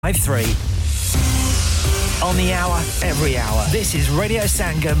107.953. On the hour, every hour. This is Radio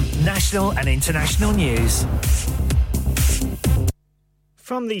Sangam, national and international news.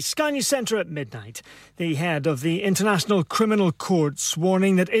 From the Sky News Centre at midnight, the head of the International Criminal Court's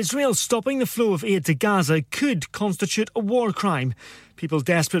warning that Israel stopping the flow of aid to Gaza could constitute a war crime. People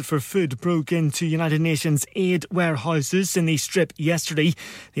desperate for food broke into United Nations aid warehouses in the Strip yesterday.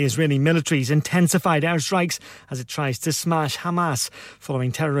 The Israeli military's intensified airstrikes as it tries to smash Hamas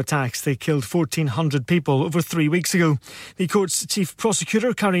following terror attacks. They killed 1,400 people over 3 weeks ago. The court's chief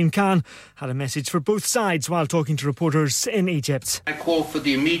prosecutor, Karim Khan, had a message for both sides while talking to reporters in Egypt. I call for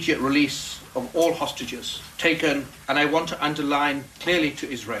the immediate release of all hostages taken, and I want to underline clearly to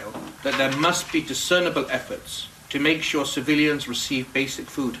Israel that there must be discernible efforts to make sure civilians receive basic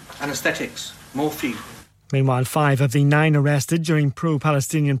food, anaesthetics, morphine. Meanwhile, 5 of the 9 arrested during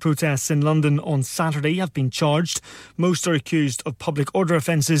pro-Palestinian protests in London on Saturday have been charged. Most are accused of public order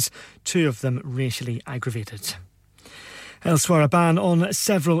offences, 2 of them racially aggravated. Elsewhere, a ban on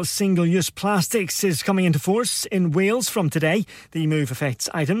several single-use plastics is coming into force in Wales from today. The move affects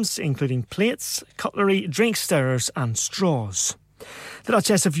items including plates, cutlery, drink stirrers and straws. The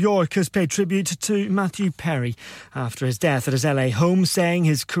Duchess of York has paid tribute to Matthew Perry after his death at his LA home, saying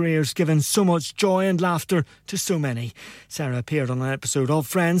his career's given so much joy and laughter to so many. Sarah appeared on an episode of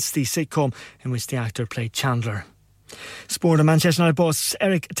Friends, the sitcom in which the actor played Chandler. Sport and Manchester United boss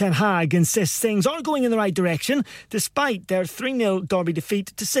Erik ten Hag insists things are going in the right direction despite their 3-0 derby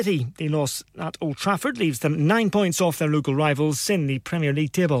defeat to City. The loss at Old Trafford leaves them 9 points off their local rivals in the Premier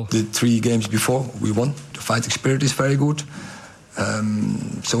League table. The 3 games before we won. The fighting spirit is very good. I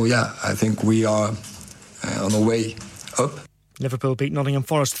think we are on our way up. Liverpool beat Nottingham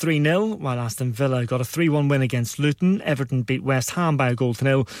Forest 3-0, while Aston Villa got a 3-1 win against Luton. Everton beat West Ham by a goal to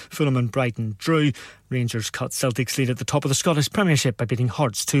 0. Fulham and Brighton drew. Rangers cut Celtic's lead at the top of the Scottish Premiership by beating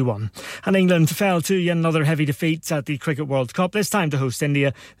Hearts 2-1. And England fell to yet another heavy defeat at the Cricket World Cup, this time to host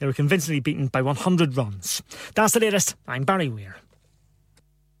India. They were convincingly beaten by 100 runs. That's the latest. I'm Barry Weir.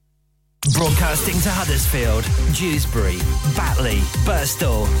 Broadcasting to Huddersfield, Dewsbury, Batley,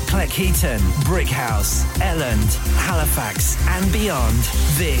 Birstall, Cleckheaton, Brickhouse, Elland, Halifax and beyond.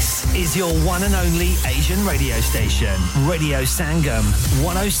 This is your one and only Asian radio station. Radio Sangam,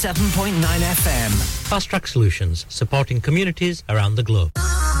 107.9 FM. Fast Track Solutions, supporting communities around the globe.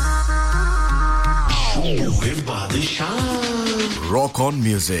 Rock On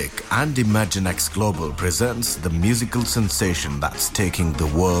Music and Imaginex Global presents the musical sensation that's taking the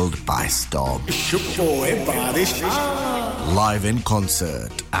world by storm. Live in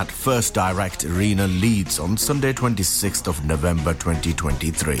concert at First Direct Arena, Leeds on Sunday 26th of November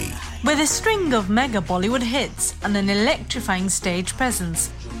 2023. With a string of mega Bollywood hits and an electrifying stage presence,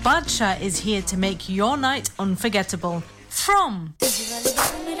 Badshah is here to make your night unforgettable. From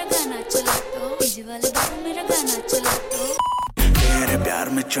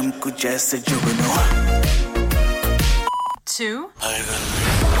to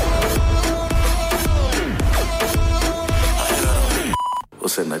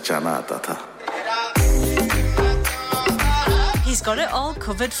उसे नचाना आता था He's got it all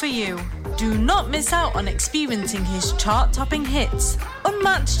covered for you. Do not miss out on experiencing his chart-topping hits,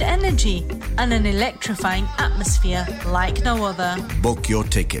 unmatched energy, and an electrifying atmosphere like no other. Book your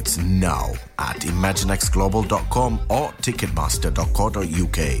tickets now at imaginexglobal.com or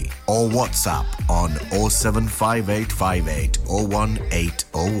ticketmaster.co.uk or WhatsApp on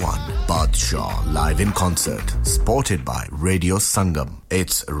 07585801801. Badshah live in concert, supported by Radio Sangam.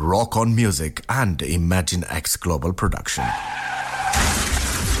 It's Rock On Music and Imaginex Global production.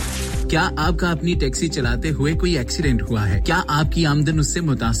 क्या आपका अपनी taxi चलाते हुए कोई accident हुआ है क्या आपकी आमदन उससे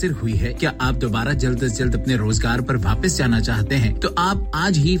मुतासिर हुई है क्या आप दोबारा जल्द से जल्द अपने रोजगार पर वापस जाना चाहते हैं तो आप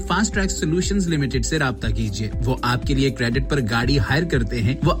आज ही फास्ट ट्रैक सॉल्यूशंस लिमिटेड से राब्ता कीजिए वो आपके लिए क्रेडिट पर गाड़ी हायर करते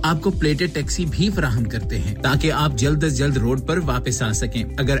हैं वो आपको प्लेटेड टैक्सी भी फराहम करते हैं ताकि आप जल्द से जल्द रोड पर वापस आ सकें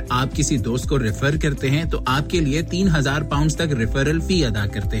अगर आप किसी दोस्त को रेफर करते हैं तो आपके लिए 3000 पाउंड तक रेफरल फी अदा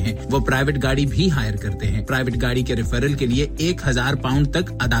करते हैं वो प्राइवेट गाड़ी भी हायर करते हैं प्राइवेट गाड़ी के रेफरल के लिए 1000 पाउंड तक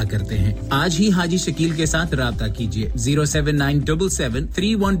अदा करते हैं आज ही हाजी शकील के साथ राब्ता कीजिए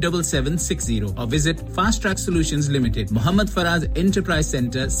 07977317760 और visit fast track solutions limited Mohammad Faraz enterprise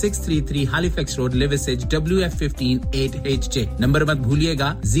centre 633 Halifax road Liversedge WF15 8HJ number मत भूलिएगा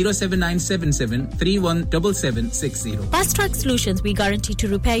 07977317760 Fast Track Solutions we guarantee to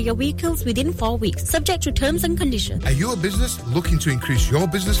repair your vehicles within 4 weeks subject to terms and conditions Are you a business looking to increase your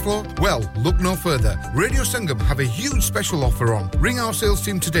business flow well look no further Radio Sangam have a huge special offer on ring our sales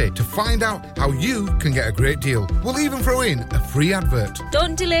team today to find out how you can get a great deal. We'll even throw in a free advert.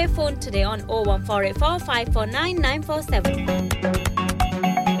 Don't delay phone today on 01484 549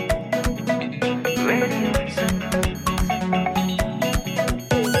 947.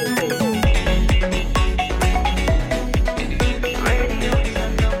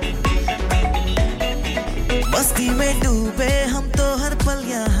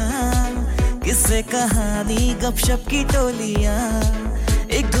 किससे कहानी गपशप की टोलियां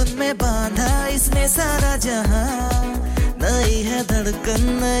एक धुन में बांधा इसने सारा जहां नई है धड़कन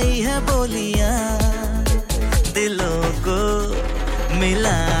नई है बोलियां दिलों को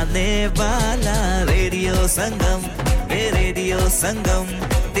मिलाने वाला रेडियो संगम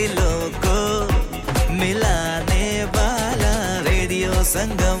दिलों को मिलाने वाला रेडियो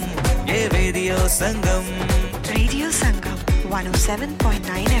संगम ये रेडियो संगम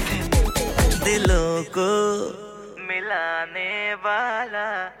 107.9 FM दिलों को मिलाने वाला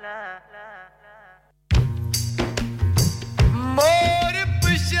मोर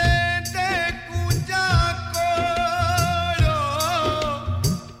पशेंदे कूंजा कोलो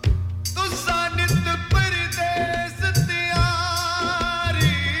तुसा नित परदेस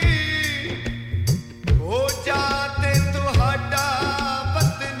त्यारी हो जाते तुहाडा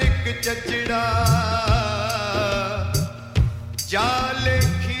पतनिक चचड़ा जाल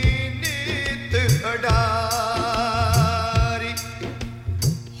खीनीत अडारी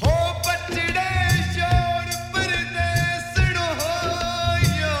हो बचड़े शोर परदेसड़ो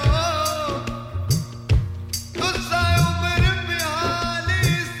होयो तुसा उम्र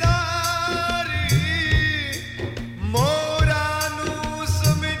ब्याली सारी मोरा नू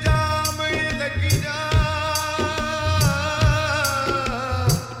समझावण लगिया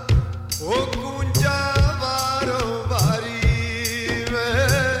ओ कुंजा वारो वारी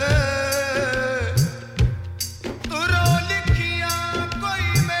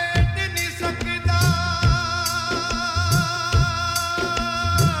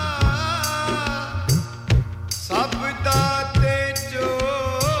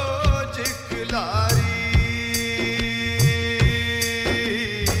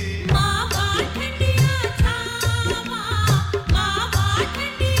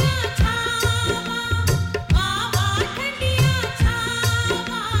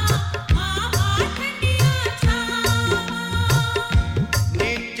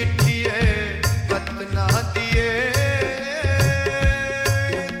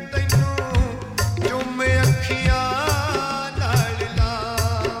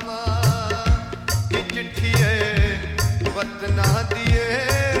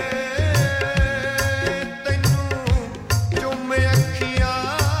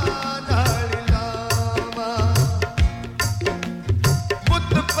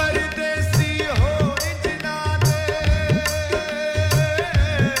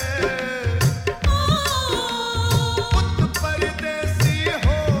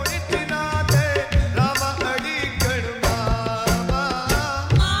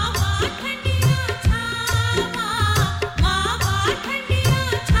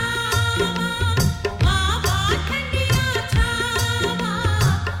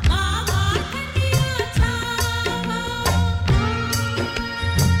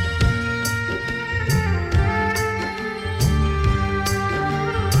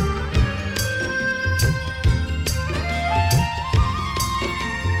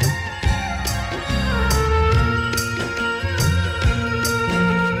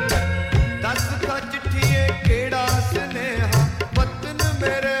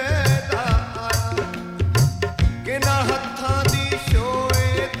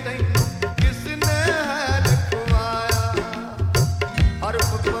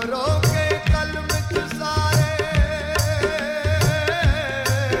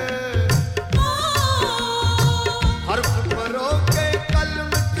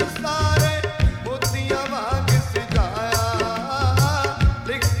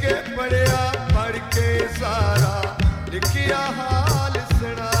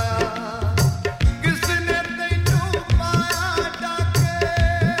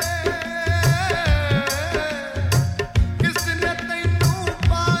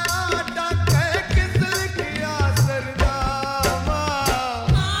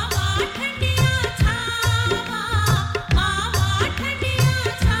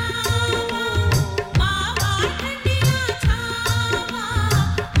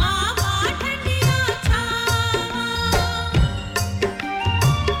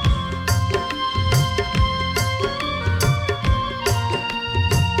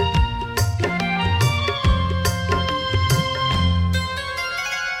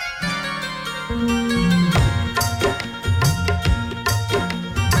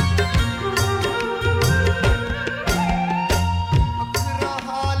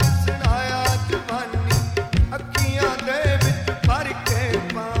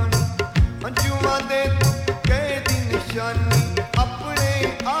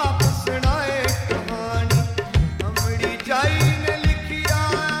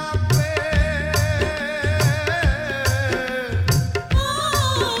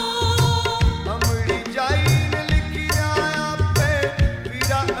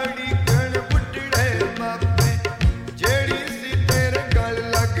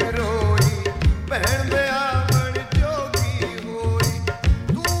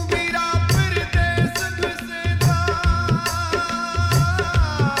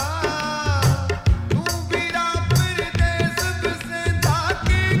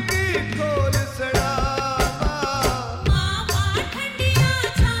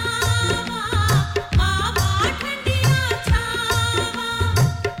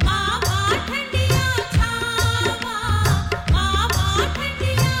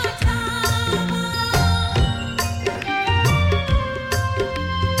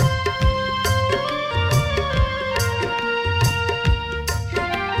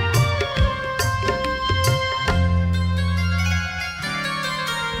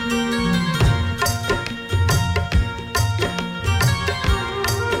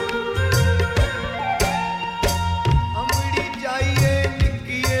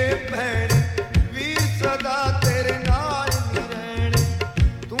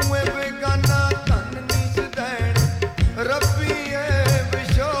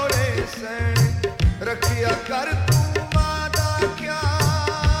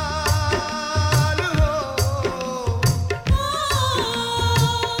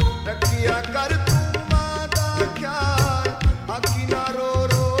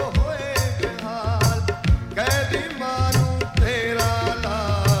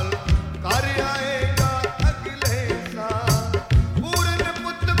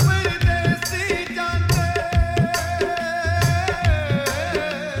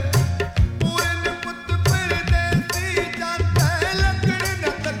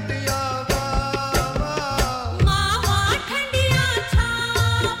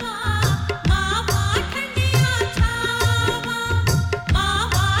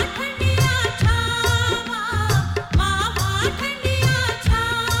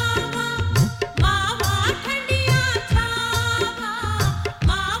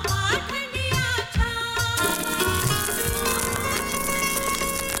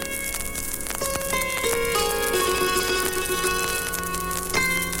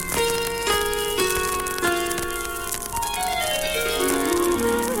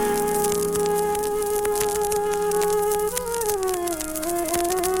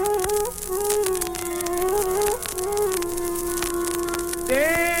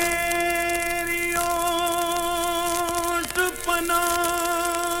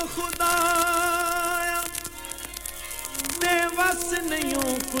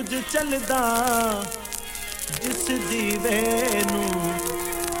ਕੁਝ ਚੱਲਦਾ ਜਿਸ ਦੀਵੇ ਨੂੰ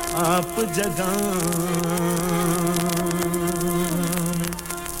ਆਪ ਜਗਾਂ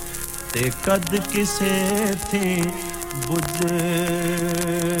ਤੇ ਕਦ ਕਿਸੇ ਤੇ ਬੁਝਦਾ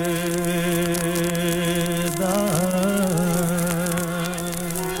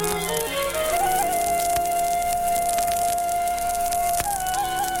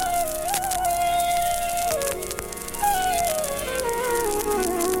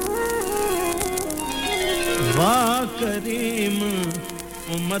वाह करीम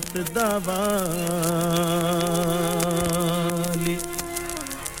उम्मत दवाली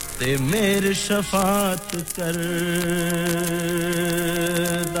ते मेर शफात करदा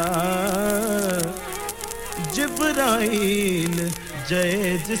जिब्राइल जय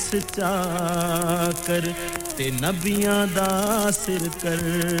जिस चाकर ते नबियां दा सिर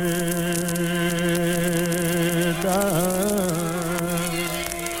करदा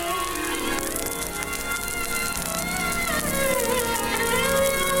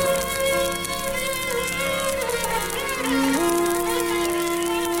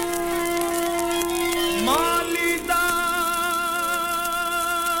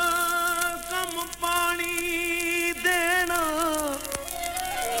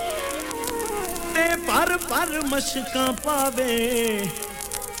पर मशकां पावे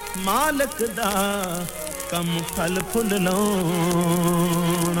मालक दा कम फल फुल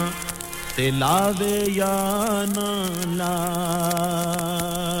लाउणा ते लावे या ना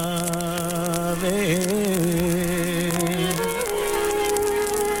लावे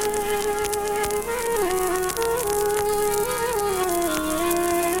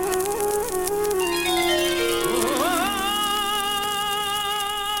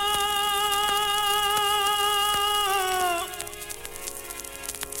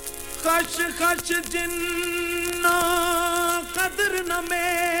खच जिन्ना कदर न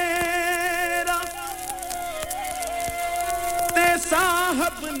मेरा ते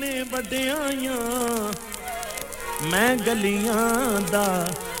साहब ने वड्याइयां मैं गलियां दा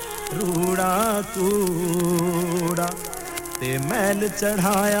रूड़ा कूड़ा ते मैल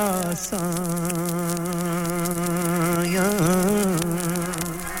चढ़ाया साया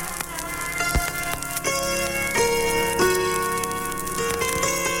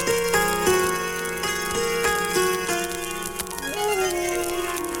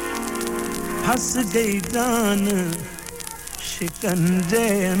हंस गई जान शिकंजे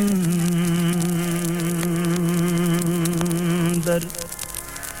अंदर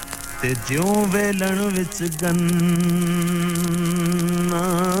ते ज्यों वेलण विच गन्ना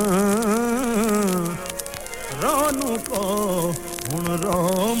रोनू को हुण रो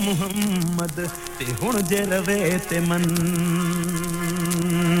मुहम्मद ते हुण जे रवे ते मन्ना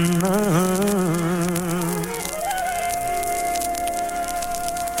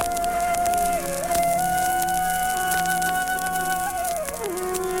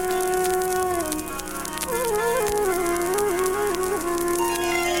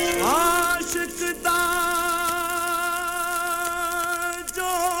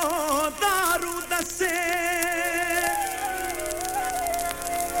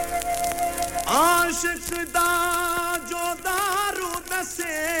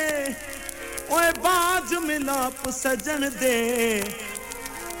मिलाप सजन दे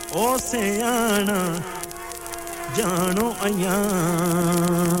ओ सियाणा जानो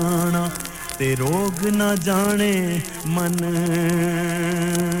अयाना ते रोग न जाने मन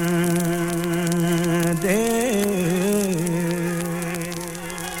दे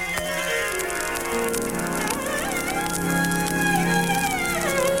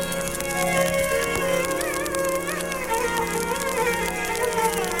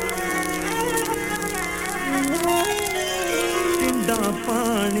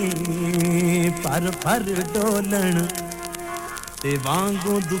पर डोलन ते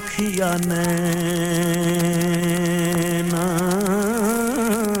वांगू दुखिया नैना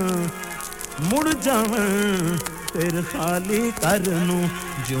मुड़ जावन फिर खाली करनू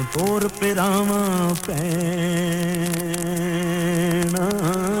जो तोर पिरावा पैना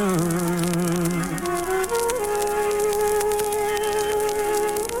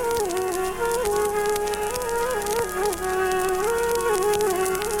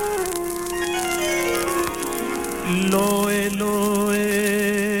लोए लोए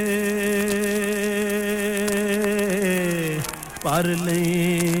पर ले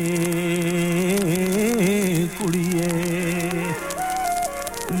कुड़िए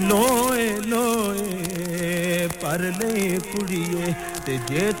लोए लोए पर ले कुड़िए ते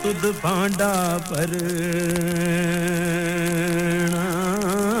जे तुद भांडा पर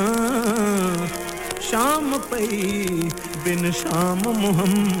शाम पई बिन शाम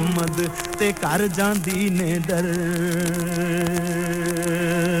मुहम्मद ते कर जांदी ने दर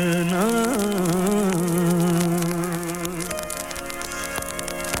ना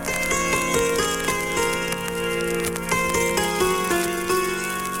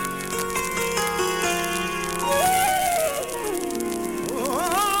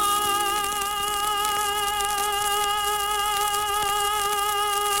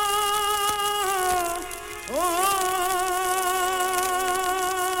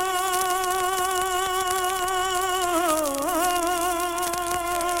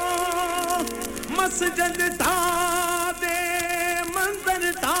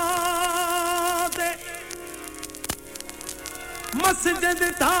मस्जिद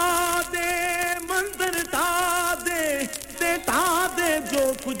ता दे मंदिर ता दे ते ता दे जो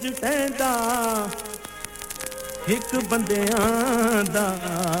कुछ पैदा एक बंदियां दा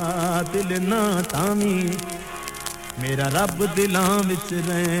दिल ना तामी मेरा रब दिलां विच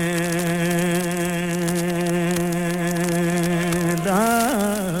रहंदा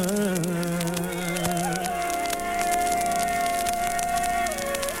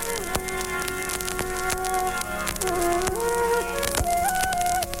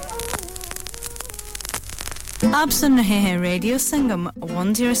आप सुन रहे हैं रेडियो संगम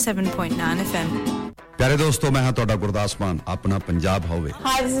 107.9 FM प्यारे दोस्तों मैं हां ਤੁਹਾਡਾ ਗੁਰਦਾਸ ਮਾਨ ਆਪਣਾ ਪੰਜਾਬ ਹੋਵੇ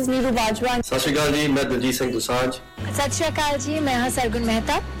hi this is Neeru Bajwa सत श्री अकाल जी मैं दलजीत सिंह दुसांझ सत श्री अकाल जी मैं हां सरगुन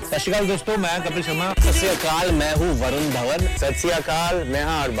मेहता सत श्री अकाल दोस्तों मैं कपिल शर्मा सत श्री अकाल मैं हूं वरुण धवन सत श्री अकाल मैं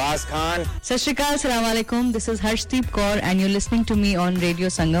हां अरबाज खान सत श्री अकाल अस्सलाम वालेकुम this is Harshdeep Kaur and you are listening to me on radio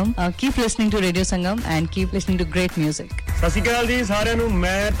Sangam keep listening to radio Sangam and keep listening to great music ਸਤਿ ਸ਼੍ਰੀ ਅਕਾਲ ਜੀ ਸਾਰਿਆਂ ਨੂੰ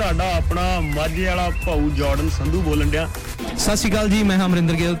ਮੈਂ ਤੁਹਾਡਾ ਆਪਣਾ ਮਾਝੇ ਵਾਲਾ ਭਾਊ ਜਾਰਡਨ ਸੰਧੂ ਬੋਲਣ ਡਿਆ ਸਤਿ ਸ਼੍ਰੀ ਅਕਾਲ ਜੀ ਮੈਂ ਹਾਂ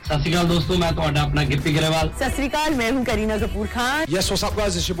ਅਮਰਿੰਦਰ ਗਿੱਲ ਸਤਿ ਸ਼੍ਰੀ ਅਕਾਲ ਦੋਸਤੋ ਮੈਂ ਤੁਹਾਡਾ ਆਪਣਾ ਗਿੱਪੀ ਗਰੇਵਾਲ सत श्री अकाल मैं हूं Kareena Kapoor Khan Yes what's up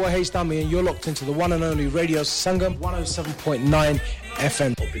guys it's your boy Hayes Dami and you're locked into the one and only Radio Sangam 107.9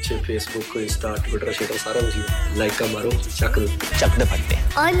 FM पीछे Facebook Insta Twitter शेयर सारा कुछ लाइक का मारो चक दे फटते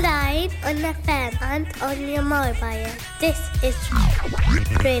online on FM and on your mobile this is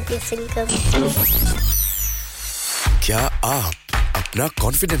Radio Sangam क्या आप अपना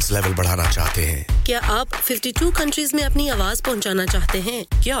confidence level बढ़ाना चाहते हैं क्या आप 52 कंट्रीज में अपनी आवाज पहुंचाना चाहते हैं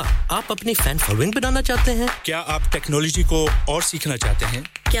क्या आप अपनी फैन फॉलोइंग बनाना चाहते हैं क्या आप टेक्नोलॉजी को और सीखना चाहते हैं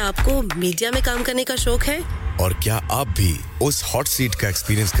क्या आपको मीडिया में काम करने का शौक है और क्या आप भी उस हॉट सीट का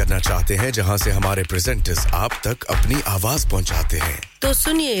एक्सपीरियंस करना चाहते हैं जहां से हमारे प्रेजेंटर्स आप तक अपनी आवाज पहुंचाते हैं तो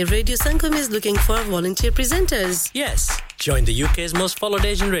सुनिए radio Sangam is looking for volunteer presenters yes join the UK's most followed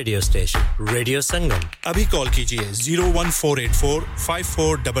Asian radio station Radio Sangam अभी कॉल कीजिए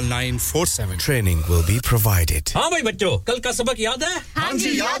 01484549947 training will be provided हां भाई बच्चों कल का सबक याद है हां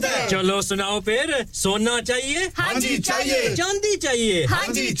जी याद है चलो सुनाओ फिर सोना चाहिए हां जी चाहिए चांदी चाहिए हां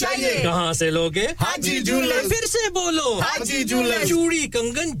जी चाहिए कहां से लोगे हाजी जूलर्स फिर से बोलो हाजी जूलर्स चूड़ी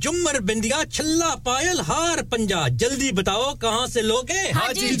कंगन झुमर बिंदिया छल्ला पायल हार पंजा जल्दी बताओ कहां से लोगे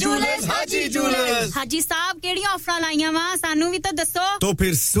हाजी जूलर्स हाजी साहब केड़ी ऑफर लाईयां वा सानू भी तो दसो तो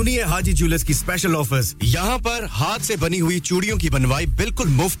फिर सुनिए हाजी जूलर्स की स्पेशल ऑफर्स यहां पर हाथ से बनी हुई चूड़ियों की बनवाई बिल्कुल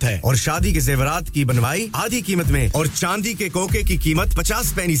मुफ्त है और शादी के जेवरात की बनवाई आधी कीमत में और चांदी के कोके की कीमत 50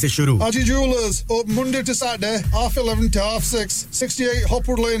 पैसे से शुरू Haji Jewellers open Monday to Saturday 11:30 to 6:30 68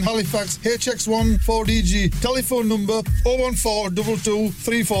 Hopwood Lane Halifax HX1 4DG telephone number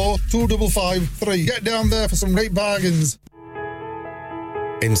 01422342553 get down there for some great bargains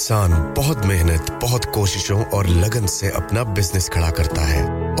इंसान बहुत मेहनत बहुत कोशिशों और लगन से अपना बिजनेस खड़ा करता है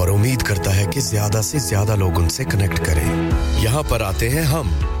और उम्मीद करता है कि ज्यादा से ज्यादा लोग उनसे कनेक्ट करें यहाँ पर आते हैं हम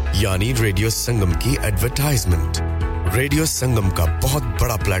यानी रेडियो संगम की एडवर्टाइजमेंट रेडियो संगम का बहुत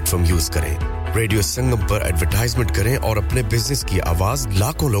बड़ा प्लेटफॉर्म यूज करें रेडियो संगम पर एडवर्टाइजमेंट करें और अपने बिजनेस की आवाज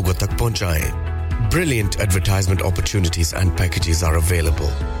लाखों लोगों तक पहुंचाएं Brilliant advertisement opportunities and packages are available.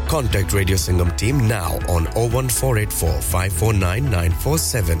 Contact Radio Sangam team now on 01484 549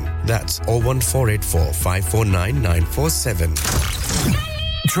 947. That's 01484 549 947.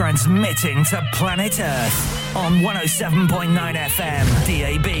 Transmitting to planet Earth on 107.9 FM,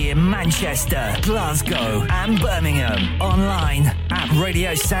 DAB in Manchester, Glasgow and Birmingham. Online at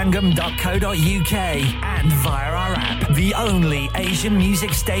radiosangam.co.uk and via our app, the only Asian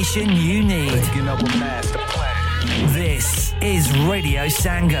music station you need. This is Radio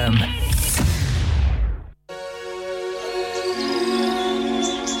Sangam.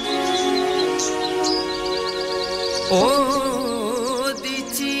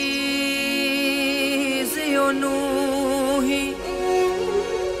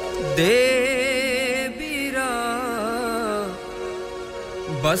 दे बीरा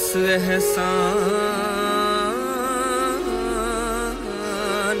बस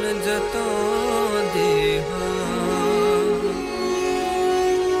एहसान जता दे हाँ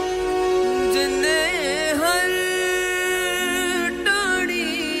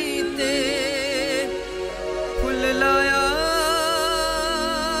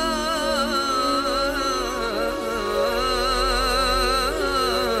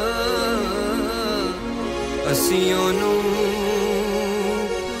ਅਸੀਂ ਉਹਨੂੰ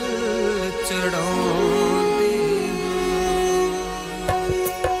ਚੜਾਉਂਦੇ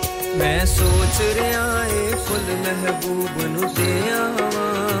ਮੈਂ ਸੋਚ ਰਿਹਾ ਏ ਫੁੱਲ ਮਹਿਬੂਬ ਨੂੰ ਦੇ ਆਵਾਂ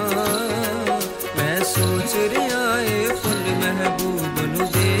ਮੈਂ ਸੋਚ ਰਿਹਾ ਏ ਫੁੱਲ ਮਹਿਬੂਬ ਨੂੰ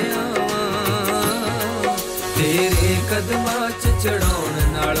ਦੇ ਆਵਾਂ ਤੇਰੇ ਕਦਮਾਂ 'ਚ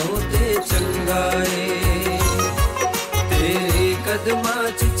ਚੜਾਉਣ ਨਾਲੋਂ ਤੇ ਚੰਗਾ ਏ ਤੇਰੇ ਕਦਮਾਂ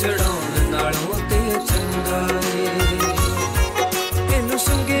 'ਚ ਚੜਾਉਣ ਨਾਲੋਂ ਤੇ ਚੰਗਾ ਏ ਇਹਨੂੰ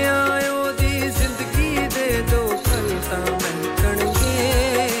ਸੰਗਿਆ ਉਹਦੀ ਜ਼ਿੰਦਗੀ ਦੇ ਦੋ ਪਲ ਤਾਂ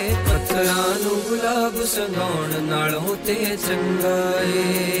ਮਹਿਕਣਗੇ ਪੱਥਰਾਂ ਨੂੰ ਗੁਲਾਬ ਸੰਗਾਉਣ ਨਾਲੋਂ ਤੇ ਚੰਗਾ ਏ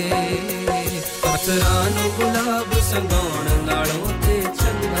ਪੱਥਰਾਂ ਨੂੰ ਗੁਲਾਬ ਸੰਗਾਉਣ ਨਾਲੋਂ ਤੇ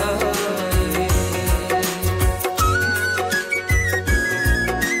ਚੰਗਾ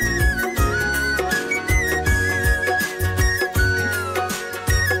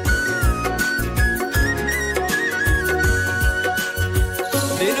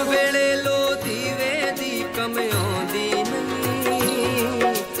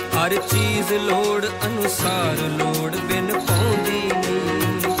ਹਰ ਚੀਜ਼ ਲੋੜ ਅਨੁਸਾਰ ਲੋੜ ਬਿਨ ਪਾਉਂਦੀ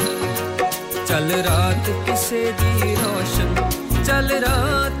ਨਹੀਂ ਚੱਲ ਰਾਤ ਕਿਸੇ ਦੀ ਰੋਸ਼ਨ ਚੱਲ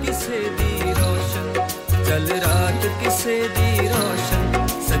ਰਾਤ ਕਿਸੇ ਦੀ ਰੋਸ਼ਨ ਚੱਲ ਰਾਤ ਕਿਸੇ ਦੀ ਰੋਸ਼ਨ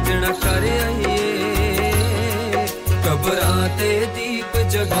ਸਜਣਾ ਕਰ ਆਈਏ ਕਬਰਾਂ ਤੇ ਦੀਪ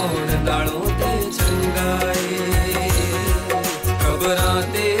ਜਗਾਉਣ ਨਾਲੋਂ ਤੇ ਚੰਗਾ ਏ ਕਬਰਾਂ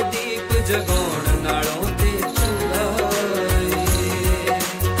ਤੇ ਦੀਪ ਜਗਾਉਣ ਨਾਲੋਂ ਤੇ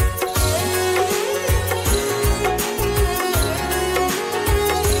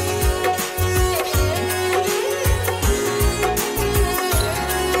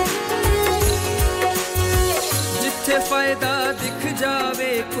ਫਾਇਦਾ ਦਿਖ ਜਾਵੇ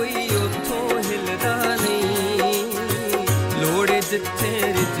ਕੋਈ ਉੱਥੋਂ ਹਿਲਦਾ ਨਹੀਂ ਲੋੜੇ ਜਿੱਥੇ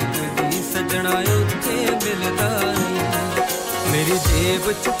ਰਿਜ਼ਕ ਦੀ ਸਜਣਾ ਉੱਥੇ ਮਿਲਦਾ ਨਹੀਂ ਮੇਰੀ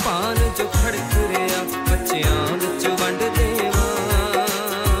ਜੇਬ 'ਚ ਪਾਨ ਜੋ ਖੜਕ ਰਿਹਾ ਬੱਚਿਆਂ ਵਿੱਚ ਵੰਡ ਦੇਵਾਂ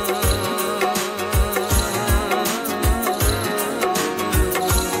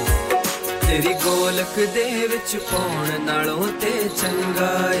ਤੇਰੀ ਗੋਲਕ ਦੇ ਵਿੱਚ ਪਾਉਣ ਨਾਲੋਂ ਤੇ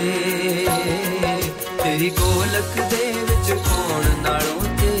ਚੰਗਾ ਏ ਤੇਰੀ ਗੋਲਕ ਦੇ ਵਿੱਚ ਪਾਉਣ ਨਾਲੋਂ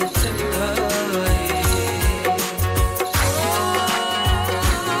ਤੇ ਚੰਗਾ ਏ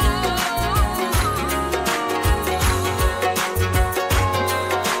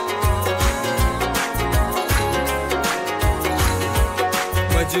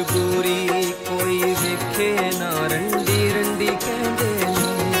ਮਜਬੂਰੀ ਕੋਈ ਵੇਖੇ ਨਾ ਰੰਡੀ ਰੰਡੀ ਕਹਿੰਦੇ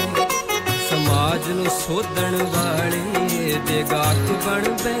ਨੇ ਸਮਾਜ ਨੂੰ ਸੋਧਣ ਵਾਲੇ ਦੇ ਗਾਖ ਬਣ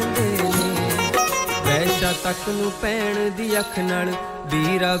ਬੈਂਦੇ ਨੇ ਵੈਸ਼ਾ ਤੱਕ ਨੂੰ ਪੈਣ ਦੀ ਅੱਖ ਨਾਲ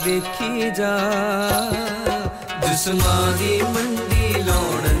ਵੀਰਾ ਵੇਖੀ ਜਾ ਜਿਸਮਾਂ ਦੀ ਮੰਡੀ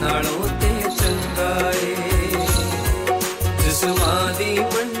ਲਾਉਣ ਨਾਲੋਂ ਤੇ ਚੰਗਾ ਏ ਜਿਸਮਾਂ ਦੀ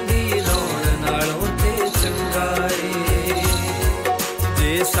ਮੰਡੀ ਲਾਉਣ ਨਾਲੋਂ ਤੇ ਚੰਗਾ ਏ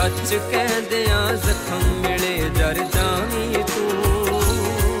ਜੇ ਸੱਚ ਕਹਿੰਦਿਆਂ ਜ਼ਖਮ ਮਿਲੇ ਜਰ ਜਾਵੀਂ ਤੂੰ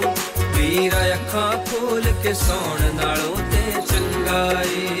ਵੀਰਾ ਅੱਖਾਂ ਖੋਲ ਕੇ ਸੌਣ ਨਾਲੋਂ ਤੇ ਚੰਗਾ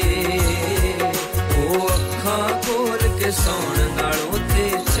ਏ ਅੱਖਾਂ ਖੋਲ ਕੇ ਸੌਣ ਨਾਲੋਂ ਤੇ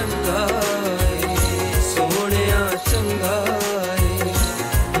ਚੰਗਾ ਏ ਸੋਹਣਿਆ ਚੰਗਾ ਏ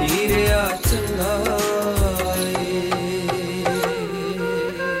ਹੀਰਿਆ ਚੰਗਾ ਏ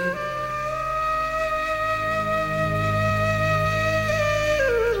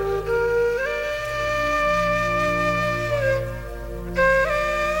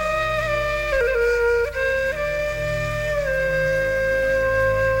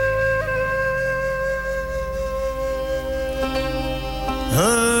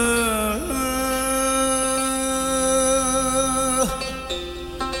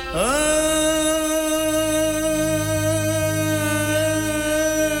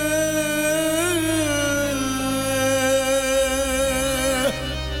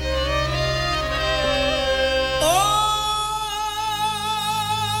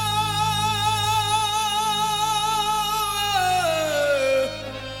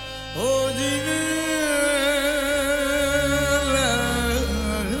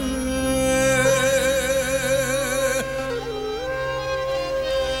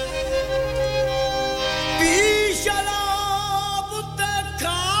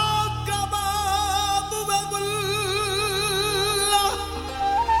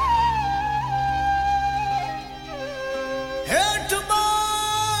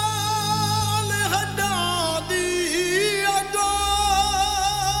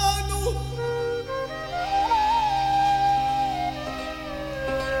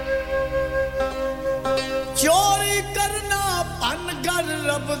ਚੋਰੀ ਕਰਨਾ ਭੰਨ ਕਰ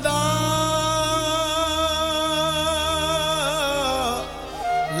ਰੱਬ ਦਾ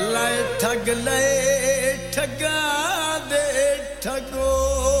ठग ले ठगा दे ठगो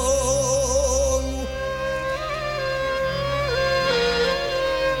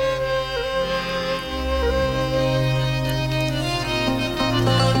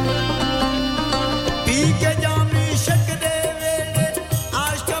पी के जामी शक दे वेड़े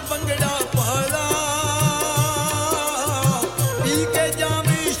आश का बंगड़ा पाला पी के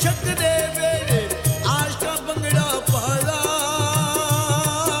जामी शक दे वेड़े आश का बंगड़ा पाला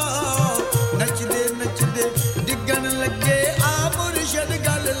नचदे नचदे डिगन लगे आ मुर्शद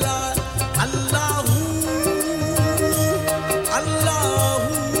गल ला अल्लाहू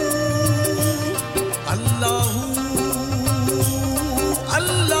अल्लाहू अल्लाहू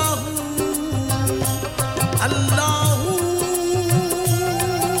अल्लाहू अल्लाहू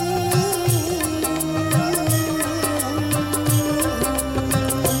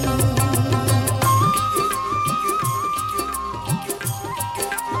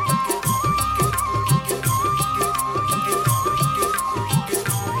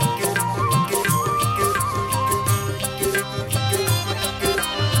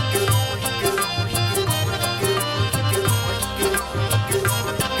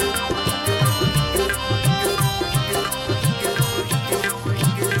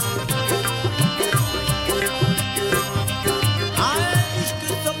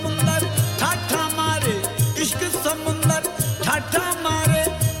ठाठा मारे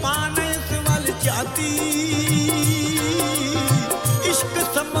पाने से वाल जाती इश्क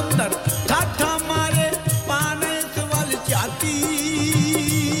समंदर ठाठा मारे पाने से वाल जाती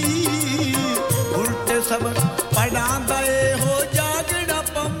उल्टे सब पड़ा दे हो जागड़ा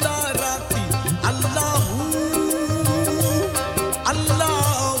पंदा राती अल्लाहू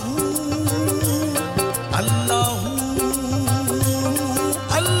अल्लाहू अल्लाहू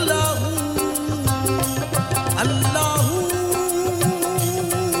अल्लाहू अल्लाहू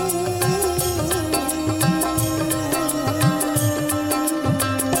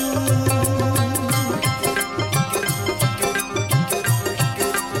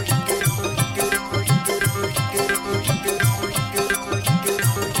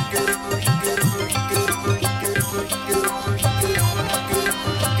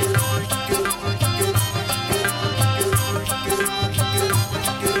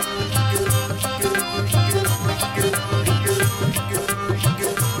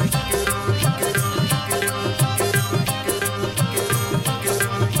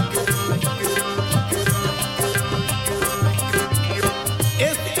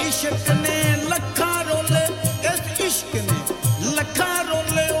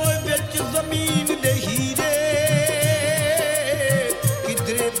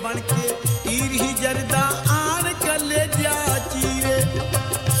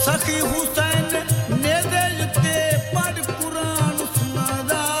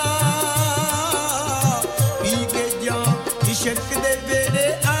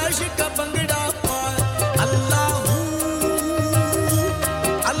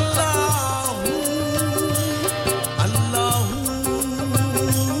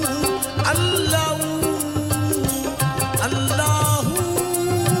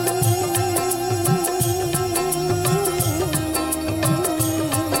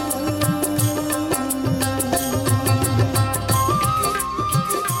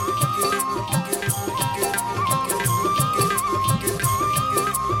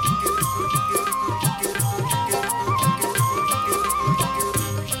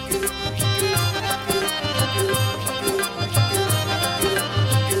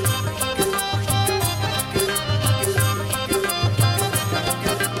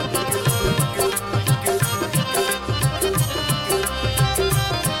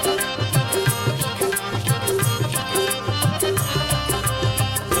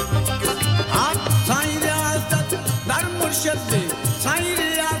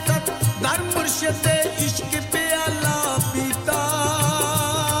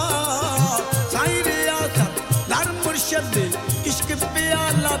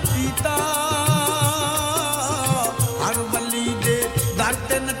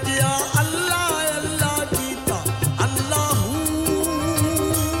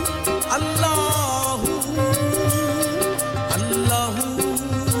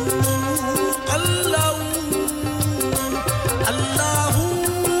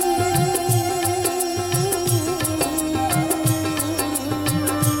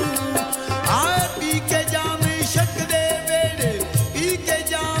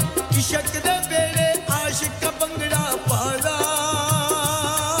शक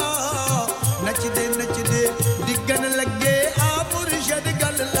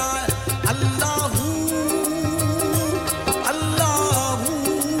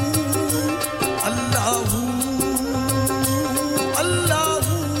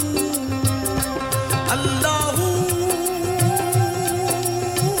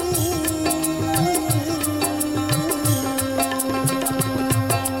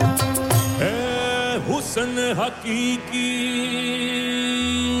हकीकी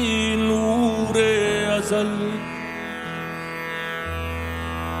नूरे अज़ल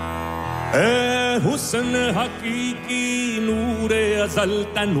ए हुस्न हकीकी नूरे अज़ल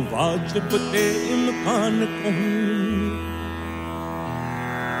तन वाजिब ते इम्कान कहूं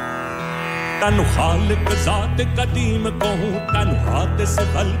तन खालिक ज़ात कदीम कहूं तन हादिस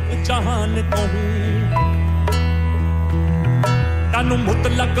खल्क जहान कहूं तनु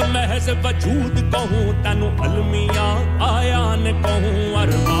मुतलक महज वजूद कहूं तनु अलमिया आयान कहूं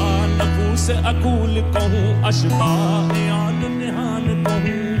अरमान नफूस अकूल कहूं अशबाह आन निहान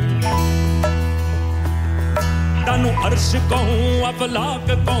कहूं तनु अर्श कहूं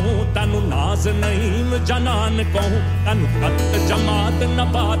अफलाक कहूं तनु नाज नईम जनान कहूं तनु तख्त जमात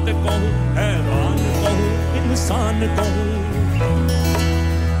नबात कहूं हैवान कहूं इंसान कहूं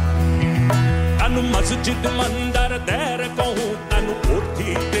तनु मस्जिद मंदर दैर कहूं तनु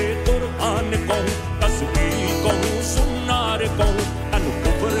पोथी ते कुरान कहूं तस्बीह कहूं सुन्नार कहूं तनु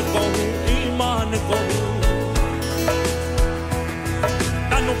कुफ्र कहूं ईमान कहूं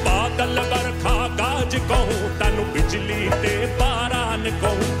तनु बादल बरखा गाज कहूं तनु बिजली ते बारान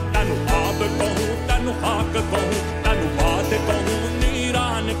कहूं तनु आब कहूं तनु खाक कहूं तनु बाद कहूं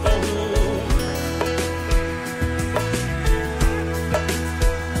नीरान कहूं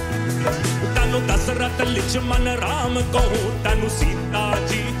तनु दशरथ लिचमन राम कहूं तनु सीता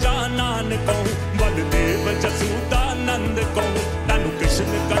जी जानान कहूं बलदेव जसोदानंद कहूं तनु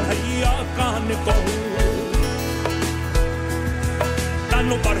कृष्ण कन्हैया कान कहूं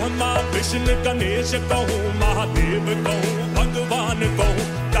तनु ब्रह्मा विष्णु गणेश कहूं महादेव कहूं भगवान कहूं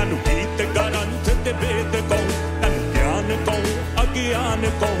तनु गीत ग्रंथ ते वेद कहूं तनु ज्ञान कहूं अज्ञान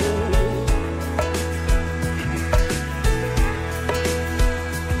कहूं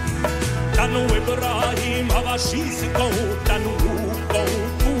तनु इब्राहिम हवाशीस कहूं तनु रूह कहूं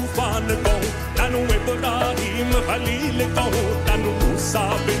तूफान कहूं तनु इब्राहिम खलील कहूं तनु मूसा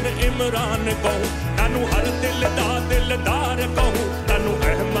बिन इमरान कहूं तनु हर दिल दा दिलदार कहूं तनु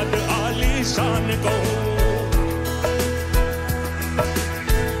अहमद आली शान कहूं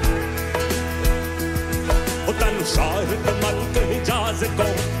तनु शाहिद मल्क हिजाज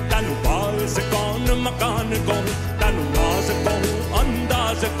कहूं तनु बारिश कौन मकान कहूं तनु नाज कहूं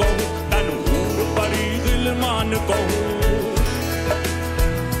अंदाज कहूं तनु हूर परी दिलमान कहूं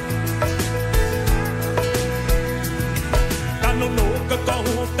तनु नोक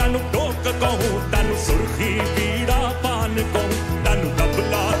कहूं तनु टोक कहूं तनु सुर्खी बीड़ा पान कहूं तनु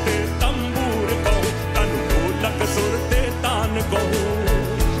तबला ते तंबूर कहूं तनु ढोलक सुर ते तान कहूं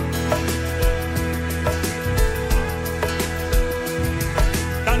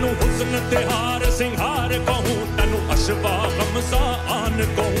तनु हुस्न तिहार सिंहार कहूं तनु अशबा गमसा आन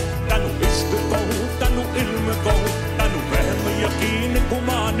कहूं तनु इश्क कहूं तनु इल्म कहूं तनु वहम यकीन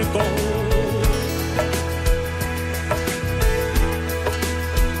गुमान कहूं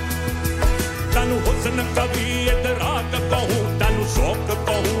तनु हुस्न कवि इदराक कहूं तनु शौक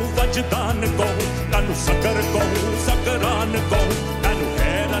कहूं वजदान कहूं तनु सकर कहूं सकरान कहूं तनु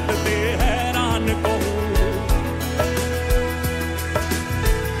हैरत ते हैरान कहूं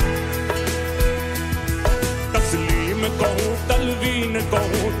कहूं तलवीन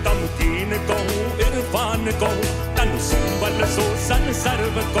कहूं तमकीन कहूं इरफान कहूं तनु संबल सो सन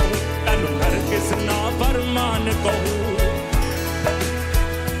सर्व कहूं तनु नरगिस ना फरमान कहूं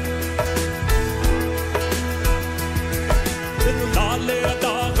लाल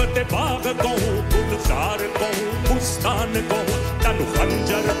अदाग ते बाग कहूं गुलजार कहूं बुस्तान कहूं तनु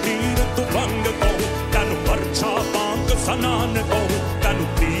खंजर तीर तुबंग कहूं तनु परछा बांग सनान कहूं तनु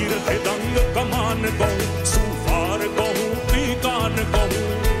तीर दंग कमान कहूं सूफार कहूं पीकान कहूं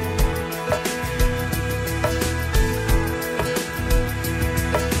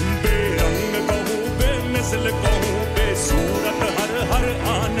बेरंग कहूं बेमिसल कहूं बेसूरत हर हर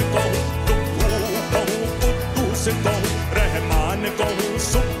आन कहूं तुक्कू कहूं कुद्दूस कहूं रहमान कहूं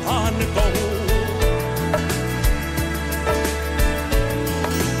सुभान कहूं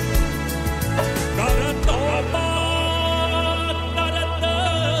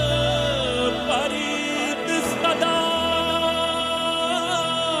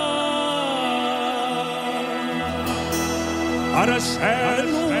हर शहर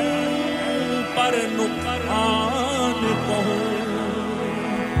पर नुकसान कहूं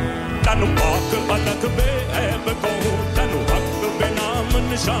तनु पाक अलग बेऐब कहूं तनु हक बेनाम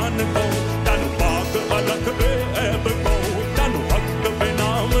निशान कहूं तनु पाक अलग बेऐब कहूं तनु हक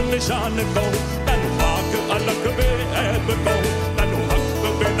बेनाम निशान कहूं तनु पाक अलग बेऐब कहूं तनु हक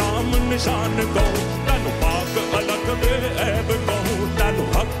बेनाम निशान कहूं तनु पाक अलग बेऐब कहूं तनु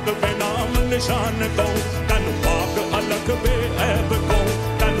हक बेनाम निशान कहूं तनु पाक अलग बेऐब कहूं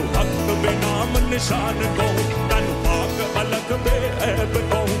तनु हक बेनाम निशान कहूं बेऐब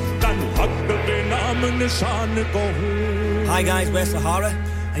कहूं तनु हक बेनाम निशान कहूं Hi guys, we're Sahara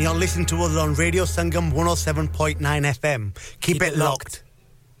and you're listening to us on Radio Sangam 107.9 FM. Keep it locked.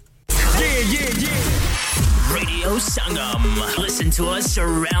 Yeah. Radio Sangam. Listen to us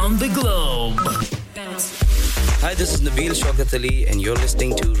around the globe. Hi, this is Nabil Shaukat Ali and you're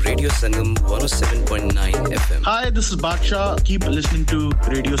listening to Radio Sangam 107.9 FM. Hi, this is Baksha. Keep listening to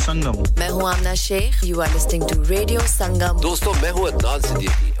Radio Sangam. मैं हूँ आमना Sheikh. You are listening to Radio Sangam. दोस्तों मैं हूँ अदनान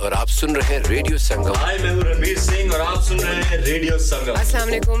सिद्दीकी और आप सुन रहे हैं radio संगम. Hi, मैं हूँ रणवीर सिंह और आप सुन रहे हैं रेडियो संगम. अस्सलाम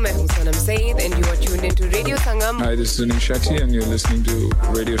वालेकुम, मैं हूँ सनम Saeed and you are tuned into Radio Sangam. Hi, this is Sunil Shetty and you're listening to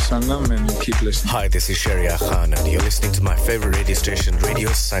Radio Sangam and keep listening. Hi, this is Sharia Khan and you're listening to my favorite radio station Radio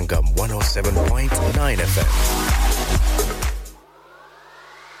Sangam 107.9 FM.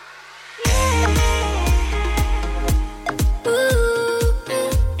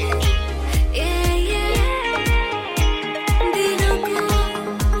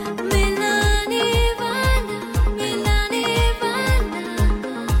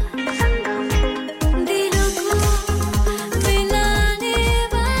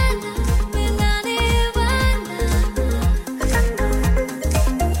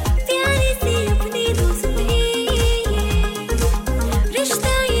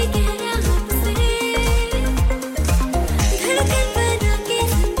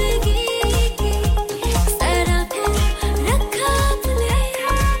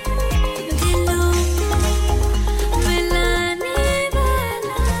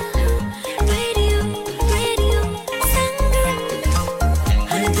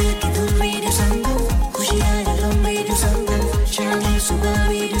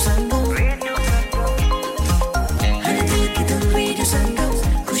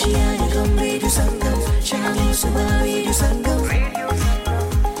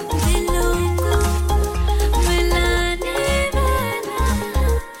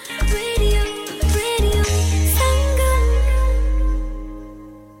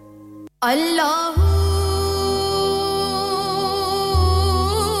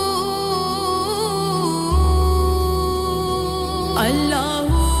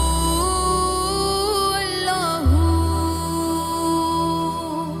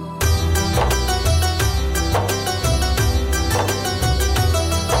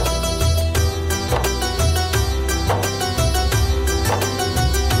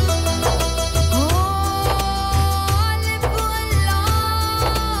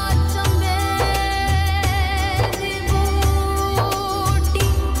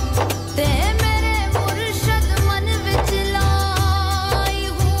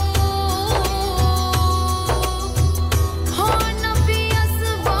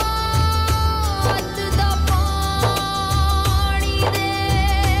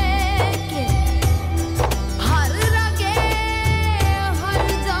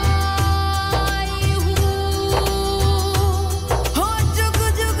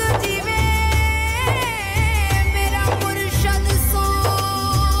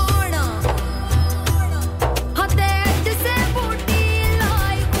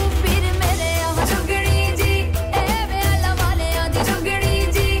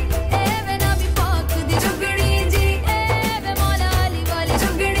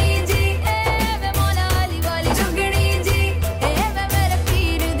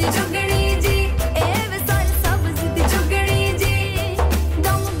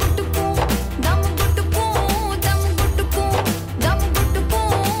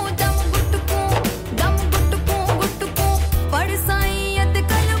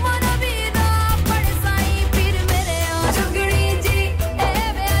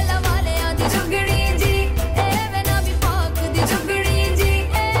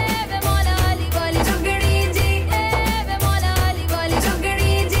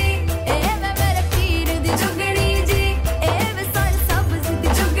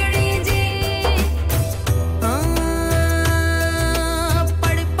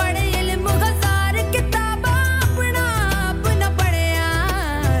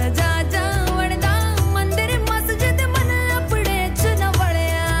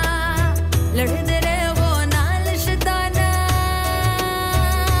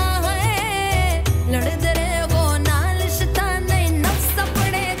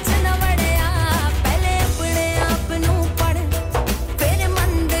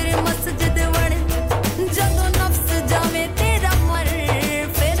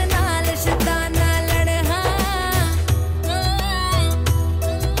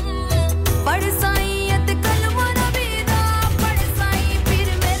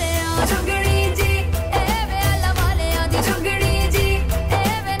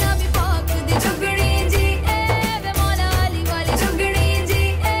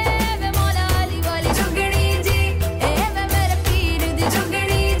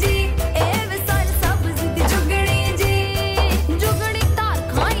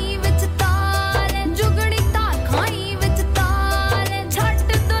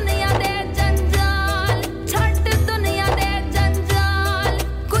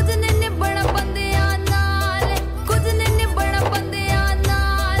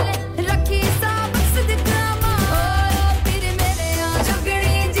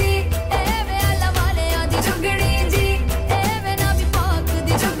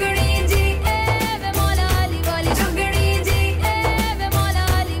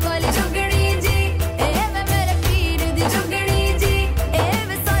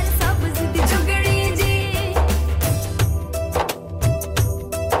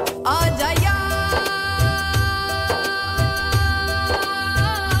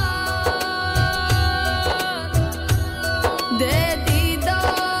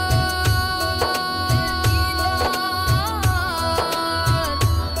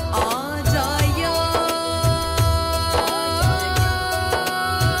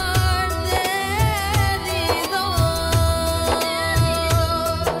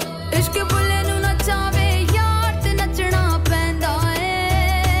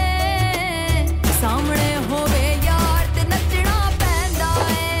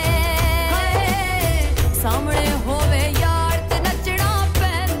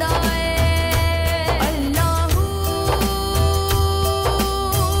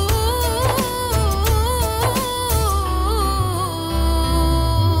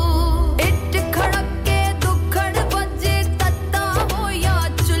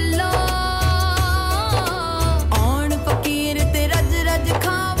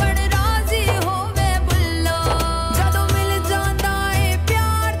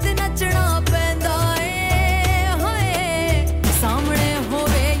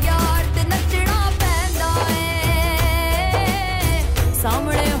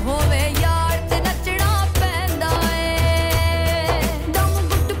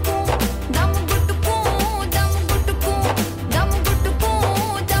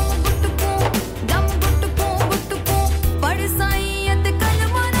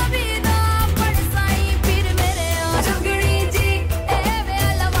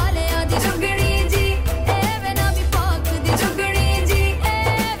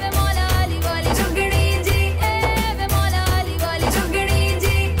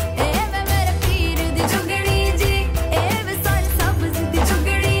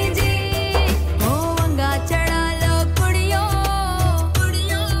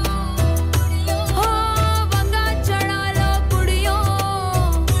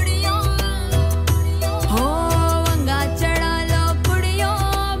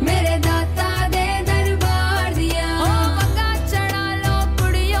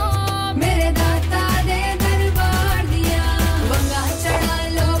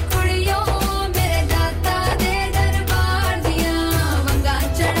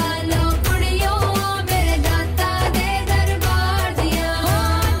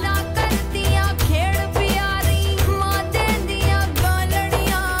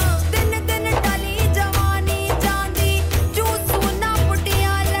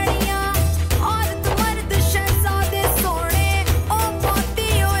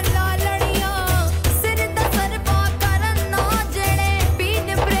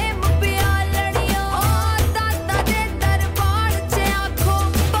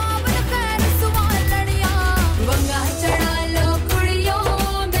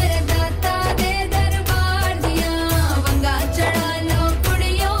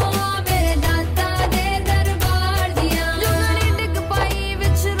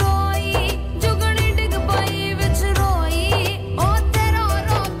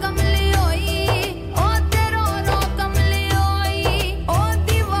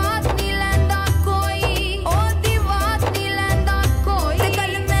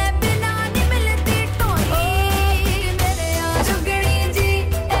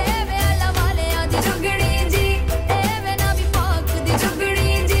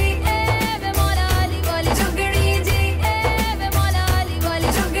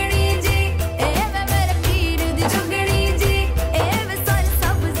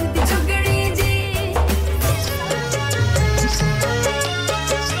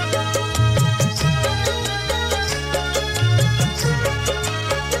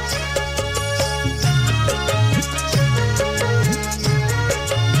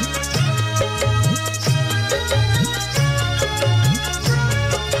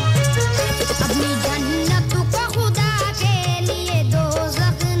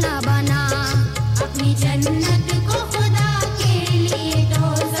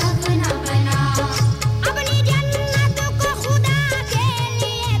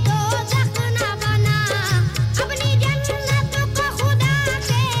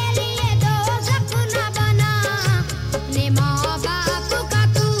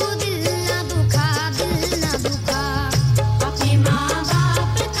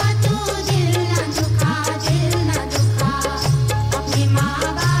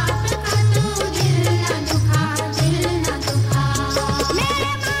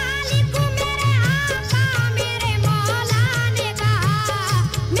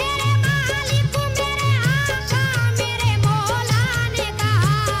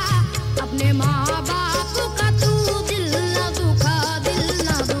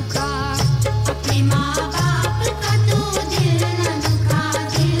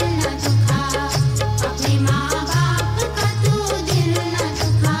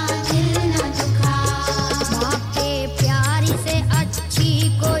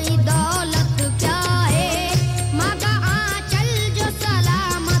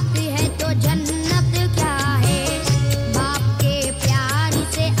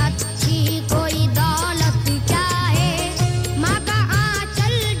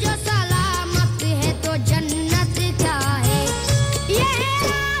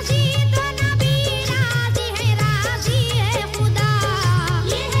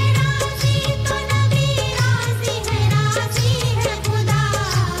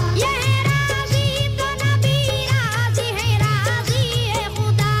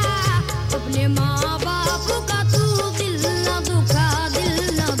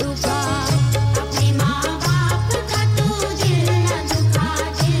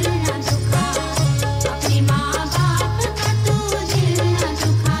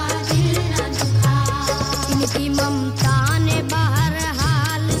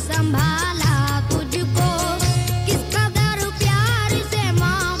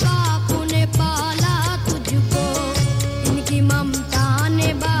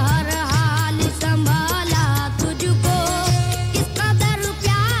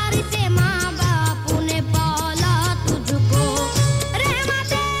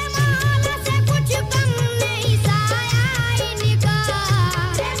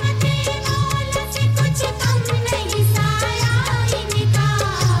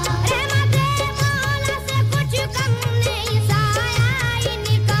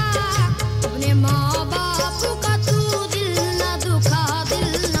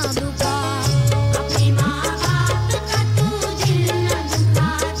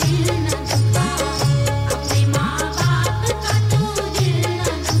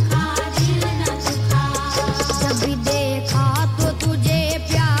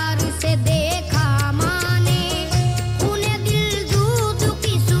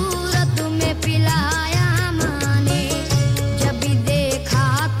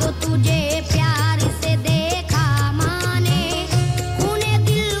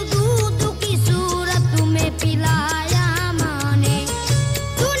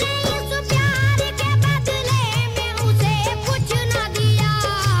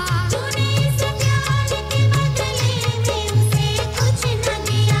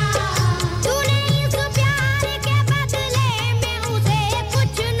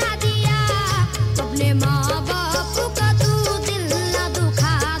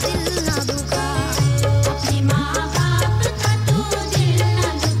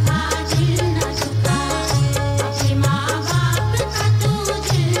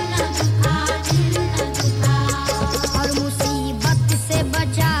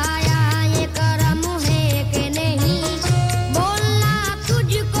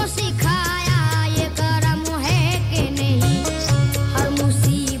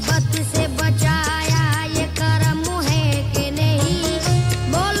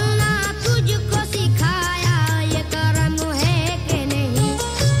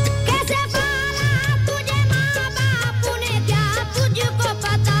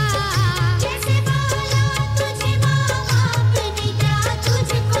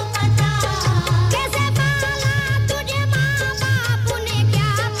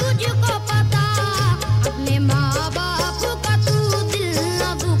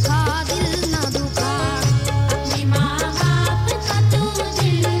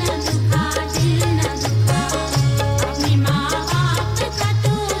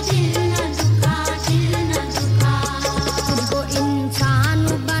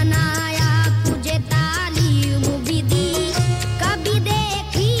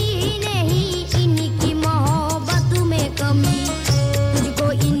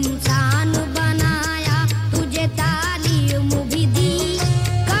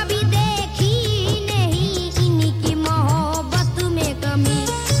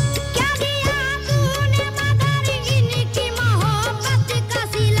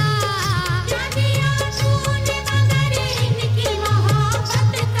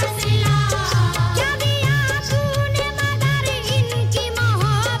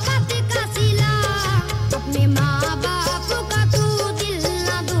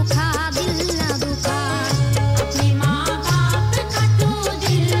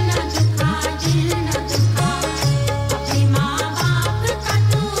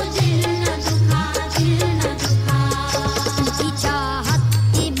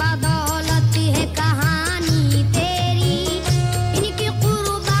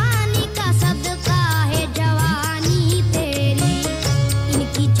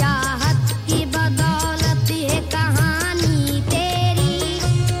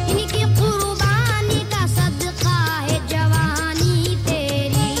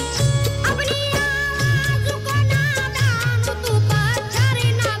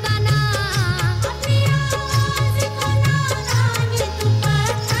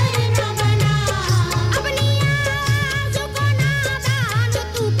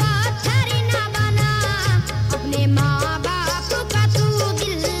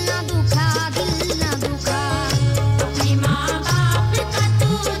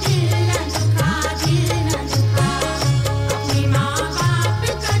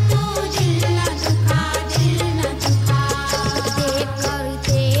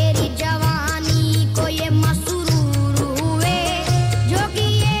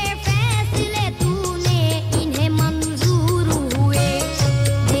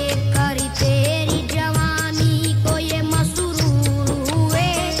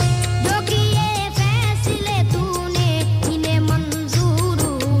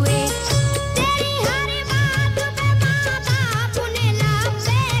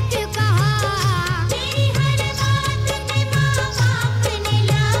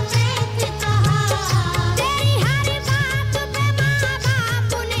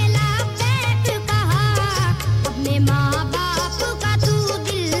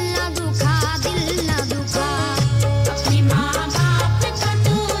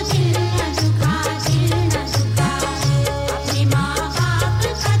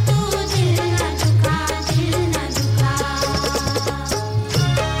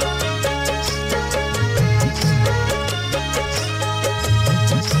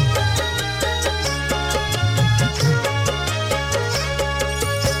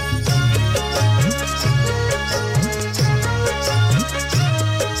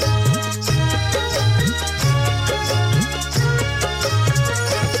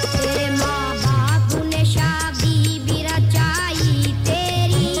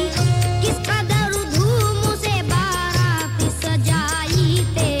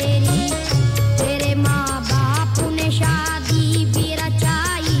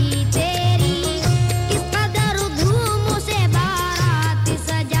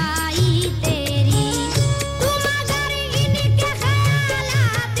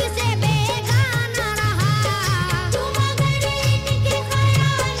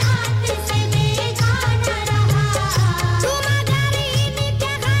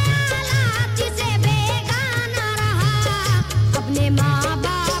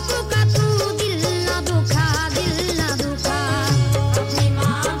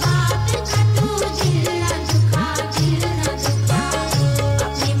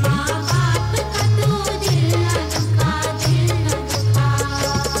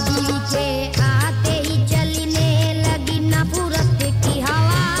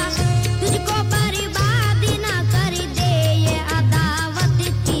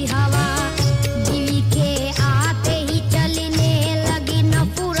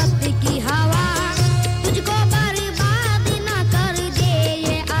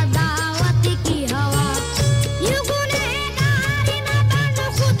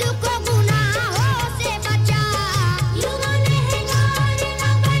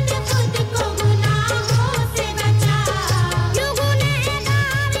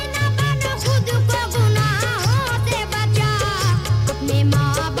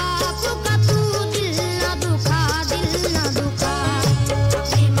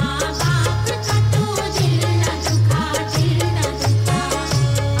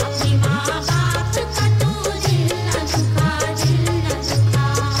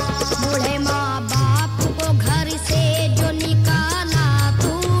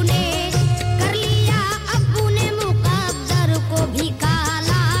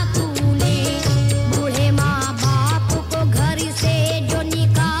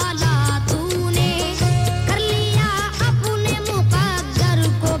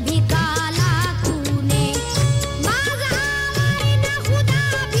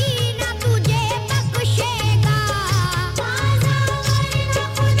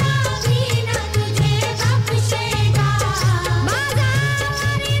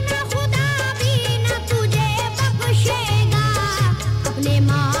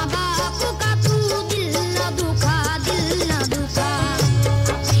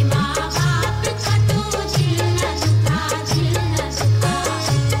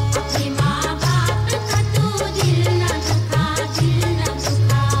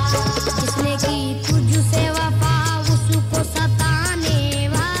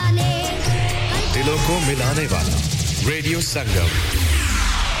 को मिलाने वाला radio संगम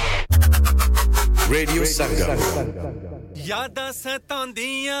यादां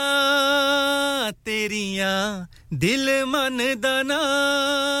सतांदियां तेरियां दिल मन दा ना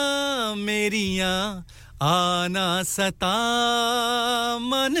मेरियां आना सता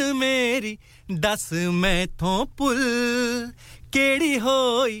मन मेरी दस मैथों पुल केड़ी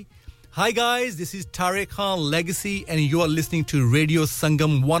होई. Hi guys, this is Tariq Khan Legacy and you are listening to Radio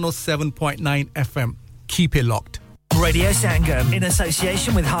Sangam 107.9 FM. Keep it locked. Radio Sangam in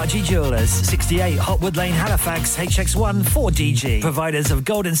association with Haji Jewellers, 68 Hotwood Lane, Halifax, HX1 4DG. Providers of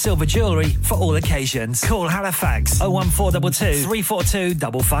gold and silver jewellery for all occasions. Call Halifax 01422 342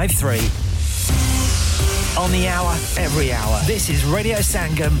 553. On the hour, every hour. This is Radio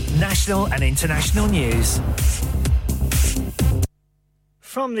Sangam, national and international news.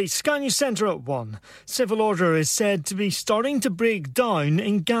 From the Sky News Centre at 1, civil order is said to be starting to break down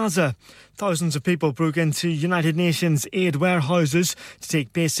in Gaza. Thousands of people broke into United Nations aid warehouses to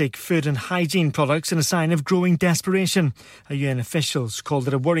take basic food and hygiene products in a sign of growing desperation. UN officials called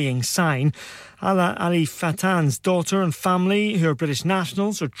it a worrying sign. Ala Ali Fatan's daughter and family, who are British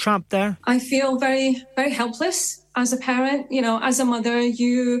nationals, are trapped there. I feel very, very helpless as a parent. You know, as a mother,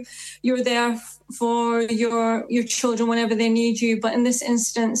 you're there for your children whenever they need you, but in this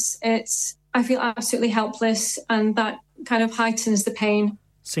instance I feel absolutely helpless, and that kind of heightens the pain.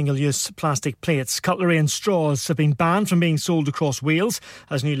 Single-use plastic plates, cutlery and straws have been banned from being sold across Wales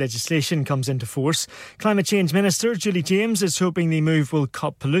as new legislation comes into force. Climate Change Minister Julie James is hoping the move will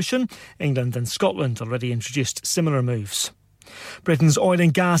cut pollution. England and Scotland already introduced similar moves. Britain's oil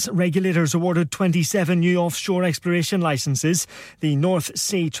and gas regulators awarded 27 new offshore exploration licences. The North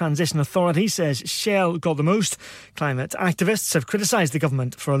Sea Transition Authority says Shell got the most. Climate activists have criticised the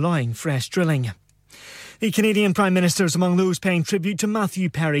government for allowing fresh drilling. The Canadian Prime Minister is among those paying tribute to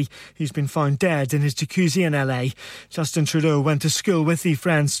Matthew Perry, who's been found dead in his jacuzzi in LA. Justin Trudeau went to school with the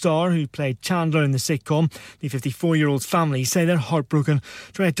Friends star, who played Chandler in the sitcom. The 54-year-old's family say they're heartbroken.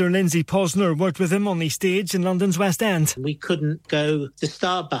 Director Lindsay Posner worked with him on the stage in London's West End. We couldn't go to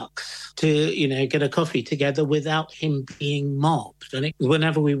Starbucks to, get a coffee together without him being mobbed. And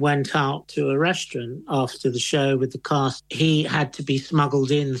whenever we went out to a restaurant after the show with the cast, he had to be smuggled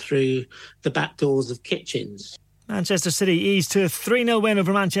in through the back doors of kitchens. Manchester City eased to a 3-0 win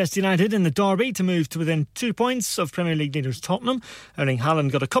over Manchester United in the derby to move to within 2 points of Premier League leaders Tottenham. Erling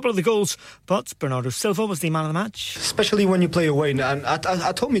Haaland got a couple of the goals, but Bernardo Silva was the man of the match. Especially when you play away. And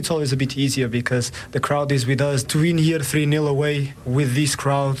at home it's always a bit easier because the crowd is with us. To win here 3-0 away with this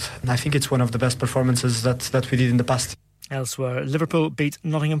crowd, I think it's one of the best performances that we did in the past. Elsewhere, Liverpool beat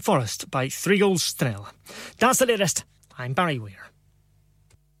Nottingham Forest by 3-0. That's the latest. I'm Barry Weir.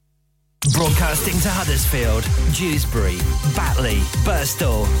 Broadcasting to Huddersfield, Dewsbury, Batley,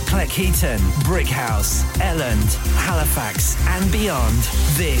 Birstall, Cleckheaton, Brickhouse, Elland, Halifax and beyond.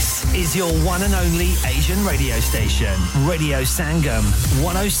 This is your one and only Asian radio station. Radio Sangam,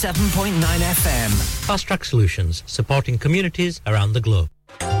 107.9 FM. Fast Track Solutions, supporting communities around the globe.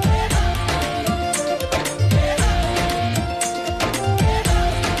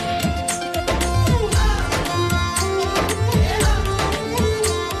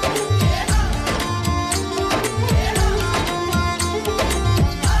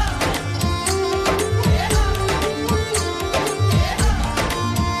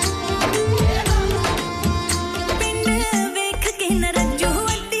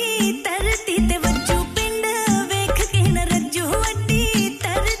 रज्जू वड्डी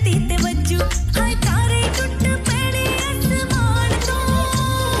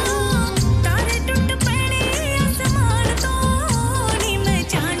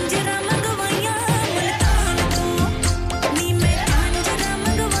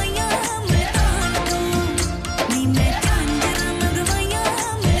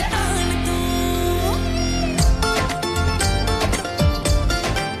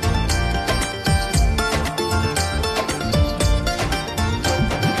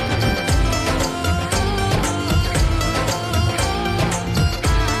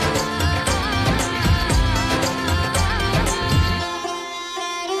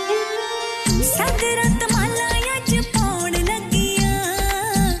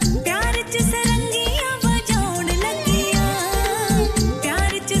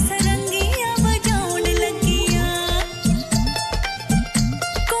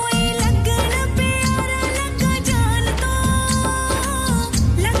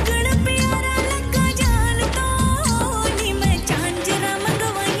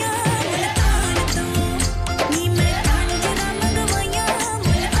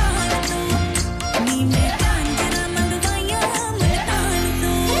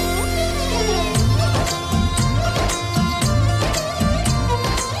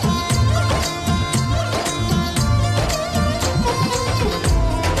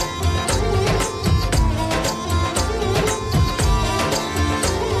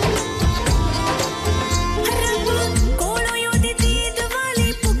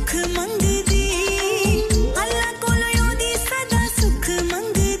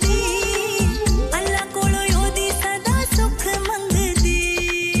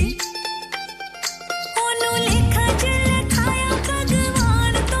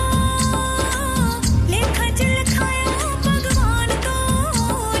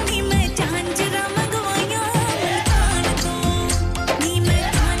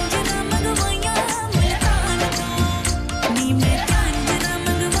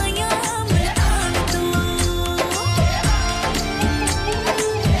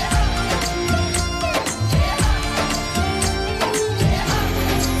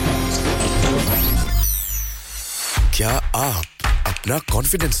क्या आप अपना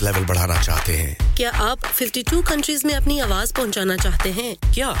confidence level बढ़ाना चाहते हैं? क्या आप 52 countries में अपनी आवाज पहुंचाना चाहते हैं?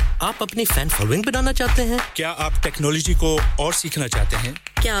 क्या आप अपनी फैन फॉलोइंग बनाना चाहते हैं? क्या आप टेक्नोलॉजी को और सीखना चाहते हैं?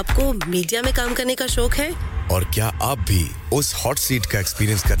 क्या आपको मीडिया में काम करने का शौक है? और क्या आप भी उस हॉट सीट का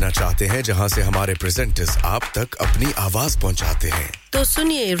एक्सपीरियंस करना चाहते हैं जहां से हमारे प्रेजेंटर्स आप तक अपनी आवाज पहुंचाते हैं? तो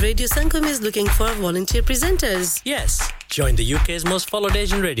सुनिए, Radio Sangam is looking for volunteer presenters. Yes, join the UK's most followed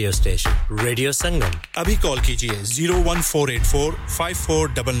Asian radio station, Radio Sangam. Abhi call kijiye 01484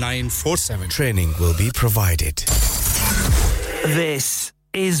 549947. Training will be provided. This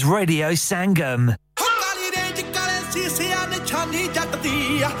is Radio Sangam. ਸੀਸਿਆਂ ਨਿਸ਼ਾਨੀ ਜੱਟ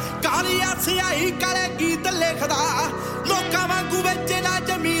ਦੀ ਕਾਲੀਆਂ ਸਿਆਹੀ ਕਰੇ ਗੀਤ ਲਿਖਦਾ ਲੋਕਾਂ ਵਾਂਗੂ ਵਿੱਚ ਨਾ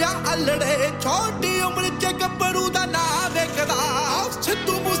ਜਮੀਰਾ ਅਲੜੇ ਛੋਟੀ ਉਮਰ ਚ ਗੱਭਰੂ ਦਾ ਨਾਂ ਵੇਖਦਾ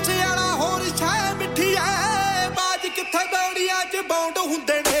ਸਿੱਧੂ ਮੂਸੇਵਾਲਾ ਹੋਰ ਛੈ ਮਿੱਠੀ ਐ ਬਾਜ ਕਿੱਥੇ ਬੌੜੀਆਂ ਚ ਬੌਂਡ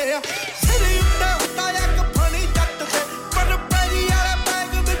ਹੁੰਦੇ ਨੇ ਸਿਰ ਉੱਤੇ ਹੁੰਦਾ ਇੱਕ ਫਣੀ ਜੱਟ ਤੇ ਪਰ ਪੈਰੀ ਵਾਲੇ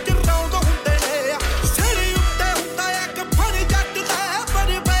ਬੈਗ ਵਿੱਚ ਰੌਂਦ ਹੁੰਦੇ ਨੇ ਸਿਰ ਉੱਤੇ ਹੁੰਦਾ ਇੱਕ ਫਣੀ ਜੱਟ ਤੇ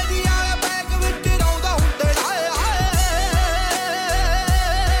ਪਰ ਪੈਰੀ ਵਾਲੇ ਬੈਗ ਵਿੱਚ ਰੌਂਦ ਹੁੰਦੇ ਨੇ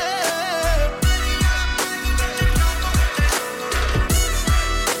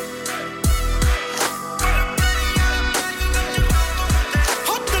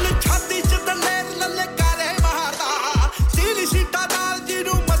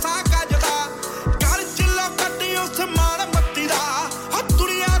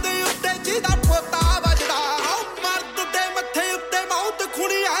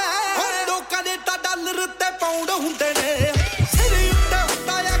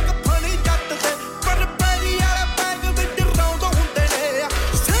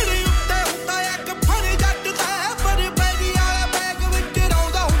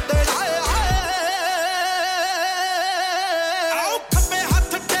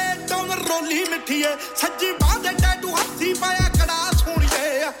ਸੱਜੀ ਬਾਹ ਦੇ ਟੈਟੂ ਹੱਥੀ ਪਾਇਆ ਕੜਾ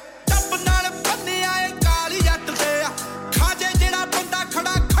ਸੋਹਣੀਏ ਟੱਪ ਨਾਲ ਬੰਨਿਆ ਏ ਕਾਲੀ ਜੱਟ ਤੇ ਖਾਜੇ ਜਿਹੜਾ ਬੰਦਾ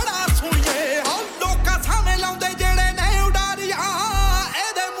ਖੜਾ ਖੜਾ ਸੋਹਣੀਏ ਹਾਂ ਲੋਕਾਂ ਸਾਹਮਣੇ ਲਾਉਂਦੇ ਜਿਹੜੇ ਨੇ ਉਡਾਰੀਆਂ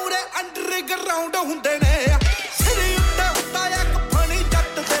ਇਹਦੇ ਮੂਰੇ ਅੰਡਰਗਰਾਉਂਡ ਹੁੰਦੇ ਨੇ ਸਿਰ ਉੱਤੇ ਹੁੰਦਾ ਇੱਕ ਫਣੀ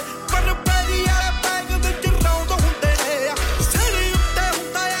ਜੱਟ ਤੇ ਪਰ ਪੈਰੀ ਵਾਲੇ ਬੈਗ ਵਿੱਚ ਰੌਂਦ ਹੁੰਦੇ ਨੇ ਸਿਰ ਉੱਤੇ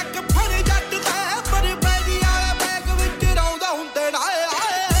ਹੁੰਦਾ ਇੱਕ ਫਣੀ ਜੱਟ ਤੇ ਪਰ ਪੈਰੀ ਵਾਲੇ ਬੈਗ ਵਿੱਚ ਰੌਂਦ ਹੁੰਦੇ ਨੇ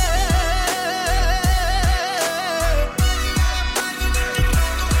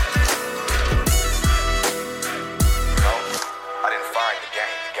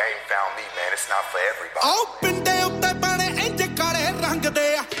ਆਓ ਪਿੰਡੇ ਉੱਤੇ ਬਣੇ ਇੰਜ ਕਾਲੇ ਰੰਗ ਦੇ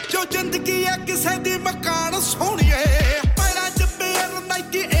ਜੋ ਜ਼ਿੰਦਗੀ ਹੈ ਕਿਸੇ ਦੀ ਮਕਾਨ ਸੋਹਣੀਏ ਪੈਰਾਂ 'ਚ ਪੇਅਰ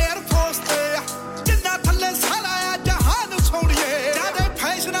ਨਾਈਕੀ 에ਅਰ ਫੋਰਸ ਤੇ ਜਿੰਨਾ ਥੱਲੇ ਸਾਰਾ ਆ ਜਹਾਨ ਸੋਹਣੀਏ ਜਿਆਦਾ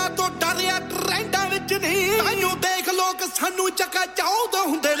ਫੈਸ਼ਨਾਂ ਤੋਂ ਡਰਿਆ ਟ੍ਰੈਂਡਾਂ ਵਿੱਚ ਨਹੀਂ ਤੈਨੂੰ ਦੇਖ ਲੋਕ ਸਾਨੂੰ ਚੱਕਾ ਚਾਹੁੰਦੇ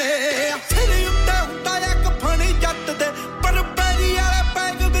ਹੁੰਦੇ ਨੇ ਸਿਰ ਉੱਤੇ ਹੁੰਦਾ ਇੱਕ ਫਣੀ ਜੱਟ ਦੇ ਪਰ ਪੈਰੀ ਵਾਲੇ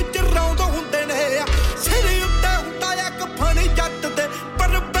ਬੈਗ ਵਿੱਚ ਰੌਂਦ ਹੁੰਦੇ ਨੇ ਸਿਰ ਉੱਤੇ ਹੁੰਦਾ ਇੱਕ ਫਣੀ ਜੱਟ ਦੇ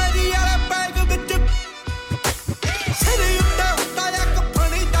ਪਰ ਪੈਰੀ ਵਾਲੇ ਬੈਗ ਵਿੱਚ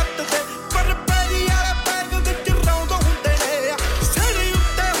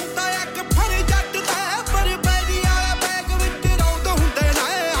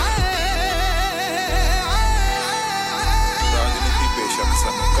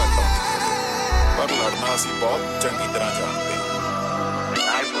ਅਸੀਂ ਬਹੁਤ ਚੰਗੀ ਤਰ੍ਹਾਂ ਜਾਣਦੇ ਹਾਂ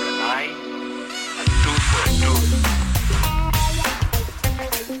eye for an eye and tooth for a tooth.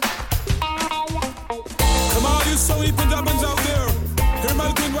 Come on, you Saudi Punjabans out there.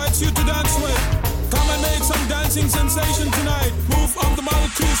 Kermalco invites you to dance with. Come and make some dancing sensation tonight. Move on the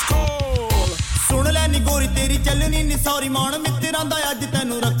molecules call. ਸੁਣ ਲੈ ਨੀ ਗੋਰੀ ਤੇਰੀ ਚੱਲਣੀ ਨੀ sorry ਮਾਣ ਮਿੱਤਰਾਂ ਦਾ ਅੱਜ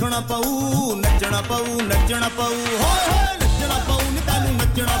ਤੈਨੂੰ ਰੱਖਣਾ ਪਊ ਨੱਚਣਾ ਪਊ ਨੱਚਣਾ ਪਊ ਹੋਏ ਹੋਏ ਨੱਚਣਾ ਪਊ ਨੀ ਤੈਨੂੰ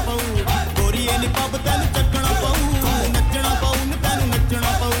ਨੱਚਣਾ ਪਊ ਗੋਰੀਏ ਨੀ ਪੱਬ ਤੈਨੂੰ ਚੱਕਣਾ ਪਊ ਨੱਚਣਾ ਪਊ ਨੀ ਤੈਨੂੰ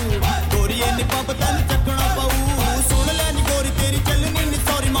ਨੱਚਣਾ ਪਊ ਗੋਰੀਏ ਨੀ ਪੱਬ ਤੈਨੂੰ ਚੱਕਣਾ ਪਊ ਸੁਣ ਲੈ ਨੀ ਗੋਰੀ ਤੇਰੀ ਚੱਲਣੀ ਨੀ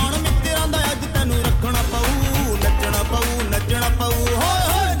ਸੌਰੀ ਮਾਣ ਮਿੱਤਰਾਂ ਦਾ ਅੱਜ ਤੈਨੂੰ ਰੱਖਣਾ ਪਊ ਨੱਚਣਾ ਪਊ ਹੋਏ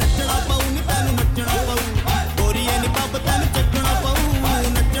ਹੋਏ ਨੱਚਣਾ ਪਊ ਨੀ ਤੈਨੂੰ ਨੱਚਣਾ ਪਊ ਗੋਰੀਏ ਨੀ ਪੱਬ ਤੈਨੂੰ ਚੱਕਣਾ ਪਊ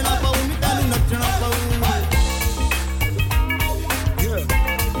ਨੱਚਣਾ ਪਊ ਨੀ ਤੈਨੂੰ ਨੱਚਣਾ ਪਊ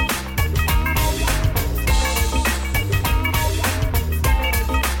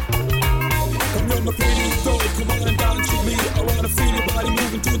Come on and dance with me. I wanna feel your body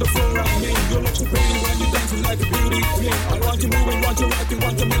moving to the floor on me. You look so pretty when you dancing like a beauty queen. I want you moving, want you rocking,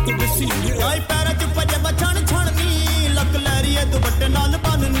 want to make it the scene. Yeah. ਆਈ ਪੈਰਾਂ 'ਚ ਭਜੇ ਬਚਣ ਛਣਨੀ ਲੱਕ ਲੈਰੀਏ ਦੁਪੱਟੇ ਨਾਲ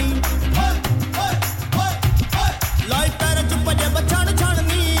ਬੰਨਨੀ ਲਾਈ ਪੈਰਾਂ 'ਚ ਭਜੇ ਬਚਣ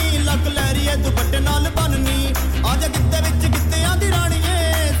ਛਣਨੀ ਲੱਕ ਲੈਰੀਏ ਦੁਪੱਟੇ ਨਾਲ ਬੰਨਨੀ ਆਜਾ ਗਿੱਤੇ ਵਿੱਚ ਗਿੱਤਿਆਂ ਦੀ ਰਾਣੀਏ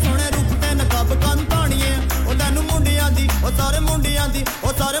ਸੋਹਣੇ ਰੂਪ ਤੇ ਨਕਾਬ ਕੰਨ ਤਾਣੀਏ ਉਹ ਤੈਨੂੰ ਮੁੰਡਿਆਂ ਦੀ ਉਹ ਸਾਰੇ ਮੁੰਡਿਆਂ ਮੁੰਡਿਆਂ ਦੀ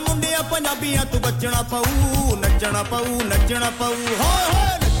ਉਹ ਸਾਰੇ ਮੁੰਡਿਆਂ ਪੰਜਾਬੀਆਂ ਤੋਂ ਬਚਣਾ ਪਊ ਨੱਚਣਾ ਪਊ ਹੋਏ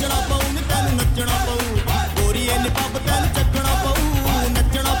ਹੋਏ ਨੱਚਣਾ ਪਊ ਨੀ ਤੈਨੂੰ ਨੱਚਣਾ ਪਊ ਗੋਰੀਏ ਨੀ ਪੱਬ ਤੈਨੂੰ ਚੱਕਣਾ ਪਊ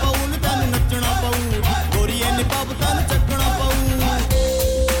ਨੱਚਣਾ ਪਊ ਨੀ ਤੈਨੂੰ ਨੱਚਣਾ ਪਊ ਗੋਰੀਏ ਨੀ ਪੱਬ ਤੈਨੂੰ ਚੱਕਣਾ ਪਊ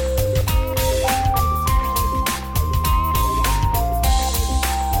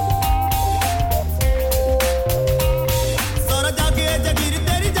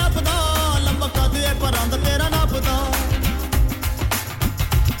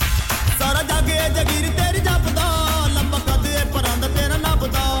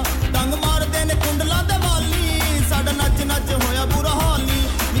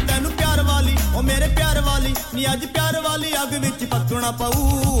ਨੀ ਅੱਜ ਪਿਆਰ ਵਾਲੀ ਅੱਗ ਵਿੱਚ ਪੱਕਣਾ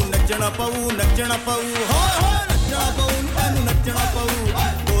ਪਊ ਨੱਚਣਾ ਪਊ ਹੋਏ ਹੋਏ ਨੱਚਣਾ ਪਊ ਨੀ ਤੈਨੂੰ ਨੱਚਣਾ ਪਊ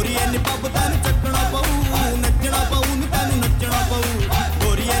ਗੋਰੀਏ ਨੀ ਪੱਬ ਤੈਨੂੰ ਚੱਕਣਾ ਪਊ ਨੱਚਣਾ ਪਊ ਨੀ ਤੈਨੂੰ ਨੱਚਣਾ ਪਊ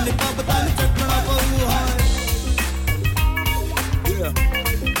ਗੋਰੀਏ ਨੀ ਪੱਬ ਤੈਨੂੰ ਚੱਕਣਾ ਪਊ ਹਾਏ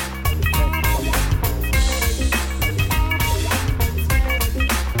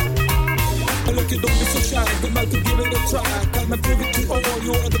Look, you don't be so shy, come out to give it a try. Come and prove it to all,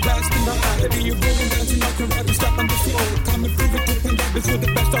 you are the best in the eye. Baby, you're moving, dancing, I can rap and step on the floor. Come and prove it to Punjab, you're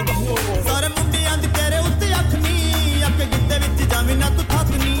the best of the whole. ਸਾਰੇ ਮੁੰਡਿਆਂ ਦੀ ਤੇਰੇ ਉੱਤੇ ਅੱਖ ਨੀ ਅੱਗੇ ਗਿੱਧੇ ਵਿੱਚ ਜਾਵੇਂ ਨਾ ਤੂੰ ਥੱਕ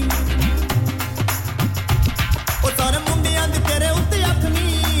ਨੀ ਉਹ ਸਾਰੇ ਮੁੰਡਿਆਂ ਦੀ ਤੇਰੇ ਉੱਤੇ ਅੱਖ ਨੀ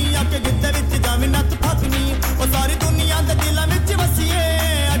ਅੱਗੇ ਗਿੱਧੇ ਵਿੱਚ ਜਾਵੇਂ ਨਾ ਤੂੰ ਥੱਕ ਨੀ ਉਹ ਸਾਰੀ ਦੁਨੀਆ ਦੇ ਦਿਲਾਂ ਵਿੱਚ ਵਸੀਏ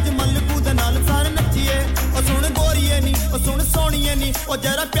ਅੱਜ ਮਲਕੂ ਦੇ ਨਾਲ ਸਾਰੇ ਨੱਚੀਏ ਉਹ ਸੁਣ ਗੋਰੀਏ ਨੀ ਉਹ ਸੁਣ ਸੋਹਣੀਏ ਨੀ ਉਹ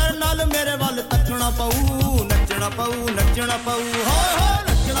ਜਰਾ ਪਿਆਰ ਨਾਲ ਮੇਰੇ ਵੱਲ ਤੱਕਣਾ ਪਊ ਨੱਚਣਾ ਪਊ ਹੋਏ ਹੋਏ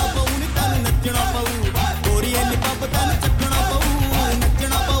ਨੱਚਣਾ ਪਊ ਨੀ ਤੈਨੂੰ ਨੱਚਣਾ ਪਊ ਗੋਰੀਏ ਨੀ ਪੱਬ ਤੈਨੂੰ ਚੱਕਣਾ ਪਊ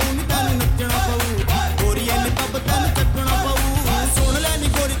ਨੱਚਣਾ ਪਊ ਨੀ ਤੈਨੂੰ ਨੱਚਣਾ ਪਊ ਗੋਰੀਏ ਨੀ ਪੱਬ ਤੈਨੂੰ ਚੱਕਣਾ ਪਊ ਸੁਣ ਲੈ ਨੀ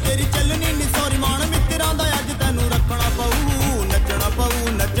ਗੋਰੀ ਤੇਰੀ ਚੱਲਣੀ ਨੀ ਸੌਰੀ ਮਾਣ ਮਿੱਤਰਾਂ ਦਾ ਅੱਜ ਤੈਨੂੰ ਰੱਖਣਾ ਪਊ ਨੱਚਣਾ ਪਊ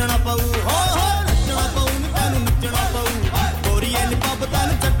ਹੋਏ ਹੋਏ ਨੱਚਣਾ ਪਊ ਨੀ ਤੈਨੂੰ ਨੱਚਣਾ ਪਊ ਗੋਰੀਏ ਨੀ ਪੱਬ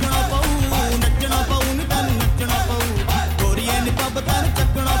ਤੈਨੂੰ ਚੱਕਣਾ ਪਊ ਨੱਚਣਾ ਪਊ ਨੀ ਤੈਨੂੰ ਨੱਚਣਾ ਪਊ ਗੋਰੀਏ ਨੀ ਪੱਬ ਤੈਨੂੰ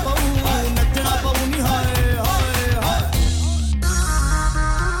ਚੱਕਣਾ ਪਊ ਨੱਚਣਾ ਪਊ ਨੀ ਹਾਏ ਹਾਏ ਹਾਏ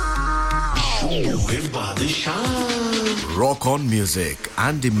Rock On Music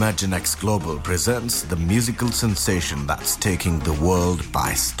and Imagine X Global presents the musical sensation that's taking the world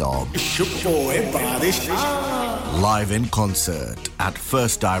by storm. Live in concert at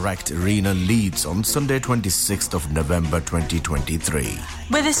First Direct Arena, Leeds on Sunday 26th of November 2023.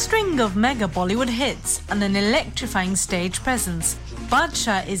 With a string of mega Bollywood hits and an electrifying stage presence,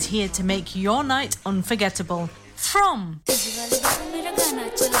 Badshah is here to make your night unforgettable. From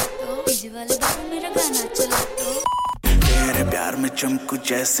तेरे प्यार में चमकू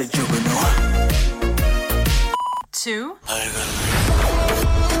जैसे जुगनू to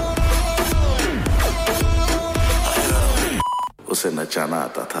उसे नचाना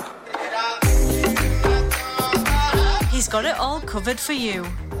आता था He's got it all covered for you.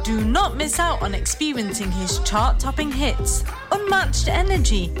 Do not miss out on experiencing his chart-topping hits, unmatched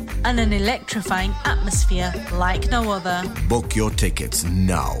energy, and an electrifying atmosphere like no other. Book your tickets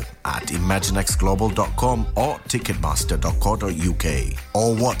now at imaginexglobal.com or ticketmaster.co.uk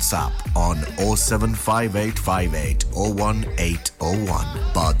or WhatsApp on 07585801801.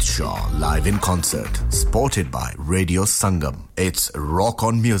 Badshah live in concert, supported by Radio Sangam. It's Rock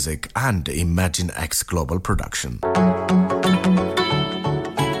On Music and Imagine X Global production.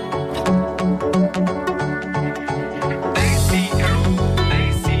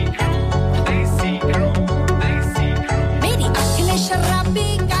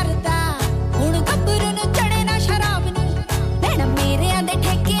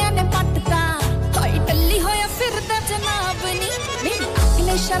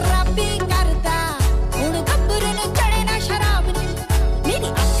 शराबी करता हुण गब्बर ने चढ़े ना शराब नी मेरी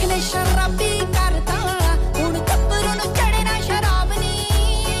आँख ने शराबी करता हुण गब्बर ने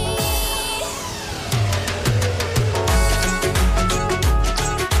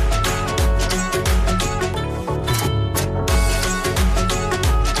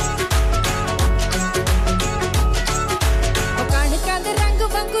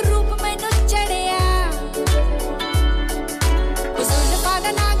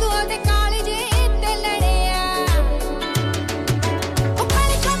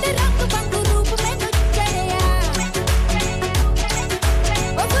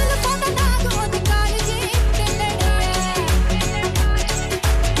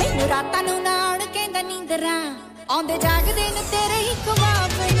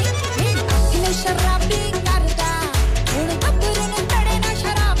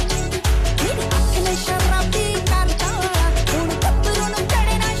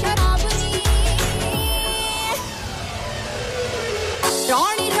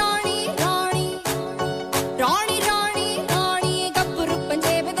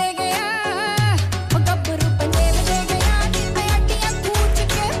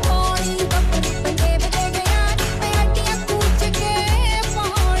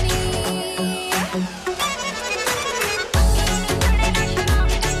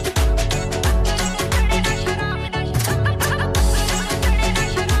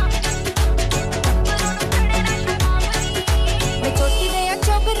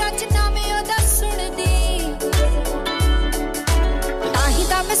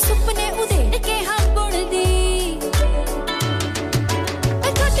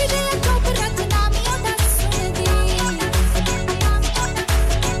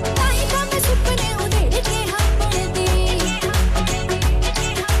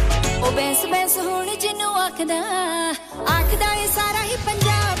आखदा आखदा ये सारा ही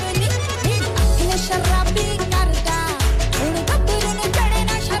पंजाब नी अखियां शराबी करदा हुन गब्बरू नु चढ़े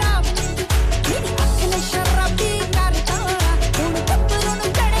ना शराब नी अखियां शराबी करदा हुन गब्बरू नु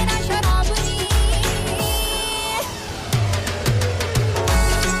चढ़े ना शराब नी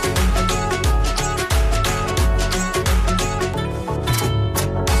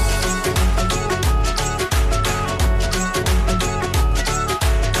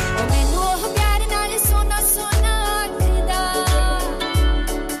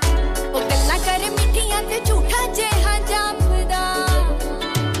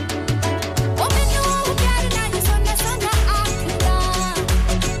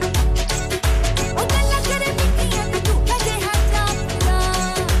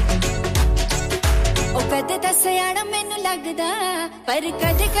ਸਿਆਣਾ ਮੈਨੂੰ ਲੱਗਦਾ ਪਰ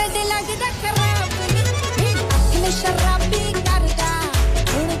ਕਦੇ ਕਦੇ ਲੱਗਦਾ ਖਰਾਬ ਨੀ ਅਖਿਲ ਸ਼ਰਾਬੀ ਕਰਦਾ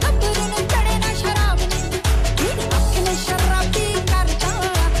ਹੁਣ ਗੱਭਰੂ ਨੂੰ ਚੜੇ ਨਾ ਸ਼ਰਾਬ ਨੀ ਅਖਿਲ ਸ਼ਰਾਬੀ ਕਰਦਾ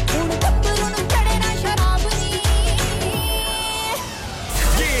ਹੁਣ ਗੱਭਰੂ ਨੂੰ ਚੜੇ ਨਾ ਸ਼ਰਾਬ ਨੀ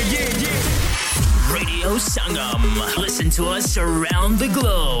Radio Sangam. Listen to us around the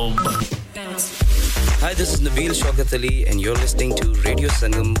globe. Hi, this is Nabeel Shaukat Ali, and you're listening to Radio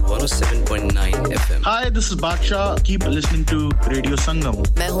Sangam 107.9 FM. Hi, this is Baksha. Keep listening to Radio Sangam.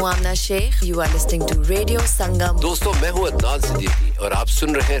 मैं हूँ आमना Sheikh. You are listening to Radio Sangam. दोस्तों, मैं हूँ अदनान सिद्दीकी और आप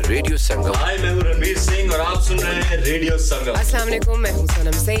सुन रहे हैं Radio Sangam. Hi, मैं हूँ रणवीर सिंह और आप सुन रहे हैं Radio Sangam. अस्सलाम वालेकुम, मैं हूँ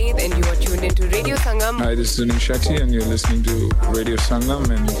सनम Saeed, and you are tuned into Radio Sangam. Hi, this is Sunil Shetty, and you're listening to Radio Sangam,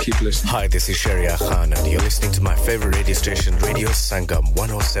 and keep listening. Hi, this is Sharia Khan, and you're listening to my favorite radio station, Radio Sangam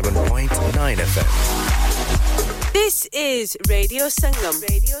 107.9 FM. This is Radio Sangam.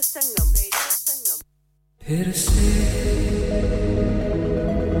 Radio Sangam. Radio Sangam. फिर से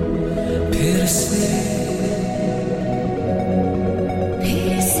फिर से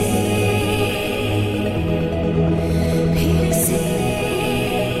फिर से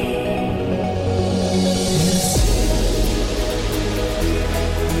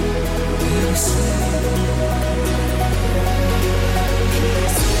फिर से फिर से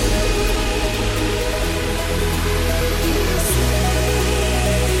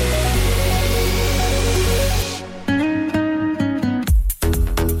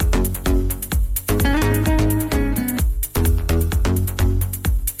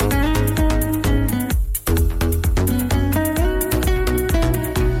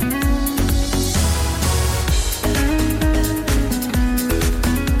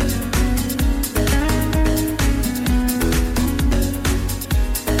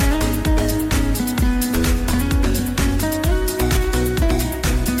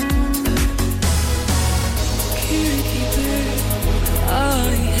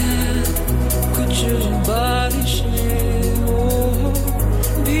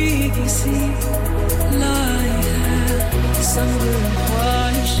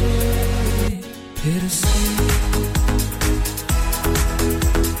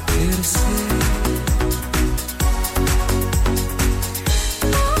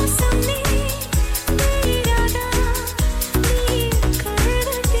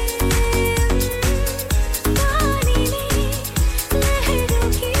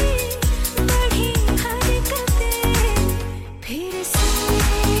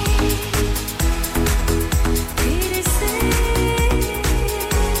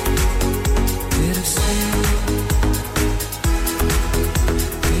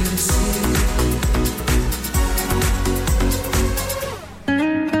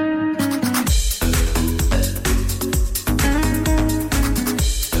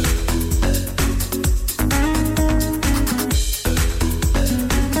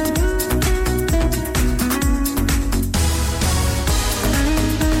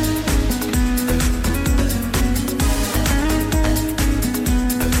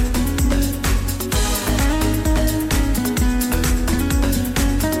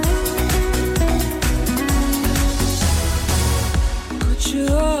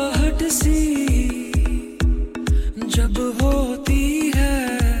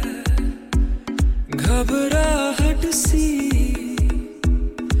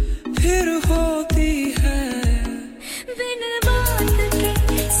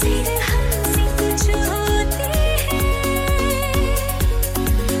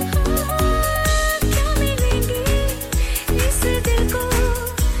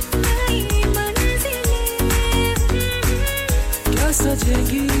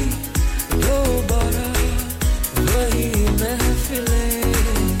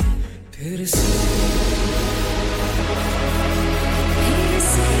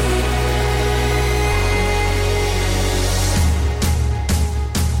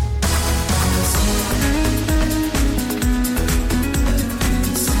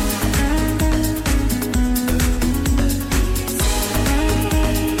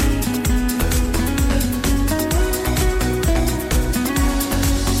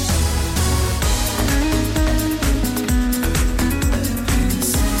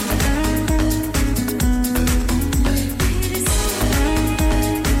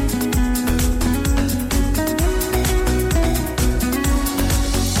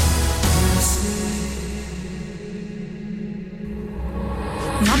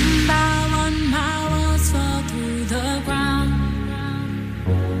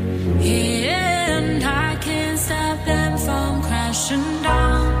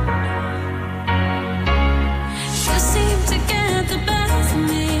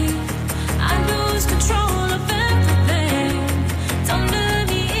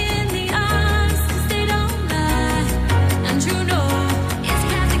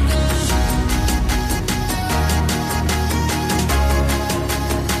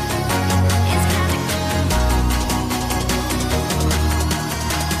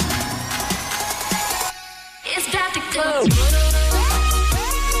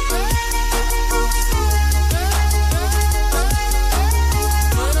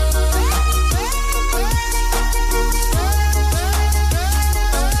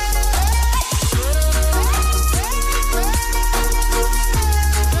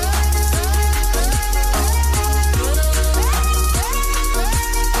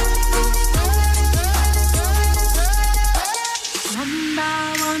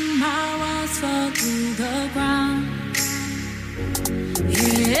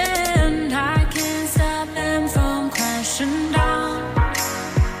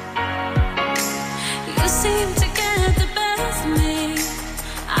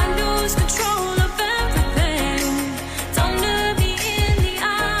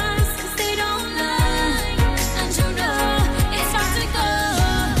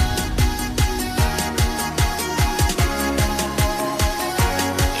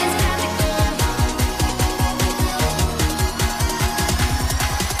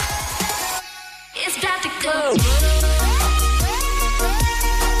to go.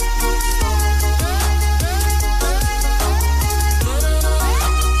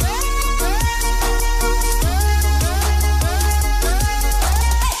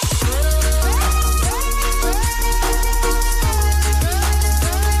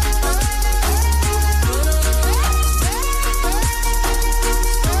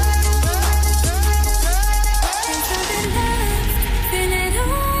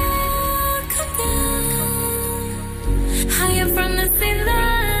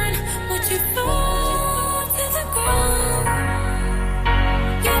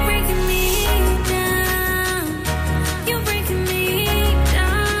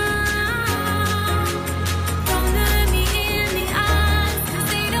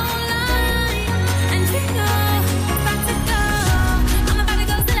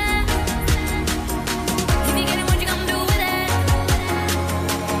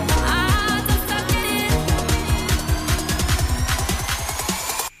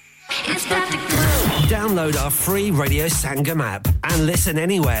 Download our free Radio Sangam app and listen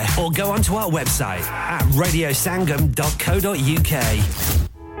anywhere or go onto our website at radiosangam.co.uk.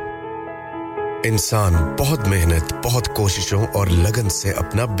 इंसान बहुत मेहनत, बहुत कोशिशों और लगन से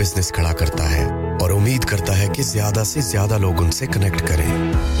अपना बिजनेस खड़ा करता है और उम्मीद करता है कि ज्यादा से ज्यादा लोग उनसे कनेक्ट करें।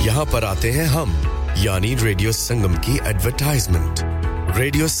 यहाँ पर आते हैं हम, यानी रेडियो संगम की एडवर्टाइजमेंट।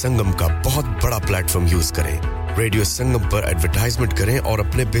 रेडियो संगम का बहुत बड़ा प्लेटफॉर्म यूज करें। रेडियो संगम पर एडवर्टाइजमेंट करें और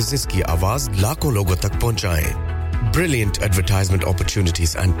अपने बिजनेस की आवाज लाखों लोगों तक पहुंचाएं। Brilliant advertisement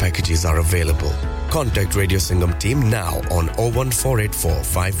opportunities and packages are available. Contact Radio Sangam team now on 01484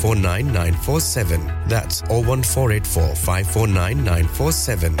 549 947. That's 01484 549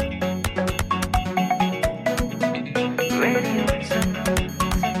 947.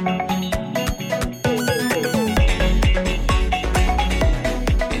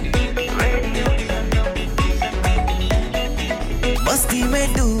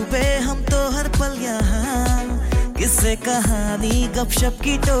 कहानी गपशप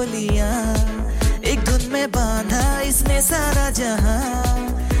की टोलियां एक धुन में बांधा इसने सारा जहां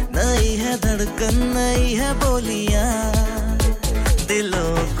नई है धड़कन नई है बोलियां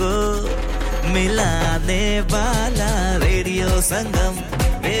दिलों को मिलाने वाला रेडियो संगम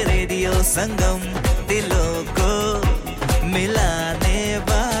दिलों को मिलाने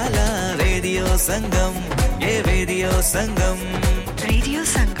वाला रेडियो संगम ये रेडियो संगम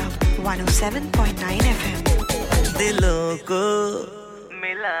 107.9 FM दिलों को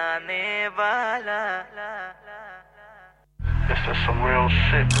मिलाने वाला It's just some real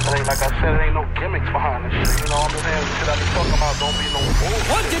shit. It ain't like I said, it ain't no gimmicks behind this shit. You know what I'm saying? Shit I be talking about don't be no fool.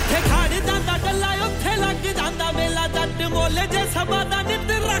 Oh, जिथे खाड़ी दांदा डल्ला उत्थे लग जांदा मेला जट मोले जे समादा नित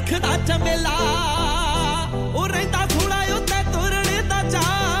रखदा चमेला ओ रहंदा थोड़ा उत्ते तुरने दा चा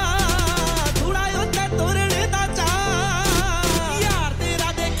थोड़ा उत्ते तुरने दा चा यार तेरा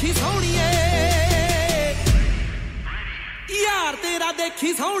देखी सोहणीए यार तेरा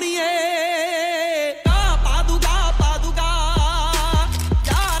देखी सोहणीए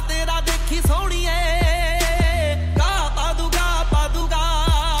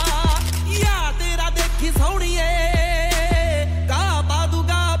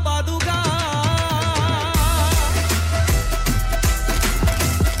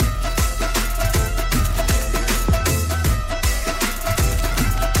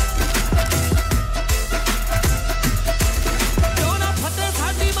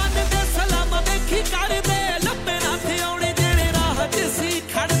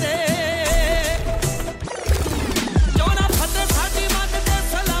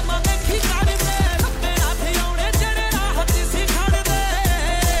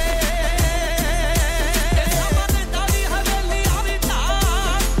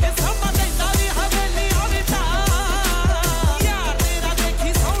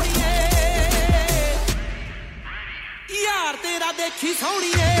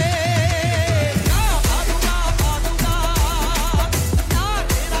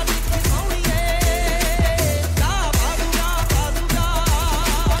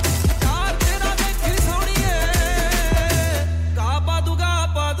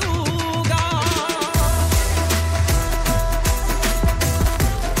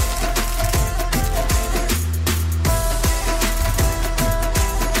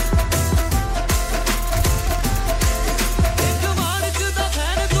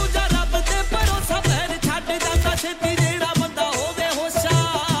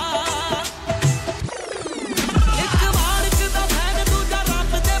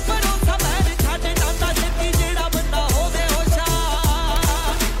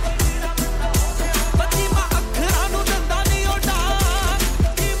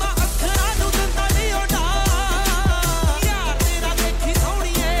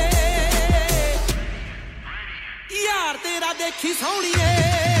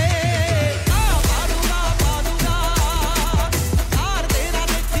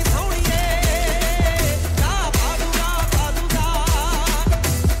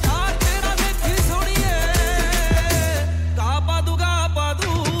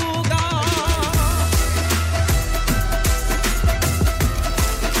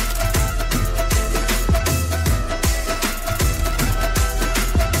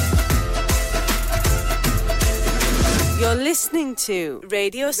listening to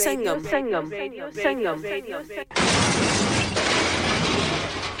Radio Sangam.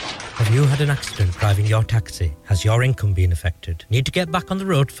 Have you had an accident driving your taxi? Has your income been affected? Need to get back on the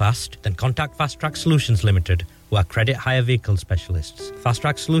road fast? Then contact Fast Track Solutions Limited, who are credit hire vehicle specialists. Fast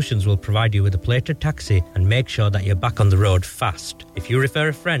Track Solutions will provide you with a plated taxi and make sure that you're back on the road fast. If you refer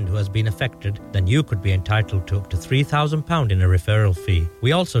a friend who has been affected, then you could be entitled to up to £3,000 in a referral fee.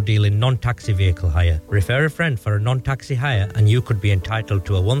 We also deal in non-taxi vehicle hire. Refer a friend for a non-taxi hire and you could be entitled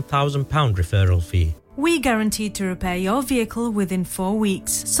to a £1,000 referral fee. We guarantee to repair your vehicle within 4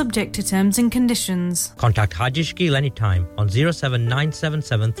 weeks, subject to terms and conditions. Contact Haji Shakil anytime on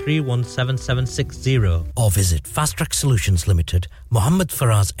 07977317760 or visit Fast Track Solutions Limited, Mohammed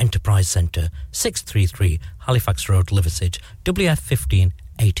Faraz Enterprise Centre, 633 Halifax Road, Liversedge, WF15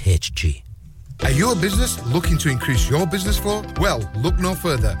 8HG. Are you a business looking to increase your business flow? Well, look no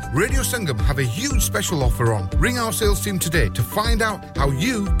further. Radio Sangam have a huge special offer on. Ring our sales team today to find out how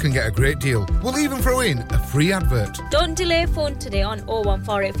you can get a great deal. We'll even throw in a free advert. Don't delay, phone today on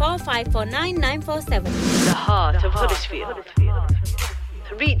 01484 549 947. The heart of Huddersfield.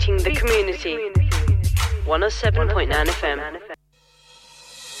 Reaching the community. 107.9 FM.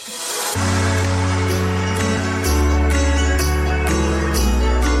 Thank you.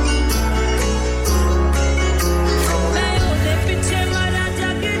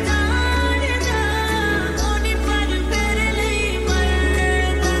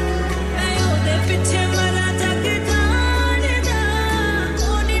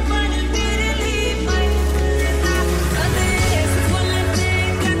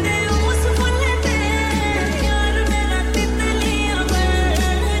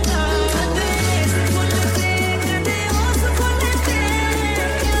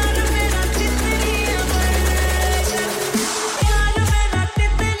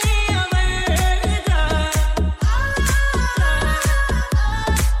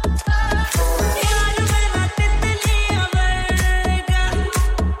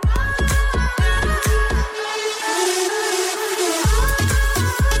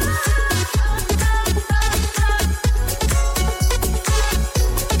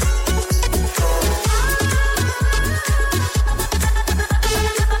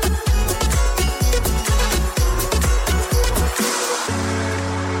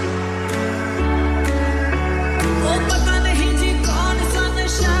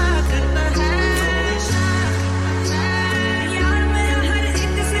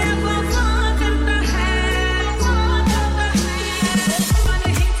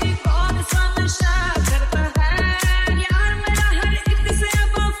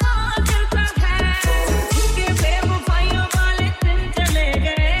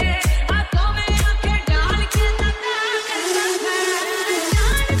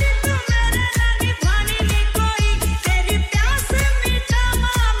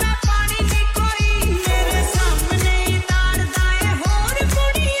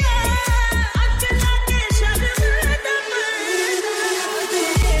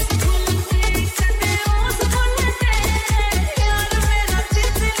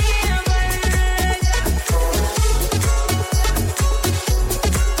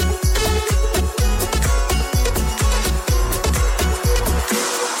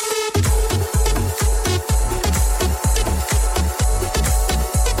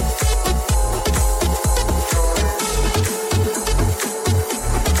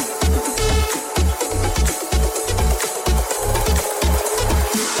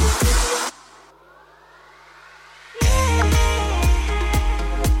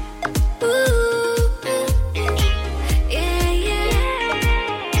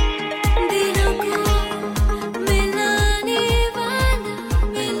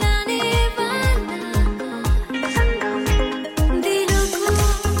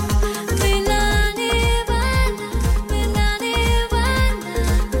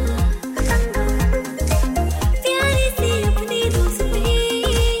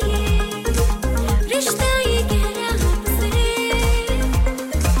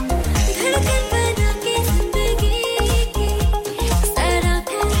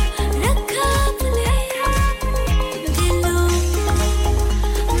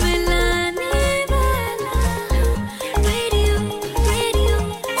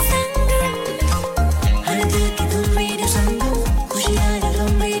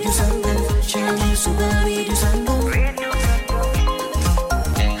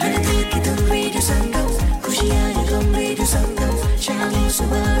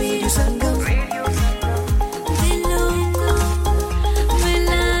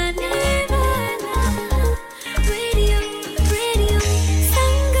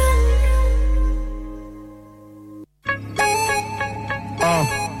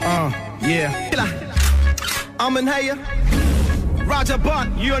 coming higher. Roger Butt,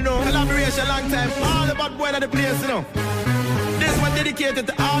 you know, collaboration long time. All the bad boys at the place, you know. This one dedicated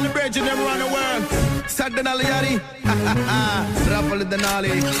to all the brethren around the world. Saturday Naliari, Raffle the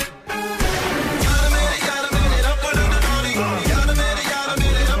Nali.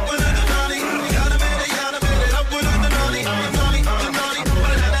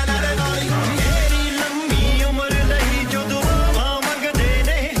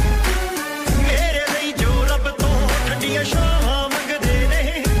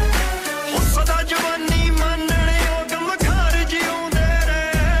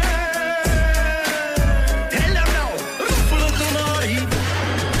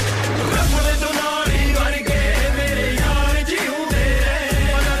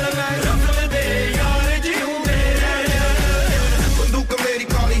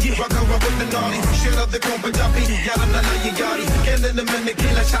 मैंने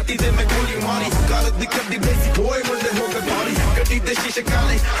खेला छाती दे मैं गोली मारी कारत दी कड्डी बेसी होए मुंडे हो गए पारी गड्डी दे शीशे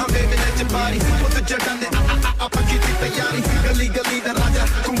काले हमें में नच पारी पुत जटा ने आप की तैयारी गली गली दा राजा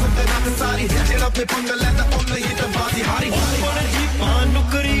कुंगम दे रात सारी जेड़ा पे पंगा लेंदा ओने ही ते बाजी हारी ओन जी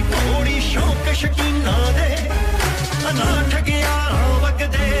पानुकरी घोड़ी शौक शकीना दे अना ठगिया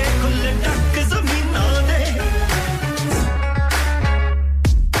वगदे खुल टक जमीना दे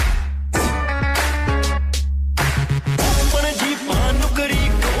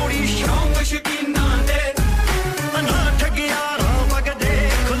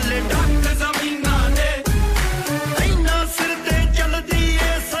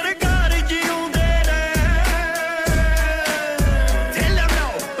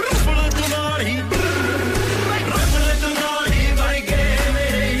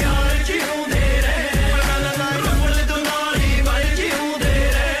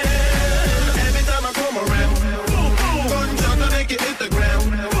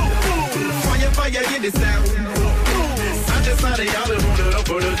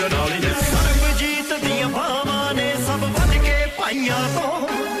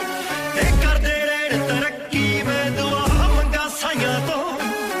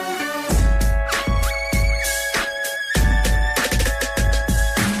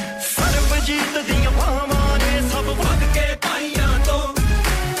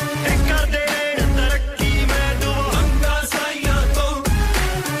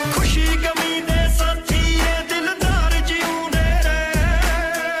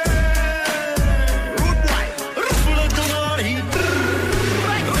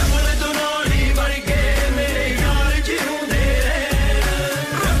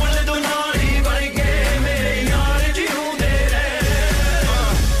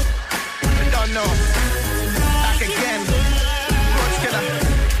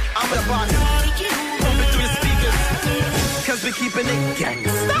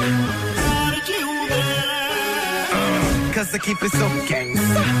Cause I keep it so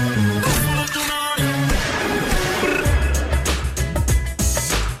gangsta.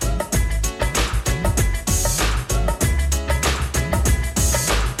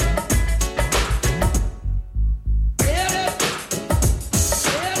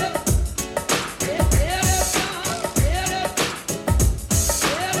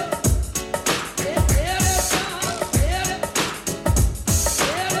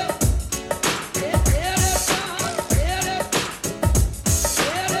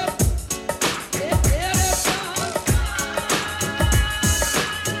 Yeah.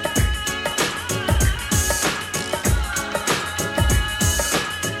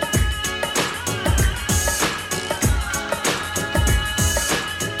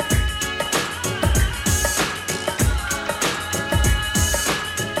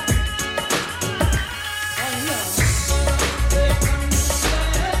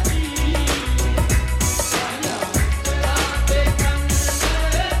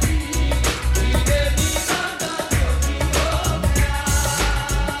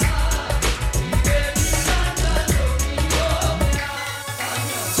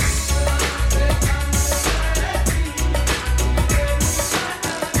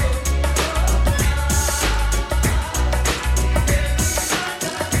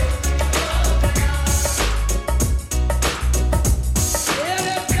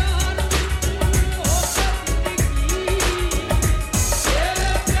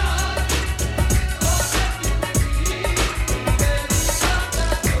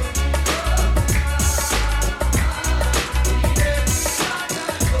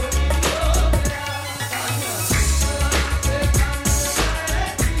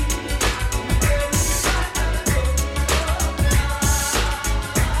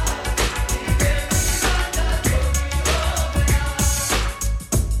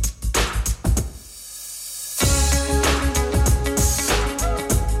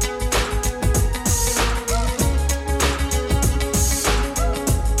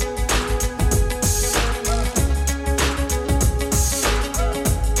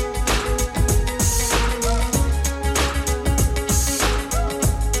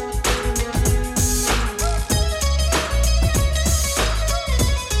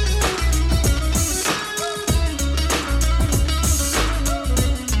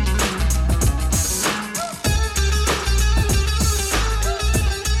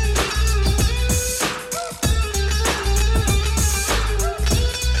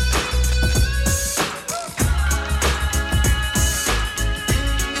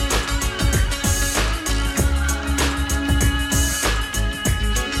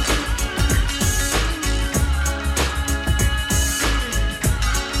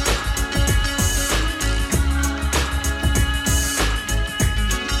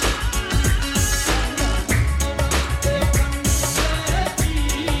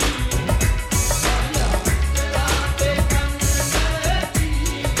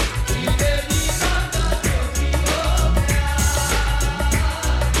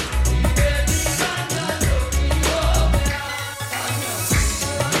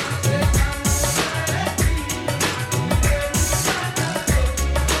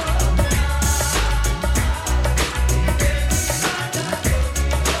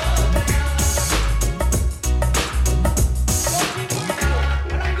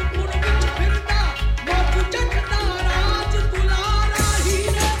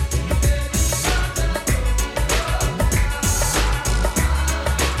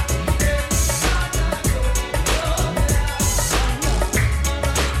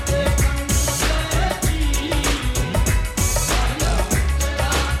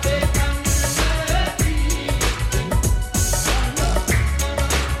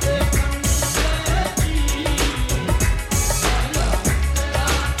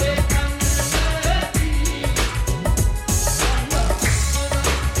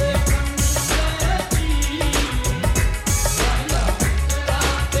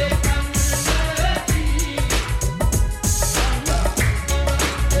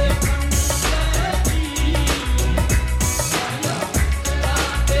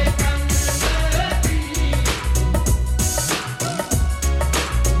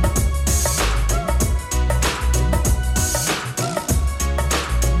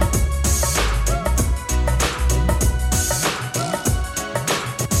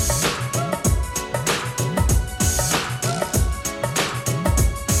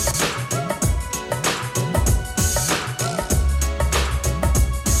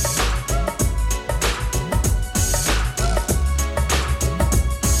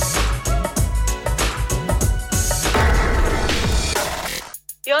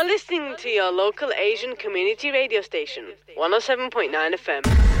 to your local Asian community radio station, 107.9 FM.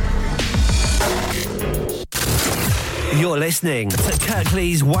 You're listening to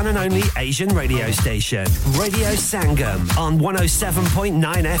Kirklees one and only Asian radio station, Radio Sangam on 107.9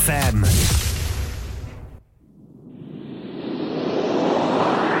 FM.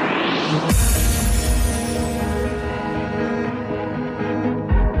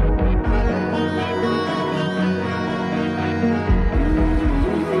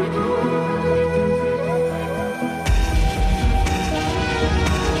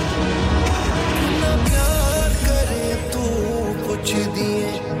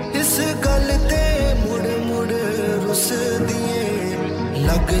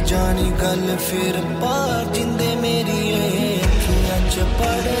 जानी गल फिर पार जिंदे मेरी अखियां च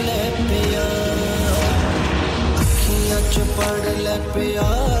पढ़ ले प्यार अखियां च पढ़ ले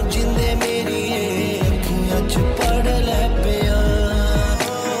प्यार जिंदे मेरी अखियां च पढ़ ले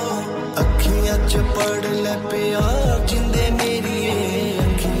प्यार अखियां च पढ़ ले प्यार जिंदे मेरी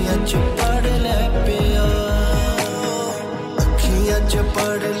अखियां च पढ़ ले प्यार अखियां च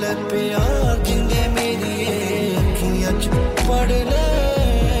पढ़ ले प्यार जिंदे मेरी अखियां च पढ़ ले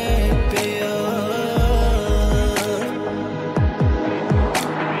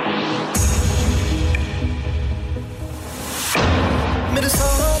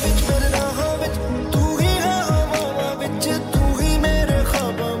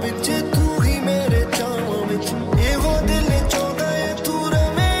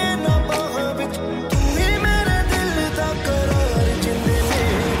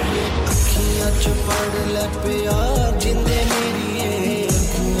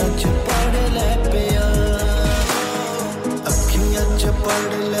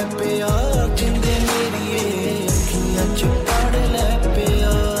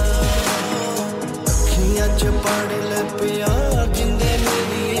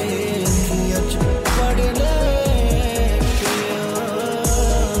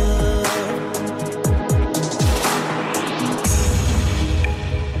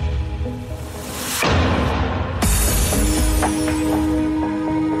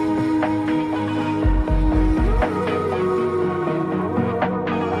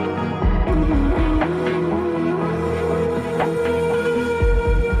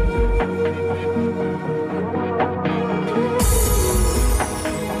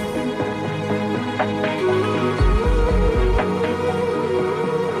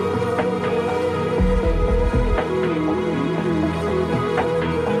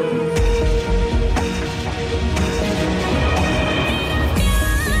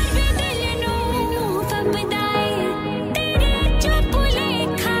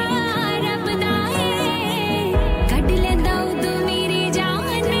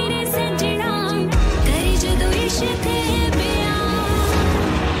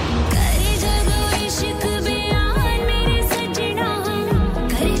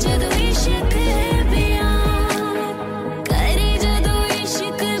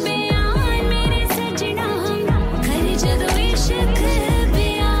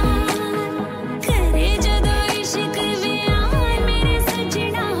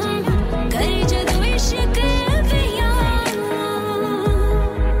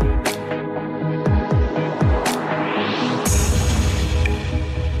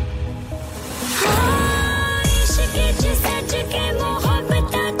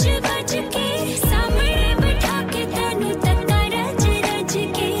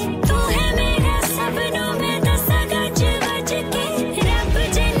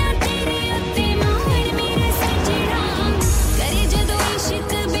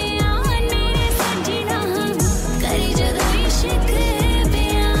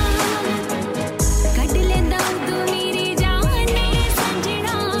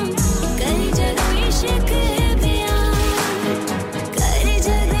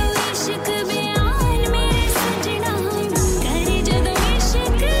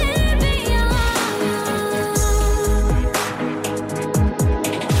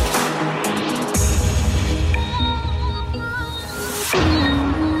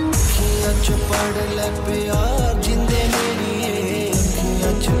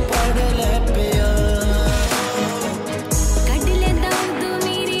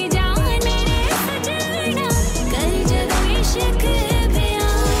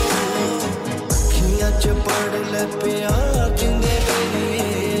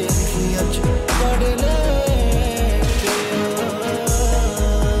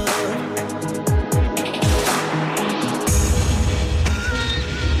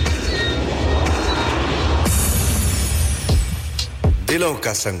दिलों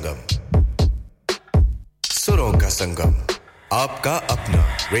का संगम सुरों का संगम आपका अपना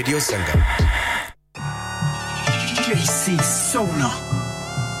रेडियो संगम JC Sona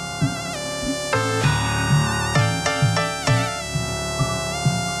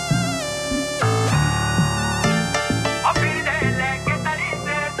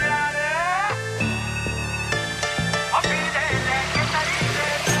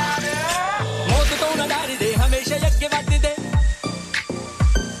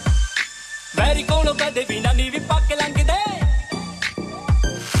ਕਦੇ ਵੀ ਨਾ ਨੀਵੀਂ ਪੱਕ ਲੰਘਦੇ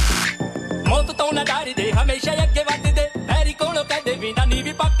ਮੌਤ ਤੋਂ ਨਾ ਡਰਦੇ ਹਮੇਸ਼ਾ ਅੱਗੇ ਵੱਧਦੇ ਐਰੀ ਕੋਲੋਂ ਕਦੇ ਵੀ ਨਾ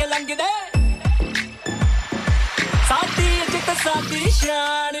ਨੀਵੀਂ ਪੱਕ ਲੰਘਦੇ ਸਾਡੀ ਇੱਜ਼ਤ ਸਾਡੀ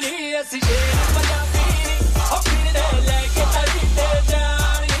ਸ਼ਾਨ ਨੀ ਅਸੀਂ ਸ਼ੇਰ ਪੰਜਾਬੀ ਨੀ ਉਹ ਫਿਰਦੇ ਲੈ ਕੇ ਤਲੀ ਤੇ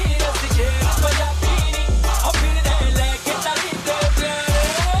ਜਾਨ ਨੀ ਅਸੀਂ ਸ਼ੇਰ ਪੰਜਾਬੀ ਨੀ ਉਹ ਫਿਰਦੇ ਲੈ ਕੇ ਤਲੀ ਤੇ ਜਾਨ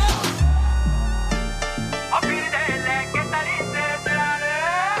ਉਹ ਫਿਰਦੇ ਲੈ ਕੇ ਤਲੀ ਤੇ ਜਾਨ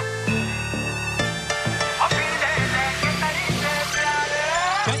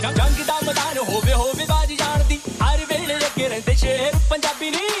ਜੰਗ ਦਾ ਮੈਦਾਨ ਹੋਵੇ ਬਾਜੀ ਜਾਣਦੀ ਹਰ ਵੇਲੇ ਅੱਗੇ ਰਹਿੰਦੇ ਸ਼ੇਰ ਪੰਜਾਬੀ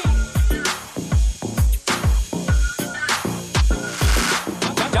ਨੀ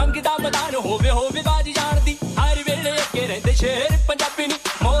ਜੰਗ ਦਾ ਮੈਦਾਨ ਹੋਵੇ ਬਾਜੀ ਜਾਣਦੀ ਹਰ ਵੇਲੇ ਅੱਗੇ ਰਹਿੰਦੇ ਸ਼ੇਰ ਪੰਜਾਬੀ ਨੀ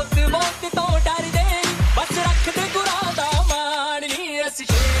ਮੌਤ ਤੋਂ ਡਰਦੇ ਬਸ ਰੱਖਦੇ ਗੁਰਾਂ ਦਾ ਮਾਣ ਨੀ ਅਸੀਂ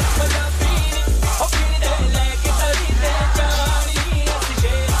ਸ਼ੇਰ ਪੰਜਾਬੀ ਨੀ ਉਹ ਫਿਰਦੇ ਲੈ ਕੇ ਤਲੀ ਤੇ ਜਾਨ ਨੀ ਅਸੀਂ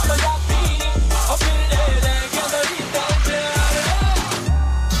ਸ਼ੇਰ ਪੰਜਾਬੀ ਨੀ ਉਹ ਫਿਰਦੇ ਲੈ ਕੇ ਤਲੀ ਤੇ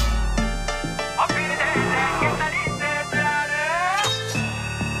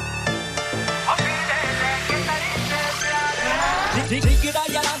ਠਿਕਦਾ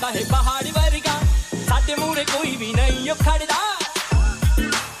ਯਾਰਾਂ ਦਾ ਹੈ ਪਹਾੜ ਵਰਗਾ ਸਾਡੇ ਮੂਹਰੇ ਕੋਈ ਵੀ ਨਹੀਂ ਖੜਦਾ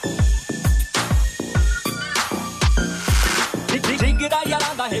ਠਿਕਦਾ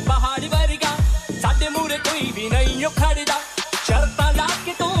ਯਾਰਾਂ ਦਾ ਹੈ ਪਹਾੜ ਵਰਗਾ ਸਾਡੇ ਮੂਹਰੇ ਕੋਈ ਵੀ ਨਹੀਂ ਖੜਦਾ ਸ਼ਰਤਾਂ ਲਾ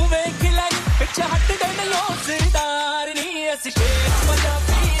ਕੇ ਤੂੰ ਵੇਖ ਲੈ ਪਿੱਛੇ ਹਟਦੇ ਨਹੀਂ ਸਰਦਾਰ ਨਹੀਂ ਅਸੀਂ ਸ਼ੇਰ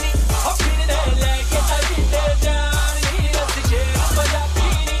ਪੰਜਾਬੀ ਨੀ ਉਹ ਫਿਰਦੇ ਲੈ ਕੇ ਤਲੀ ਤੇ ਜਾਨ ਨੀ ਅਸੀਂ ਸ਼ੇਰ ਪੰਜਾਬੀ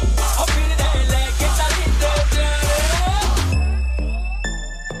ਨੀ ਉਹ ਫਿਰਦੇ ਲੈ ਕੇ ਤਲੀ ਤੇ ਜਾਨ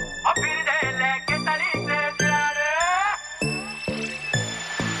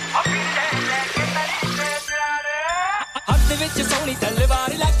ਹੱਥ ਵਿੱਚ ਸੋਹਣੀ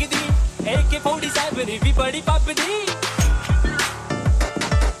ਤਲਵਾਰ ਲੱਗਦੀ AK-47 ਵੀ ਬੜੀ ਪੱਪਦੀ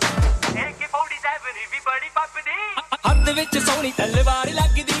AK-47 ਵੀ ਬੜੀ ਪੱਪਦੀ ਹੱਥ ਵਿੱਚ ਸੋਹਣੀ ਤਲਵਾਰ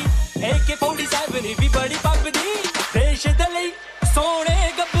ਲੱਗਦੀ AK-47 ਵੀ ਬੜੀ ਪੱਪਦੀ ਦੇਸ਼ ਦੇ ਲਈ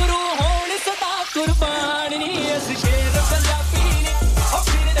ਸੋਹਣੇ ਗੱਭਰੂ ਹੋਣ ਸਦਾ ਕੁਰਬਾਨ ਨੀ ਅਸੀਂ ਸ਼ੇਰ ਪੰਜਾਬੀ ਨੀ ਉਹ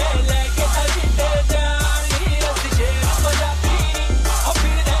ਫਿਰਦੇ ਲੈ ਕੇ ਤਲੀ ਤੇ ਜਾਨ ਨੀ ਅਸੀਂ ਸ਼ੇਰ ਪੰਜਾਬੀ ਨੀ ਉਹ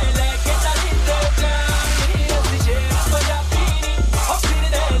ਫਿਰਦੇ ਲੈ ਕੇ ਤਲੀ ਤੇ ਜਾਨ ਨੀ ਅਸੀਂ ਸ਼ੇਰ ਪੰਜਾਬੀ ਨੀ ਉਹ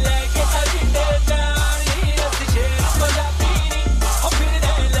ਫਿਰਦੇ ਲੈ ਕੇ ਤਲੀ ਤੇ ਜਾਨ ਨੀ ਅਸੀਂ ਸ਼ੇਰ ਪੰਜਾਬੀ ਨੀ ਉਹ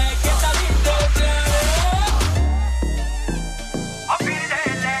ਫਿਰਦੇ ਲੈ ਕੇ ਤਲੀ ਤੇ ਜਾਨ ਉਹ ਫਿਰਦੇ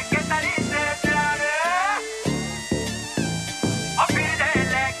ਲੈ ਕੇ ਤਲੀ ਤੇ ਜਾਨ ਉਹ ਫਿਰਦੇ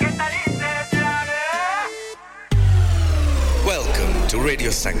ਲੈ ਕੇ ਤਲੀ ਤੇ ਜਾਨ Welcome to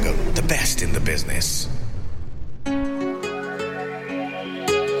Radio Sangam, the best in the business.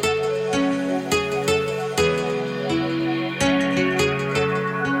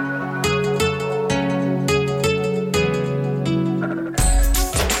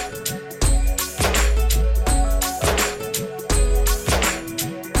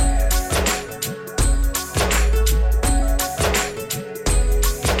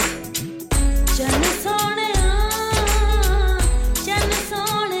 ਜਨ ਸੋਹਣਿਆ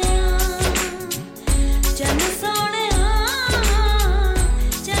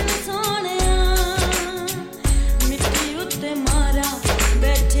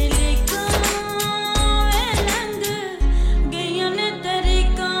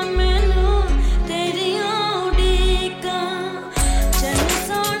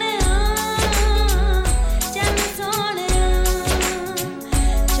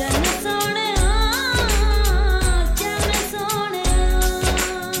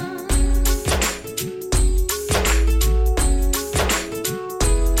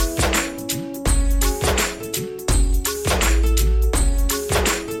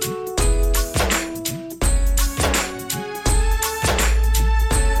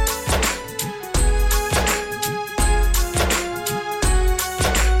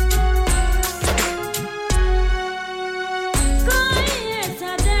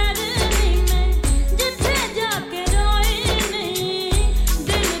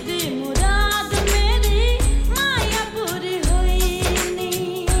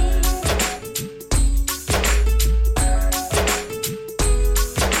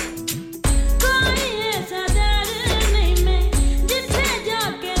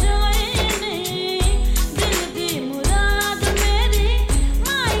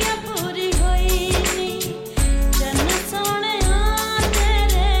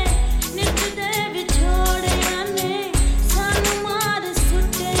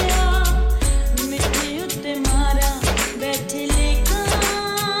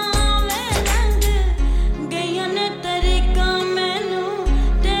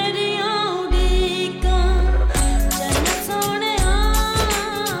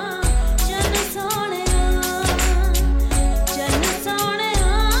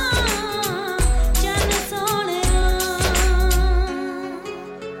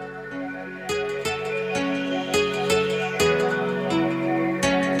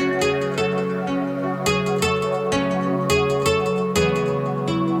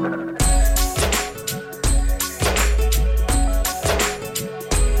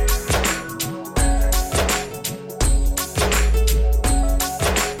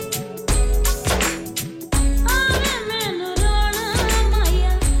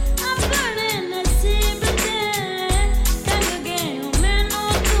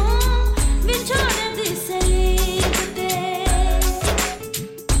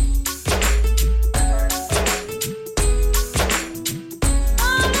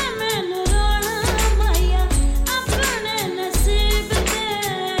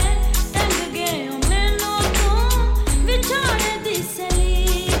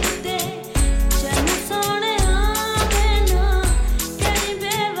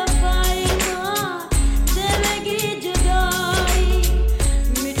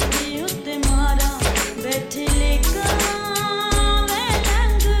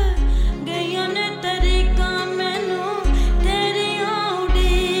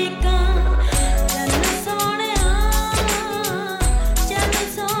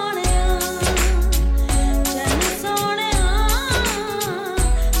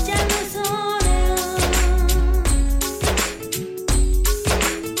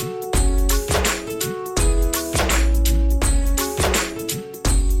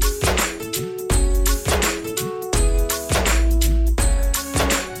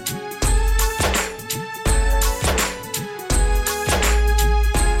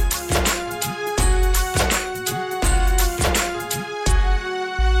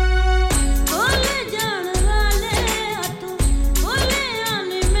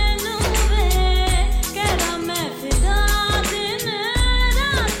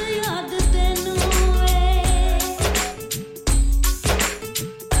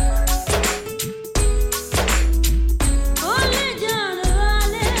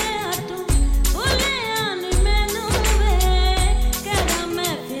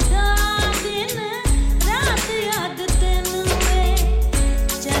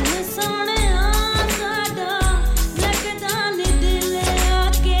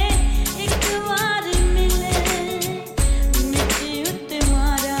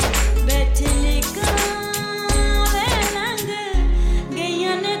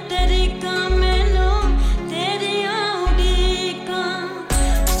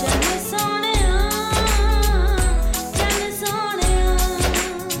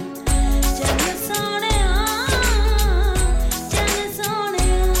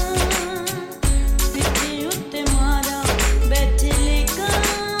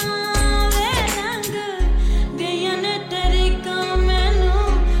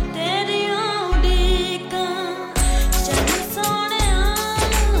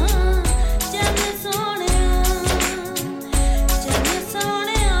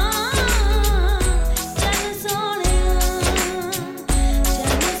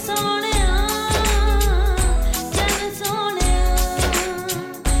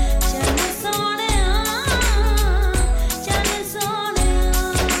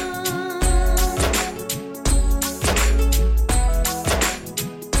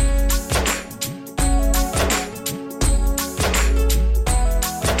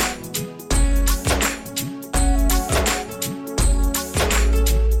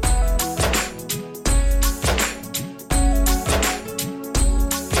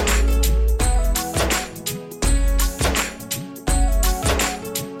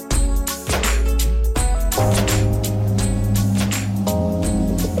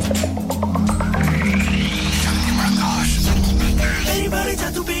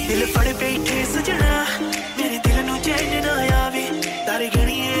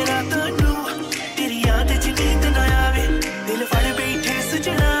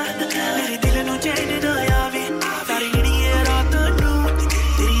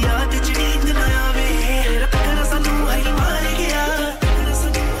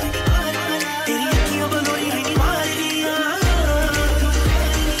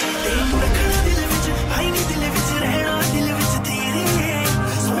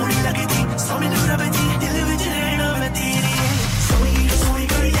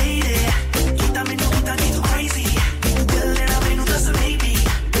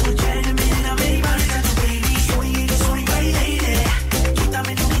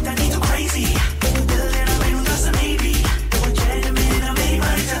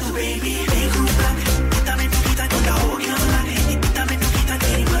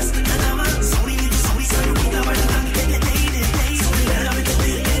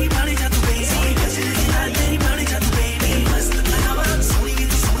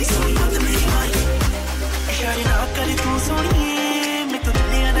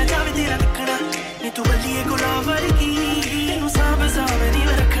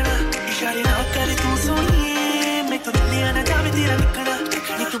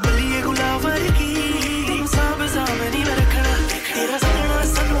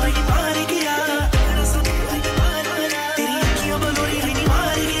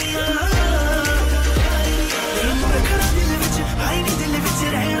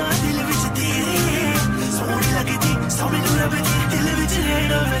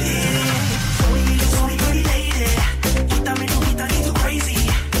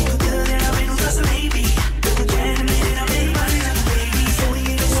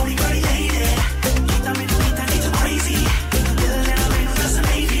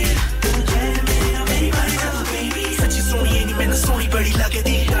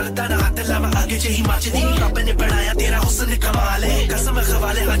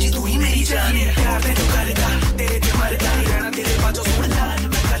वाले हाजी तू ही मेरी जान है प्यार तेरे करदा तेरे ते मरदा रहना तेरे बाजू सुन लान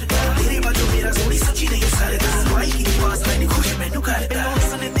मैं करदा तेरे बाजू मेरा सोनी सच्ची नहीं सरदा भाई की पास मैंने खुश मैनू करदा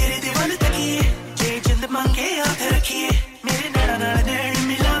सुन तेरे दीवाने तकिए जे जिंद मंगे हाथ रखिए मेरे नैना नाल नैन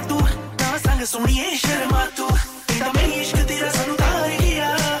मिला तू ना संग सोनिए शर्मा तू तेरा मैं इश्क तेरा सानू तार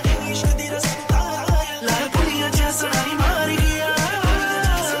गया इश्क तेरा सानू तार लाल पुलियां जैसा नहीं मार गया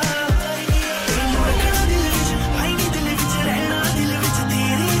तेनू रखना दिल विच आई नी दिल विच रहना दिल विच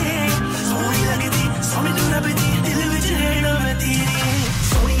तेरे सोनी लगदी सोनी नूर बदी दिल विच रहना मैं तेरे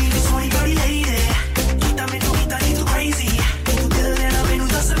सोनी गाड़ी लई रे कीता मैनू कीता नी तू crazy तू दिल लेना मैनू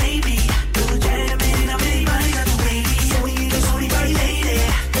दस baby तू जान मेरी ना मेरी बारी ना तू baby सोनी गाड़ी लई रे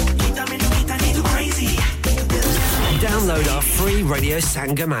कीता मैनू कीता नी तू crazy Download our free Radio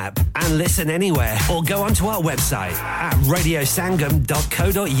Sangam app and listen anywhere or go onto our website at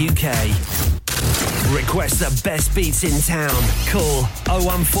radiosangam.co.uk. Request the best beats in town. Call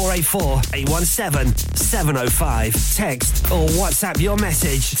 01484 817 705. Text or WhatsApp your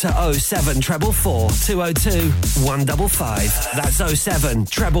message to 07444 202 155. That's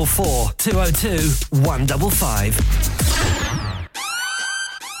 07444 202 155.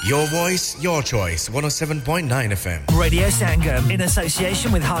 Your voice, your choice. 107.9 FM. Radio Sangam in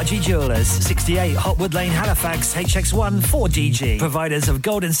association with Haji Jewellers, 68 Hotwood Lane, Halifax, HX1 4DG. Providers of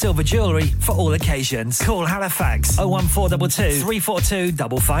gold and silver jewellery for all occasions. Call Halifax 01422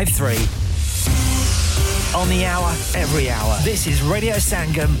 342 553. On the hour, every hour. This is Radio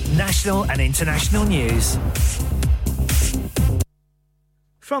Sangam, national and international news.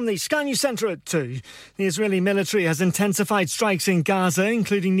 From the Sky News Centre at 2, the Israeli military has intensified strikes in Gaza,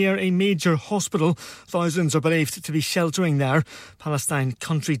 including near a major hospital. Thousands are believed to be sheltering there. Palestine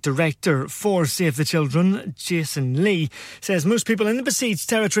Country Director for Save the Children, Jason Lee, says most people in the besieged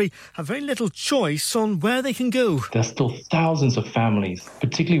territory have very little choice on where they can go. There's still thousands of families,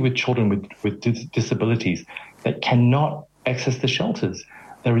 particularly with children with disabilities, that cannot access the shelters.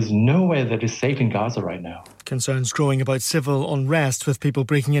 There is nowhere that is safe in Gaza right now. Concerns growing about civil unrest with people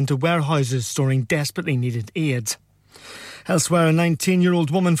breaking into warehouses storing desperately needed aid. Elsewhere, a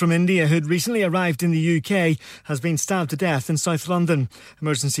 19-year-old woman from India who'd recently arrived in the UK has been stabbed to death in South London.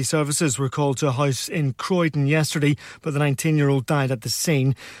 Emergency services were called to a house in Croydon yesterday, but the 19-year-old died at the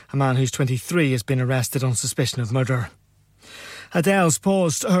scene. A man who's 23 has been arrested on suspicion of murder. Adele's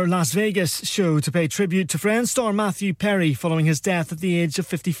paused her Las Vegas show to pay tribute to Friends star Matthew Perry following his death at the age of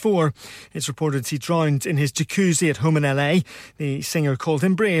 54. It's reported he drowned in his jacuzzi at home in LA. The singer called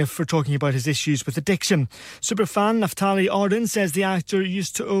him brave for talking about his issues with addiction. Superfan Naftali Arden says the actor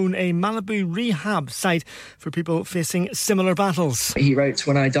used to own a Malibu rehab site for people facing similar battles. He wrote,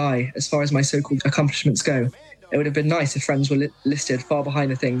 "When I die, as far as my so-called accomplishments go, it would have been nice if Friends were listed far behind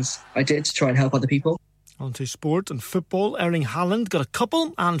the things I did to try and help other people." On to sport and football. Erling Haaland got a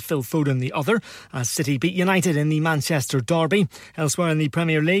couple and Phil Foden the other as City beat United in the Manchester derby. Elsewhere in the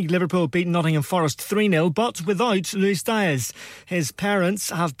Premier League, Liverpool beat Nottingham Forest 3-0 but without Luis Diaz. His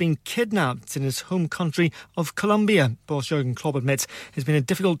parents have been kidnapped in his home country of Colombia. Boss Jurgen Klopp admits it's been a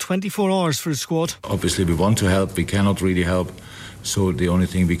difficult 24 hours for his squad. Obviously we want to help, we cannot really help, so the only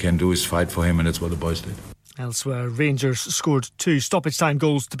thing we can do is fight for him, and that's what the boys did. Elsewhere, Rangers scored 2 stoppage-time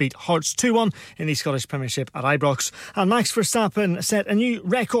goals to beat Hearts 2-1 in the Scottish Premiership at Ibrox. And Max Verstappen set a new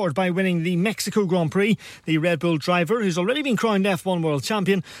record by winning the Mexico Grand Prix. The Red Bull driver, who's already been crowned F1 World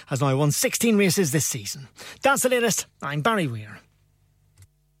Champion, has now won 16 races this season. That's the latest. I'm Barry Weir.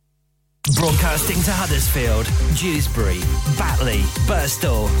 Broadcasting to Huddersfield, Dewsbury, Batley,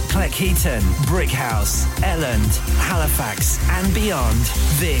 Birstall, Cleckheaton, Brickhouse, Elland, Halifax and beyond.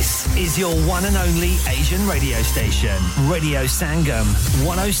 This is your one and only Asian radio station. Radio Sangam,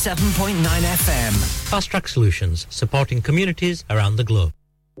 107.9 FM. Fast Track Solutions, supporting communities around the globe.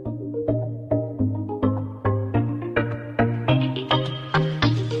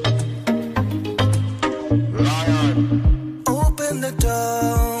 Open the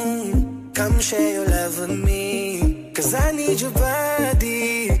door. Come share your love with me, 'cause I need your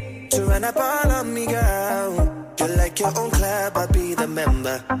body to run up all on me, girl. You're like your own club, I'll be the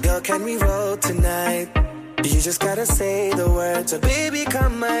member. Girl, can we roll tonight? You just gotta say the words, so baby,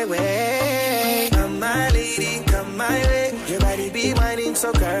 come my way. Come my lady, come my way. Your body be whining,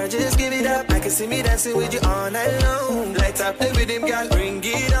 so girl, just give it up. I can see me dancing with you all night long. Light up the rhythm, girl, bring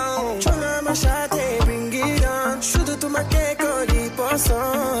it on. Chola ma shate, bring it on. Shudu tu ma ke kori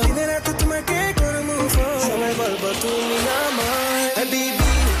poson. Dinera tu ma ke kori move on. So my bulba tu mi nama.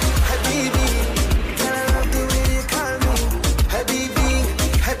 Habibi, habibi. Girl, I love the way you call me. Habibi,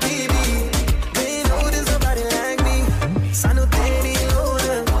 habibi. They know there's nobody like me. Sanu teri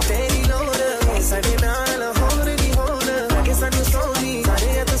loda. Sadi na la hore di hona. I guess I know so me.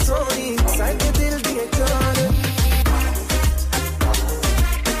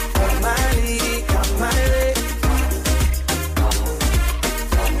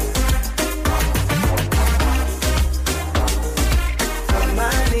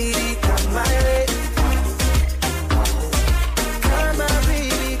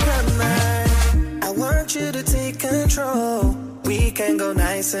 control. We can go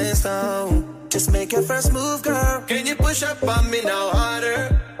nice and slow. Just make your first move, girl. Can you push up on me now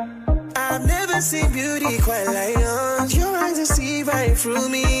harder? I've never seen beauty quite like yours. Your eyes will see right through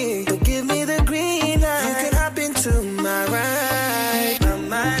me. You give me the green light. You can hop into my ride. Come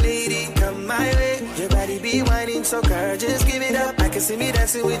my lady, come my way. Your body be whining, so girl, just give it up. I can see me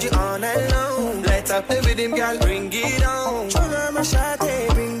dancing with you all night long. Light up the rhythm, girl, bring it on. Chola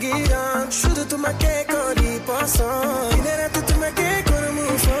machate, bring it on. Shudu tu make or di poso. Inera tu make or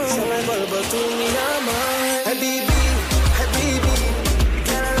move on. So my bulbo tu mi amor. Habibi, habibi.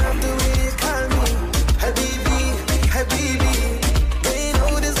 Girl, I love the way you call me. Habibi, habibi. They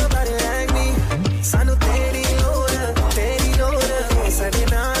know there's nobody like me. Sanu teri loda. Sade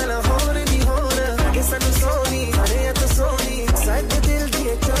naala hone di hona. Ke sanu soni, sade to soni. Side the dil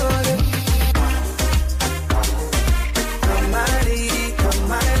diye chole. Come my lady, come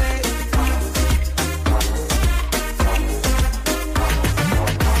my way.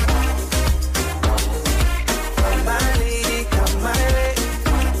 Come my lady, come my way.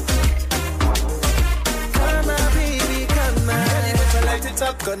 Come my baby, come my. Girl, if I light it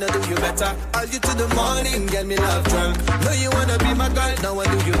up, gonna do you better. All you to the morning, get me love drunk. Know you wanna be my girl, now I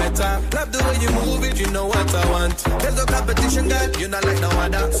do you better. Love the way you move it, you know what I want. There's no competition, girl, you're not like no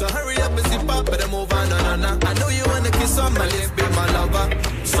other. So hurry up and zip up, better move on, I know you wanna kiss on my lips, be my lover.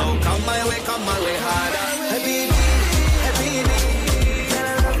 So come my way harder. Habibi, habibi. Girl,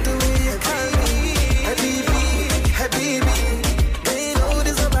 I love the way you call me. Habibi, habibi. They know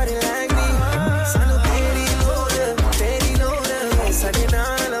there's nobody like me. Sanu teri loda. Sade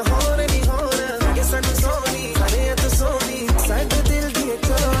naala hone di hona. Ke sanu soni, sade to soni. Side the dil diye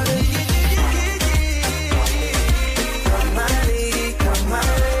chole. Come my lady, come my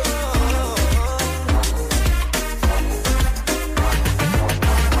way.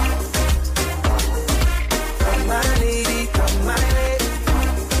 Come my lady, come my way.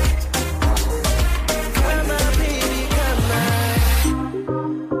 Come my baby, come my.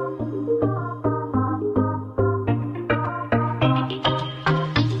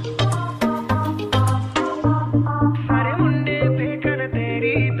 सारे मुंडे baker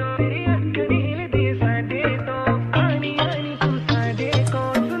तेरी तो तेरी अख नीलदी साडे तो आनी आनी तू साडे को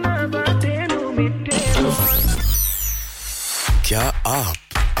सुना बातें नू मिटे क्या आप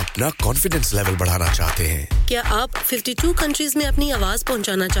अपना कॉन्फिडेंस लेवल बढ़ाना चाहते हैं? क्या आप 52 कंट्रीज में अपनी आवाज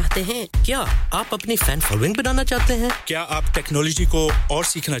पहुंचाना चाहते हैं? क्या आप अपनी फैन फॉलोइंग बढ़ाना चाहते हैं? क्या आप टेक्नोलॉजी को और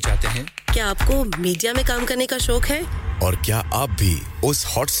सीखना चाहते हैं? क्या आपको मीडिया में काम करने का शौक है? और क्या आप भी उस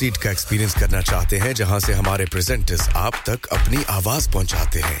हॉट सीट का एक्सपीरियंस करना चाहते हैं जहां से हमारे प्रेजेंटर्स आप तक अपनी आवाज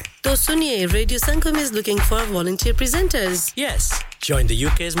पहुंचाते हैं? तो सुनिए, radio Sangam is looking for volunteer presenters. Yes, join the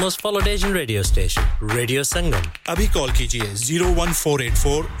UK's most followed Asian radio station, Radio Sangam. अभी कॉल कीजिए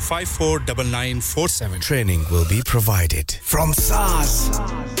 01484 549947. Training will be provided. From SARS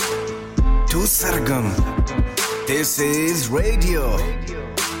to Sargam, this is Radio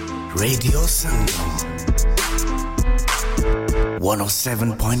Sangam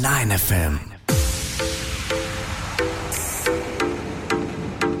 107.9 FM.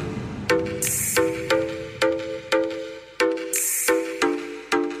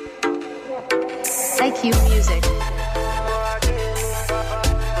 IQ Music.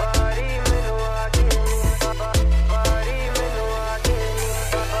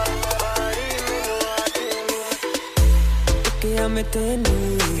 मैं तेनू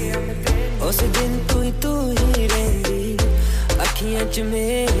उस दिन तू ही रहंदी अखियां च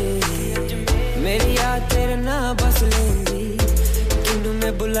मेरी याद तेरे ना बस लेंदी किन्नू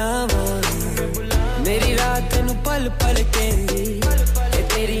मैं बुलावां मेरी रात तेनू पल पल कहंदी ए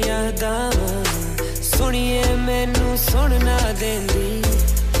तेरी यादां सुनिए मैनू सुनना देंदी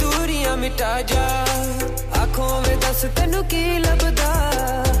दूरियां मिटा जा आंखों में दस तेनू की लभदा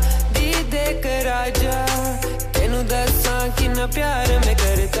दीदे करा जा तेनू दसां किन्ना प्यार मैं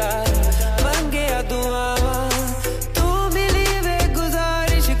करदा मंगिया दुआवां तू मिली वे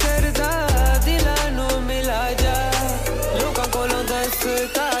गुजारिश करदा दिलां नू मिला जा लोकां कोलों दस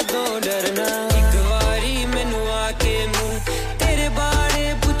कादों डरना एक वारी मैनू आके मुंह तेरे बारे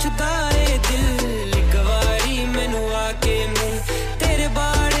पुछदा ए दिल एक वारी मैनू आके मुंह तेरे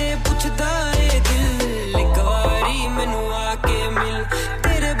बारे पुछदा ए दिल एक वारी मैनू आके मिल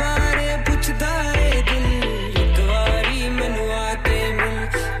तेरे बारे पुछदा ए दिल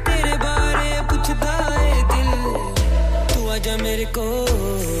मेरे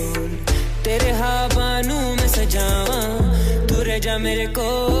कोल तेरे ख्वाबानू मैं सजावां तू रह जा मेरे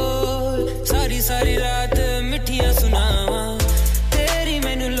कोल सारी सारी रात मिठियां सुनावां तेरी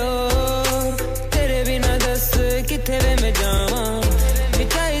मैनू लोर तेरे बिना दस किथे वे मैं जावां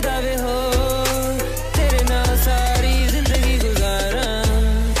मिटाई दावे हो तेरे नाल सारी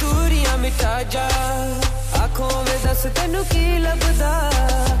ਤੈਨੂੰ ਕੀ ਲੱਭਦਾ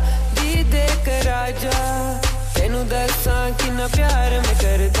ਜੀ ਦੇ ਕਰ ਆਜਾ ਤੈਨੂੰ ਦੱਸਾਂ ਕਿੰਨਾ ਪਿਆਰ ਮੈਂ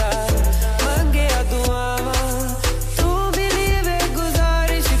ਕਰਦਾ ਮੰਗਿਆ ਦੁਆਵਾਂ ਤੂੰ ਮਿਲੀ ਵੇ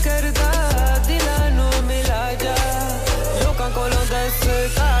ਗੁਜ਼ਾਰਿਸ਼ ਕਰਦਾ ਦਿਲਾਂ ਨੂੰ ਮਿਲਾ ਜਾ ਲੋਕਾਂ ਕੋਲੋਂ ਦੱਸ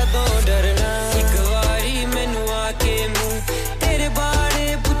ਕਾਦੋਂ ਡਰਨਾ ਇੱਕ ਵਾਰੀ ਮੈਨੂੰ ਆ ਕੇ ਮੂੰਹ ਤੇਰੇ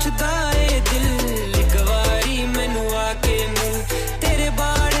ਬਾਰੇ ਪੁੱਛਦਾ ਏ ਦਿਲ ਇੱਕ ਵਾਰੀ ਮੈਨੂੰ ਆ ਕੇ ਮੂੰਹ ਤੇਰੇ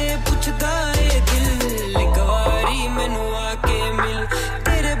ਬਾਰੇ ਪੁੱਛਦਾ ਏ ਦਿਲ ਇੱਕ ਵਾਰੀ ਮੈਨੂੰ ਆ ਕੇ ਮਿਲ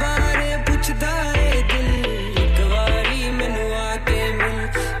ਤੇਰੇ ਬਾਰੇ ਪੁੱਛਦਾ ਏ ਦਿਲ ਇੱਕ ਵਾਰੀ ਮੈਨੂੰ ਆ ਕੇ ਮਿਲ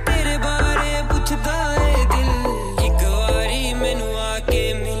ਤੇਰੇ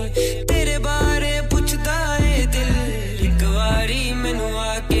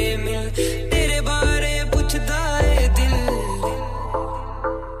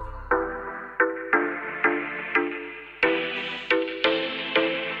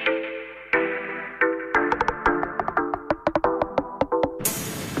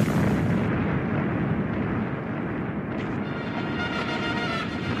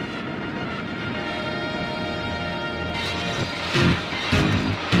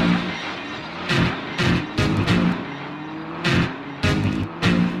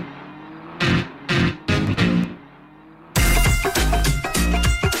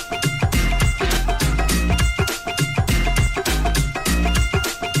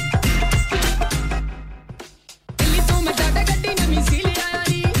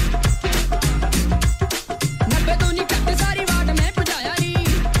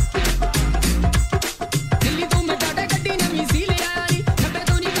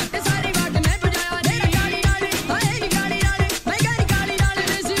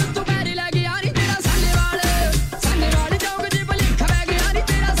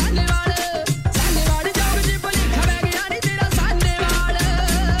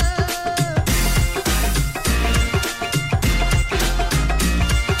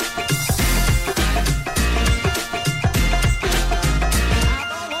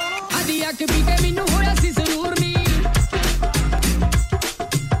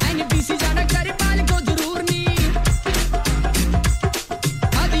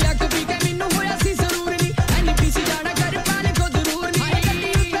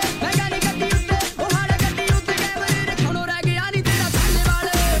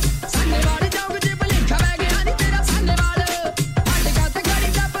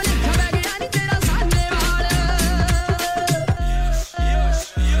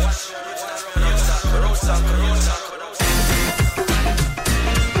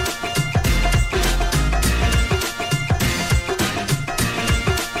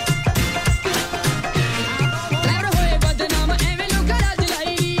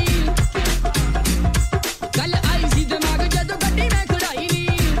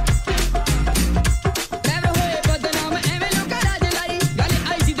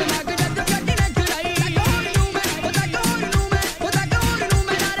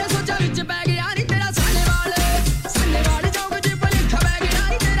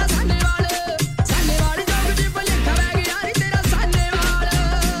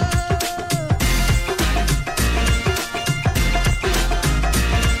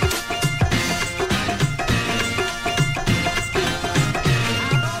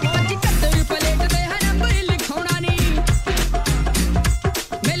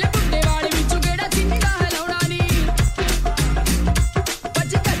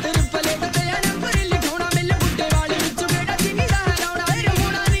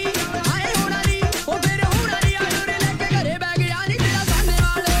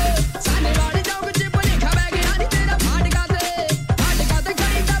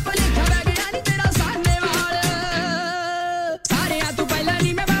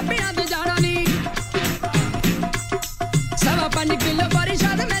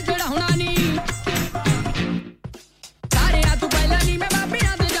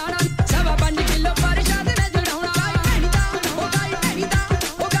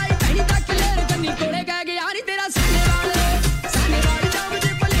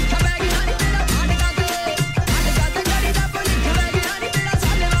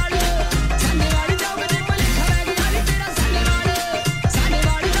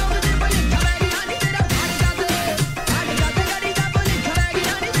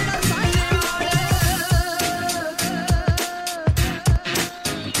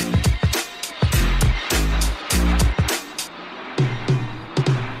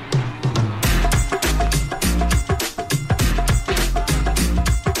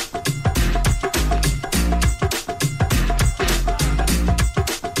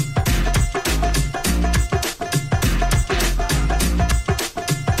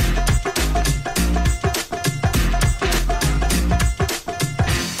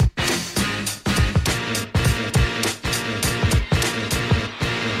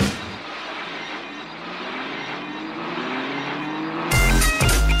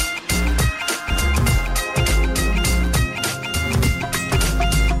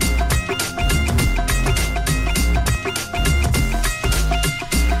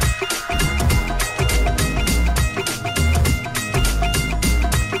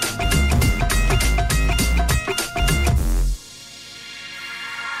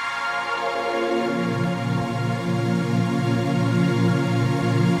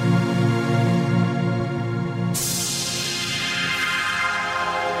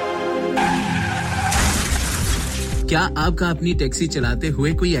क्या आपका अपनी टैक्सी चलाते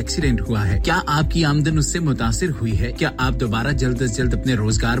हुए कोई एक्सीडेंट हुआ है? क्या आपकी आमदन उससे मुतासिर हुई है? क्या आप दोबारा जल्द से जल्द अपने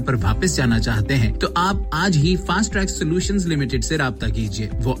रोजगार पर वापस जाना चाहते हैं? तो आप आज ही फास्ट ट्रैक सॉल्यूशंस लिमिटेड से राब्ता कीजिए।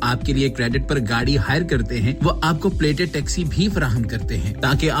 वो आपके लिए क्रेडिट पर गाड़ी हायर करते हैं। वो आपको प्लेटेड टैक्सी भी फराहम करते हैं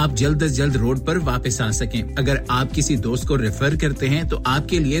ताकि आप जल्द से जल्द रोड पर वापस आ सकें। अगर आप किसी दोस्त को रेफर करते हैं तो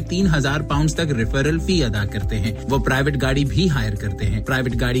आपके लिए 3000 पाउंड तक रेफरल फी अदा करते हैं। वो प्राइवेट गाड़ी भी हायर करते हैं।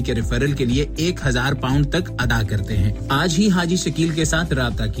 प्राइवेट गाड़ी के रेफरल के लिए 1000 पाउंड तक अदा करते हैं। आज ही हाजी शकील के साथ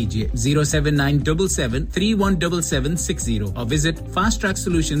राब्ता कीजिए 07977317760 और visit fast track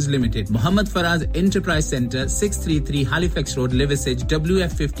solutions limited, Mohammad Faraz enterprise centre, 633 Halifax road, Liversedge,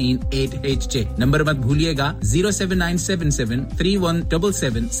 WF15 8HJ। Number मत भूलिएगा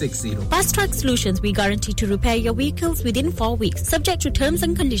 07977317760. Fast Track Solutions, we guarantee to repair your vehicles within 4 weeks, subject to terms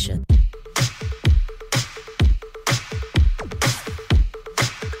and conditions.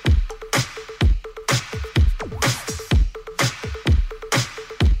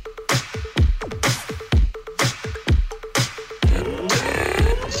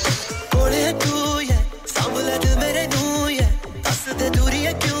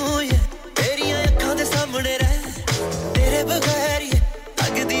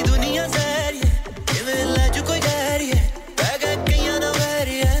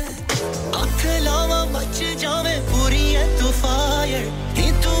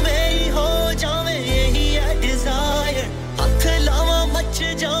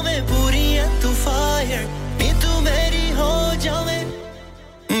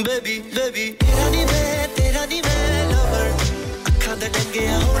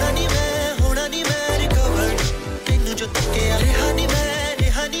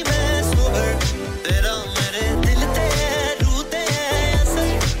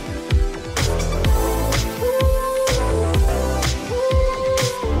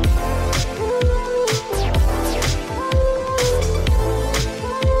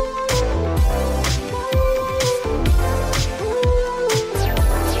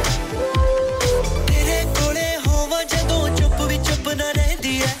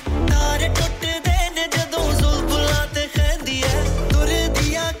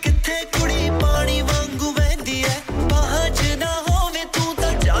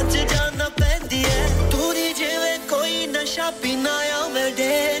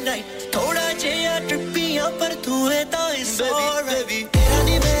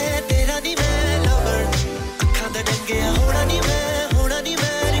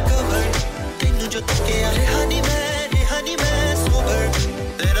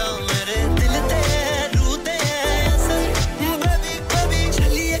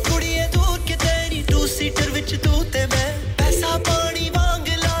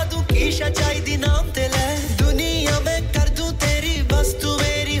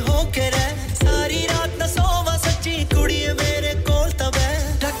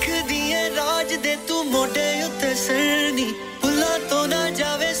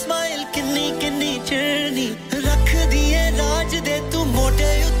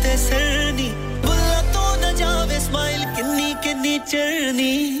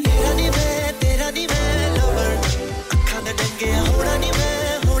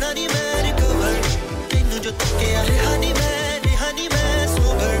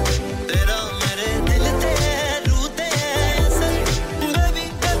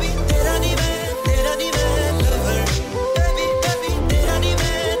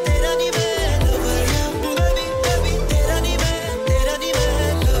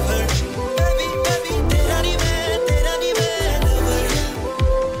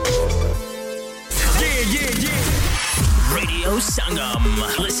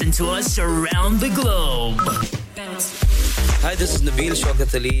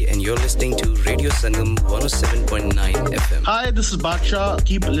 And you're listening to Radio Sangam 107.9 FM. Hi, this is Baksha.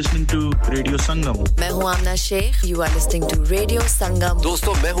 Keep listening to Radio Sangam. मैं हूँ आमना Sheikh. You are listening to Radio Sangam.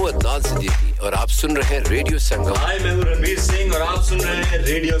 दोस्तों मैं हूँ अदनान सिद्दीकी और आप सुन रहे हैं radio संगम. Hi, मैं हूँ रणवीर सिंह और आप सुन रहे हैं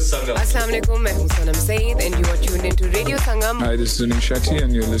रेडियो संगम. अस्सलाम वालेकुम, मैं हूँ सनम Saeed and you are tuned into Radio Sangam. Hi, this is Zunin Shetty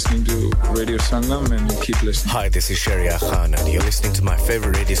and you're listening to Radio Sangam and keep listening. Hi, this is Sharia Khan and you're listening to my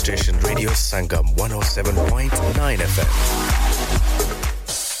favorite radio station Radio Sangam 107.9 FM.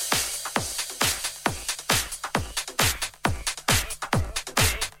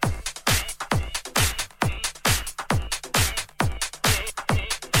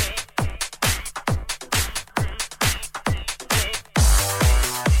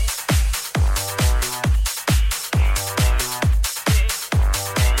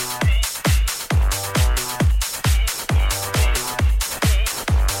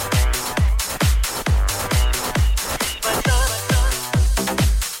 बता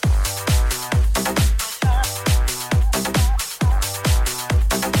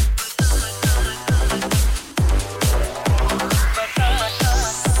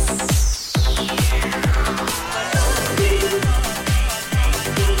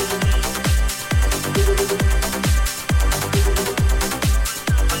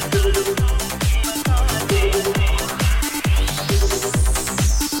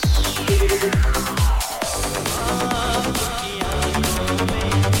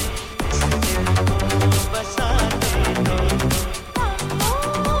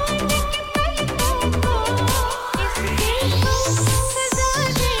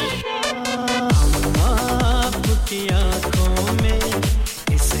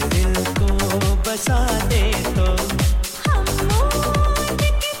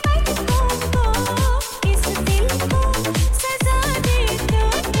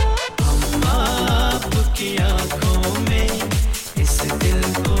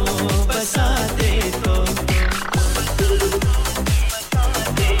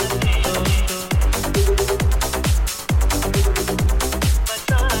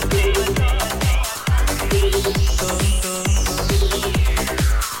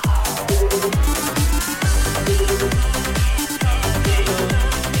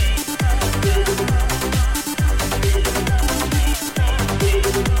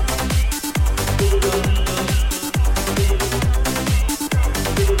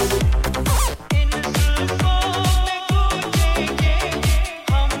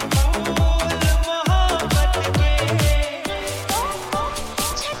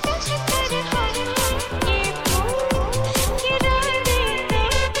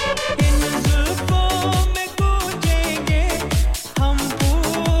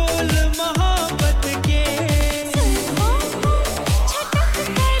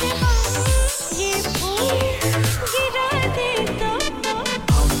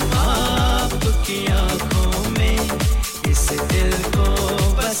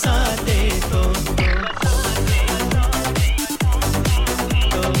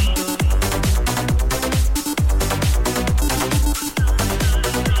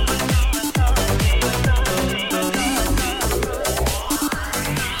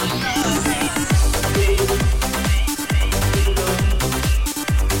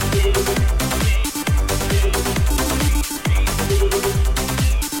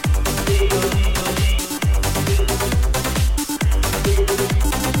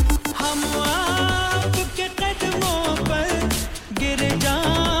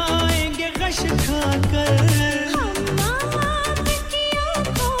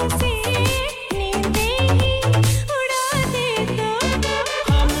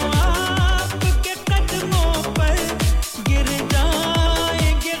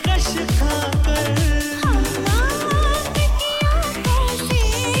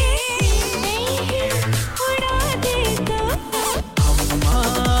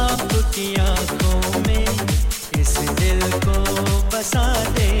की आंखों में इस दिल को बसा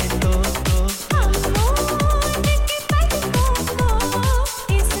दे तो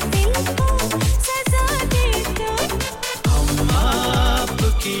इस दिल को सजा दे तो हम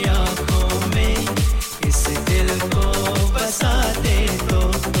आपकी आंखों में इस दिल को बसा दे तो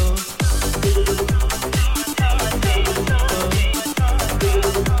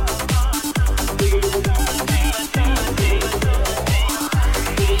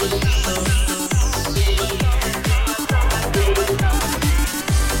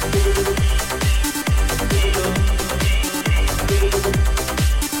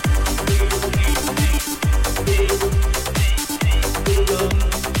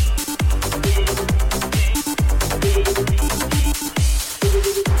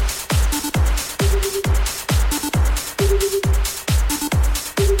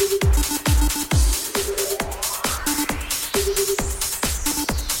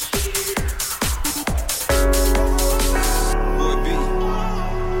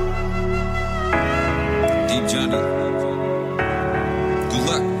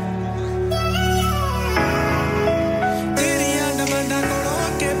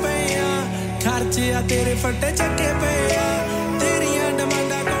तेरे फटे चक्के पे तेरियां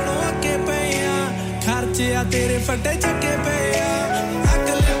डमांडा कोणों अके पे खर्चे आ तेरे फटे चक्के पे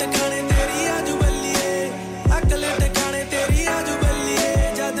अकले टकाने तेरी आजू बल्लिए अकले टकाने तेरी आजू बल्लिए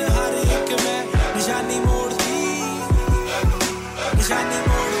जद हर एक मैं निशानी मोड़ती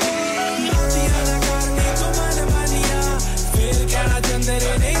मोचियां ना करनी तो मन मानिया फिर कहना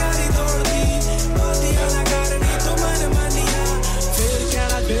चंदरे ने यारी तोड़ती मोचियां ना करनी तो मन मानिया फिर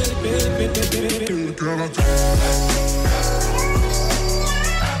कहना फिर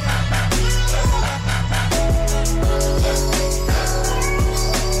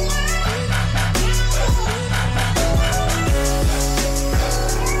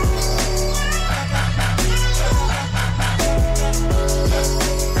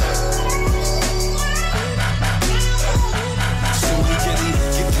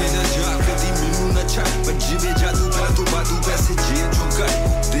जिवे जादू कर तो बादू वैसे जेल जो कर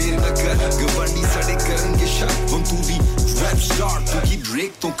देर न कर गवंडी सड़े करेंगे शक हम तू दी रैप स्टार तू की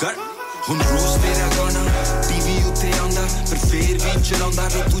ड्रेक तो कर हम रोज तेरा गाना टीवी उते आंदा पर फेर भी चलांदा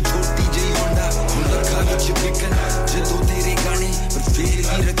वे तू छोटी जई होंडा हम लखा विच बिकन जदों तेरे गाने पर फेर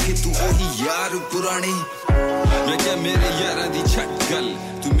भी रखे तू वही यार पुराने मैं क्या मेरे यारा दी छट गल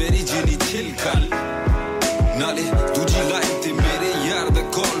तू मेरी जेनी चिल कर नाले दूजी लाइन ते मेरे यार दा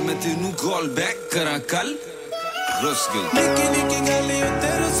कॉल मैं तेनू कॉल बैक करा कल रुस गई निकी निकी गल्ली उत्ते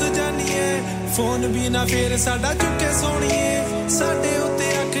रुस जानी है फोन भी ना फेर साडा चुके सोणीए साडे उत्ते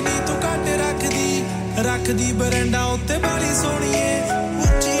अख नी तू काट रख दी बरंडा उत्ते बाली सोणीए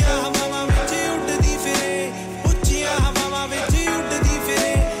ਉੱਚੀਆਂ ਹਵਾਵਾਂ ਵਿੱਚ ਉੱਡਦੀ ਫਿਰੇ ਉੱਚੀਆਂ ਹਵਾਵਾਂ ਵਿੱਚ ਉੱਡਦੀ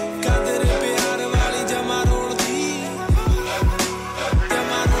ਫਿਰੇ ਕਦਰ ਪਿਆਰ ਵਾਲੀ ਜਮਾ ਰੋਲਦੀ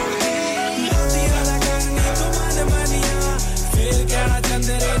ਮੋਤੀਆਂ ਦਾ ਕਰਨੀ ਤੂੰ ਮਨ ਮਾਨੀਆਂ ਫੇਰ ਕਹਿਣਾ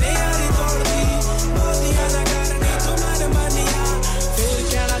ਚੰਦਰੇ ਨੇ ਯਾਰੀ ਤੋੜਦੀ ਮੋਤੀਆਂ ਦਾ ਕਰਨੀ ਤੂੰ ਮਨ ਮਾਨੀਆਂ ਫੇਰ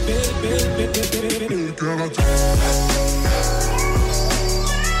ਕਹਿਣਾ ਫੇਰ ਕਹਿਣਾ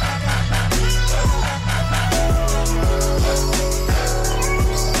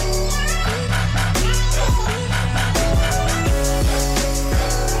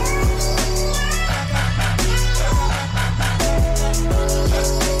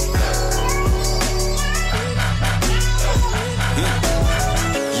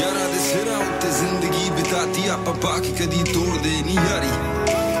ਆਪਾਂ ਬਾਕੀ ਕਦੀ ਤੋੜਦੇ ਨਹੀਂ ਯਾਰੀ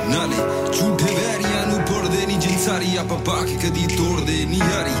ਨਾਲੇ ਝੂਠੇ ਵੈਰੀਆਂ ਨੂੰ ਪੁੱਟਦੇ ਨਹੀਂ ਜਿੰਸਾਰੀ ਆਪਾਂ ਬਾਕੀ ਕਦੀ ਤੋੜਦੇ ਨਹੀਂ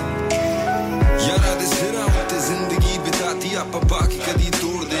ਯਾਰੀ ਯਾਰਾਂ ਦੇ ਸਿਰਾਂ ਉੱਤੇ ਜ਼ਿੰਦਗੀ ਬਿਤਾਤੀ ਆਪਾਂ ਬਾਕੀ ਕਦੀ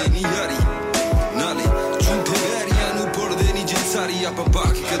ਤੋੜਦੇ ਨਹੀਂ ਯਾਰੀ ਨਾਲੇ ਝੂਠੇ ਵੈਰੀਆਂ ਨੂੰ ਪੁੱਟਦੇ ਨਹੀਂ ਜਿੰਸਾਰੀ ਆਪਾਂ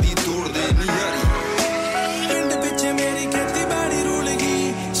ਬਾਕੀ ਕਦੀ ਤੋੜਦੇ ਨਹੀਂ ਯਾਰੀ ਪਿੰਡ ਵਿੱਚ ਮੇਰੀ ਖੇਤੀਬਾੜੀ ਰੁਲ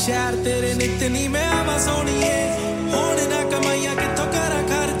ਗਈ ਸ਼ਹਿਰ ਤੇਰੇ ਨਿੱਤ ਨਹੀਂ ਮੈਂ ਆਵਾਂ ਸੋਣੀਏ ਹੁਣ ਨਾ ਕਮਾਈਆਂ ਕਿੱਥੋਂ ਕਰਾਂ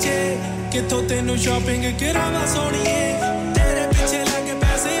ਖਰਚੇ ਕਿੱਥੋਂ ਤੈਨੂੰ ਸ਼ਾਪਿੰਗ ਕਰਾਵਾਂ ਸੋਣੀਏ ਤੇਰੇ ਪਿੱਛੇ ਲੱਗ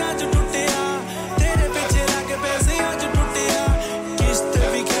ਪੈਸੇ ਅੱਜ ਟੁੱਟਿਆ ਤੇਰੇ ਪਿੱਛੇ ਲੱਗ ਪੈਸੇ ਅੱਜ ਟੁੱਟਿਆ ਕਿਸ਼ਤ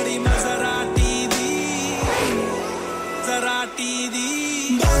ਵੀ ਖੜੀ ਮਜ਼ਰਾਟੀ ਦੀ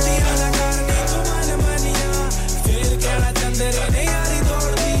ਮੋਤੀਆਂ ਦਾ ਕਰਨੀ ਤੂੰ ਮਨ ਮਾਨੀਆਂ ਫੇਰ ਕਹਿਣਾ ਚੰਦਰੇ ਨੇ ਯਾਰੀ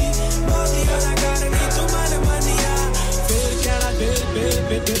ਤੋੜਦੀ ਮੋਤੀਆਂ ਦਾ ਕਰਨੀ ਤੂੰ ਮਨ ਮਾਨੀਆਂ ਫੇਰ ਕਹਿਣਾ ਫੇਰ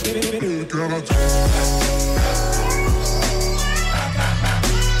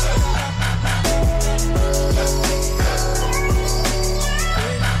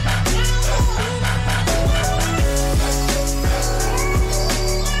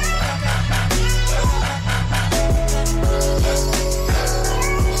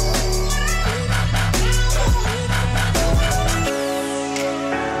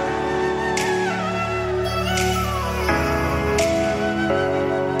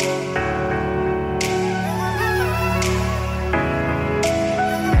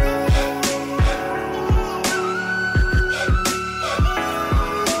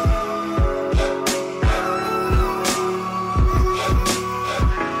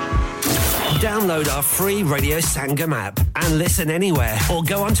Download our free Radio Sangam app and listen anywhere or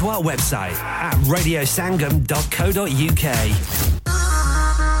go onto our website at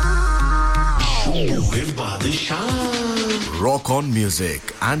radiosangam.co.uk. Rock On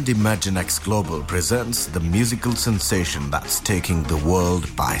Music and ImagineX Global presents the musical sensation that's taking the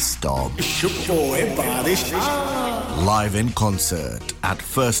world by storm. Live in concert at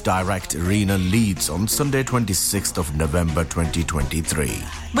First Direct Arena, Leeds on Sunday 26th of November 2023.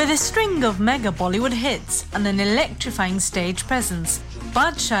 With a string of mega Bollywood hits and an electrifying stage presence,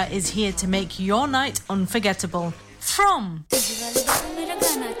 Badshah is here to make your night unforgettable. From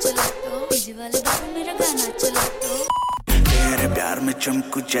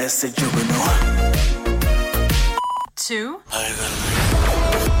to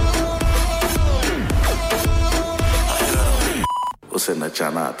उसे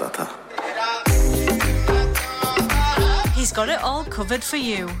नचाना आता था. He's got it all covered for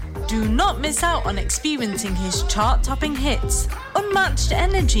you. Do not miss out on experiencing his chart-topping hits, unmatched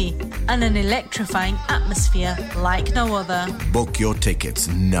energy, and an electrifying atmosphere like no other. Book your tickets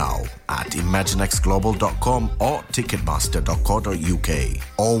now at imaginexglobal.com or ticketmaster.co.uk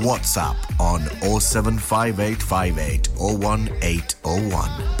or WhatsApp on 07585801801.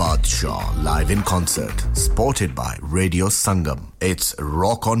 Badshah live in concert, supported by Radio Sangam. It's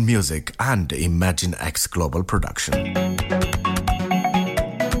Rock On Music and ImagineX Global production.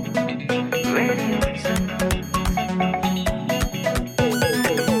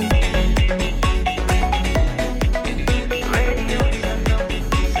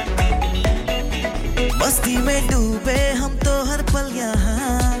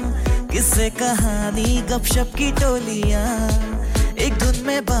 किससे कहानी गपशप की टोलियां एक धुन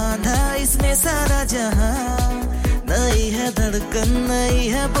में बांधा इसने सारा जहां नई है धड़कन नई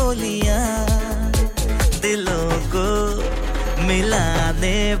है बोलियां दिलों को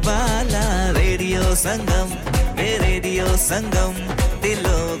मिलाने वाला रेडियो संगम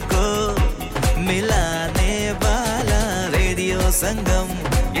दिलों को मिलाने वाला रेडियो संगम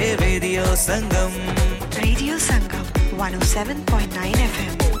ये रेडियो संगम 107.9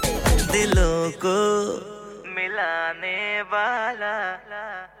 FM दिलों को मिलाने वाला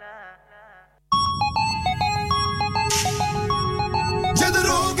जद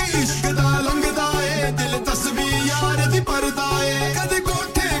रोग इश्क दा लंघदा ए दिल तस्वीर यार दी परदा ए कदे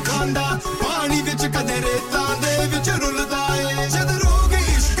कोठे खांदा पानी विच कदे रेतां दे विच रुलदा ए जद रोग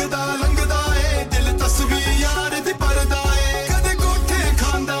इश्क दा लंघदा ए दिल तस्वीर यार दी परदा ए कदे कोठे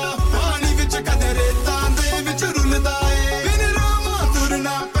खांदा पानी विच कदे रेतां दे विच रुलदा ए बिन रामा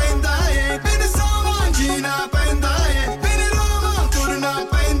तुरना पैंदा ए बिन सावां जीना पैंदा ए बिन रामा तुरना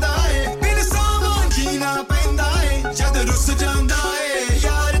पैंदा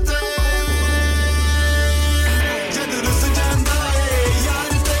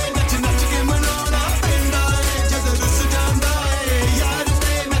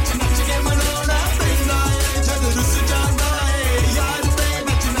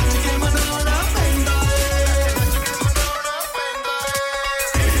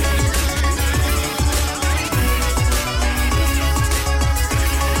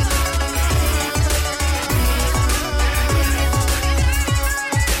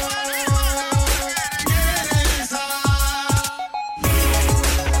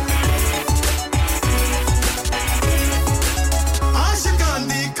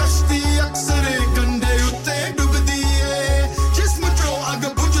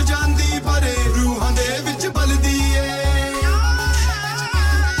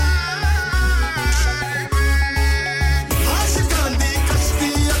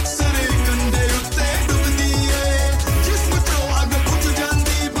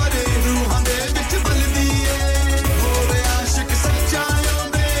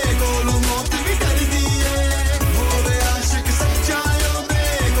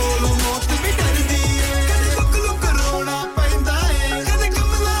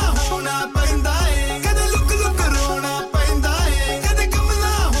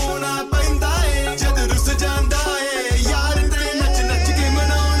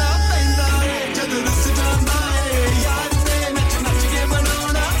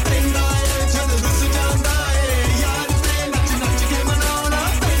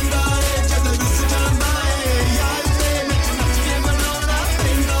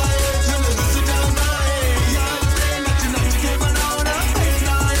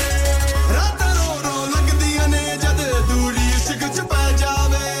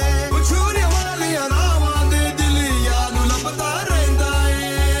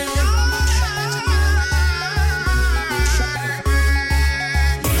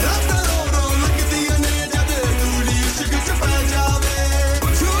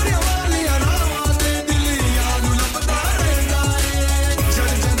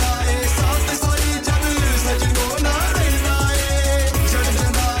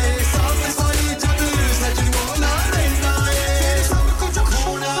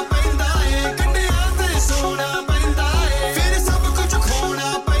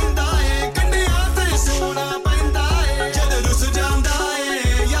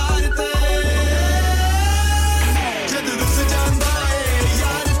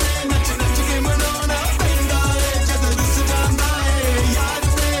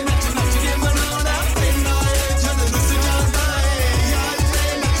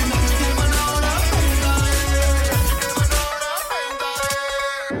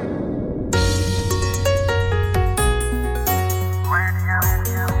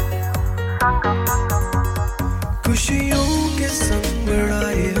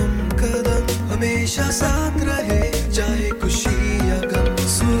हमेशा साथ रहे चाहे खुशी या गम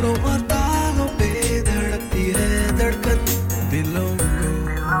सुरों और तालों पे धड़कती है धड़कन दिलों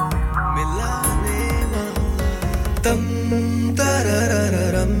को मिलाने वाला तम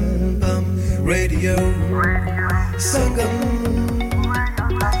तररररम बम रेडियो संगम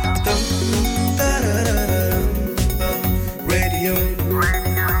तम तररररम बम radio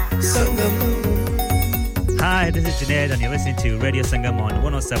Sangam. Hi, this is Junaid and you're listening to Radio Sangam on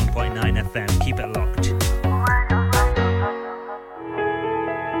 107.9 FM. Keep it locked.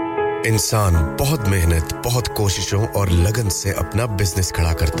 इंसान बहुत मेहनत, बहुत कोशिशों और लगन से अपना बिजनेस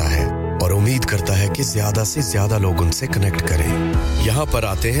खड़ा करता है और उम्मीद करता है कि ज्यादा से ज्यादा लोग उनसे कनेक्ट करें। यहाँ पर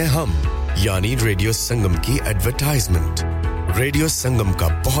आते हैं हम, यानी रेडियो संगम की एडवर्टाइजमेंट। रेडियो संगम का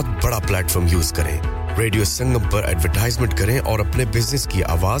बहुत बड़ा प्लेटफॉर्म यूज करें। रेडियो संगम पर एडवर्टाइजमेंट करें और अपने बिजनेस की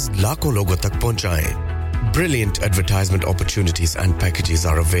आवाज लाखों लोगों तक पहुंचाएं। Brilliant advertisement opportunities and packages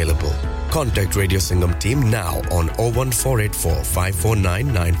are available. Contact Radio Sangam team now on 01484 549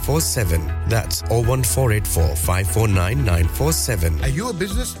 947. That's 01484 549 947. Are you a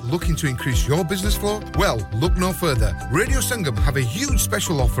business looking to increase your business flow? Well, look no further. Radio Sangam have a huge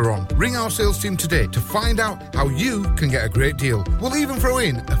special offer on. Ring our sales team today to find out how you can get a great deal. We'll even throw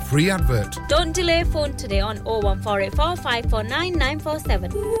in a free advert. Don't delay, phone today on 01484 549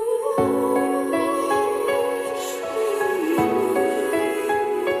 947. Yeah.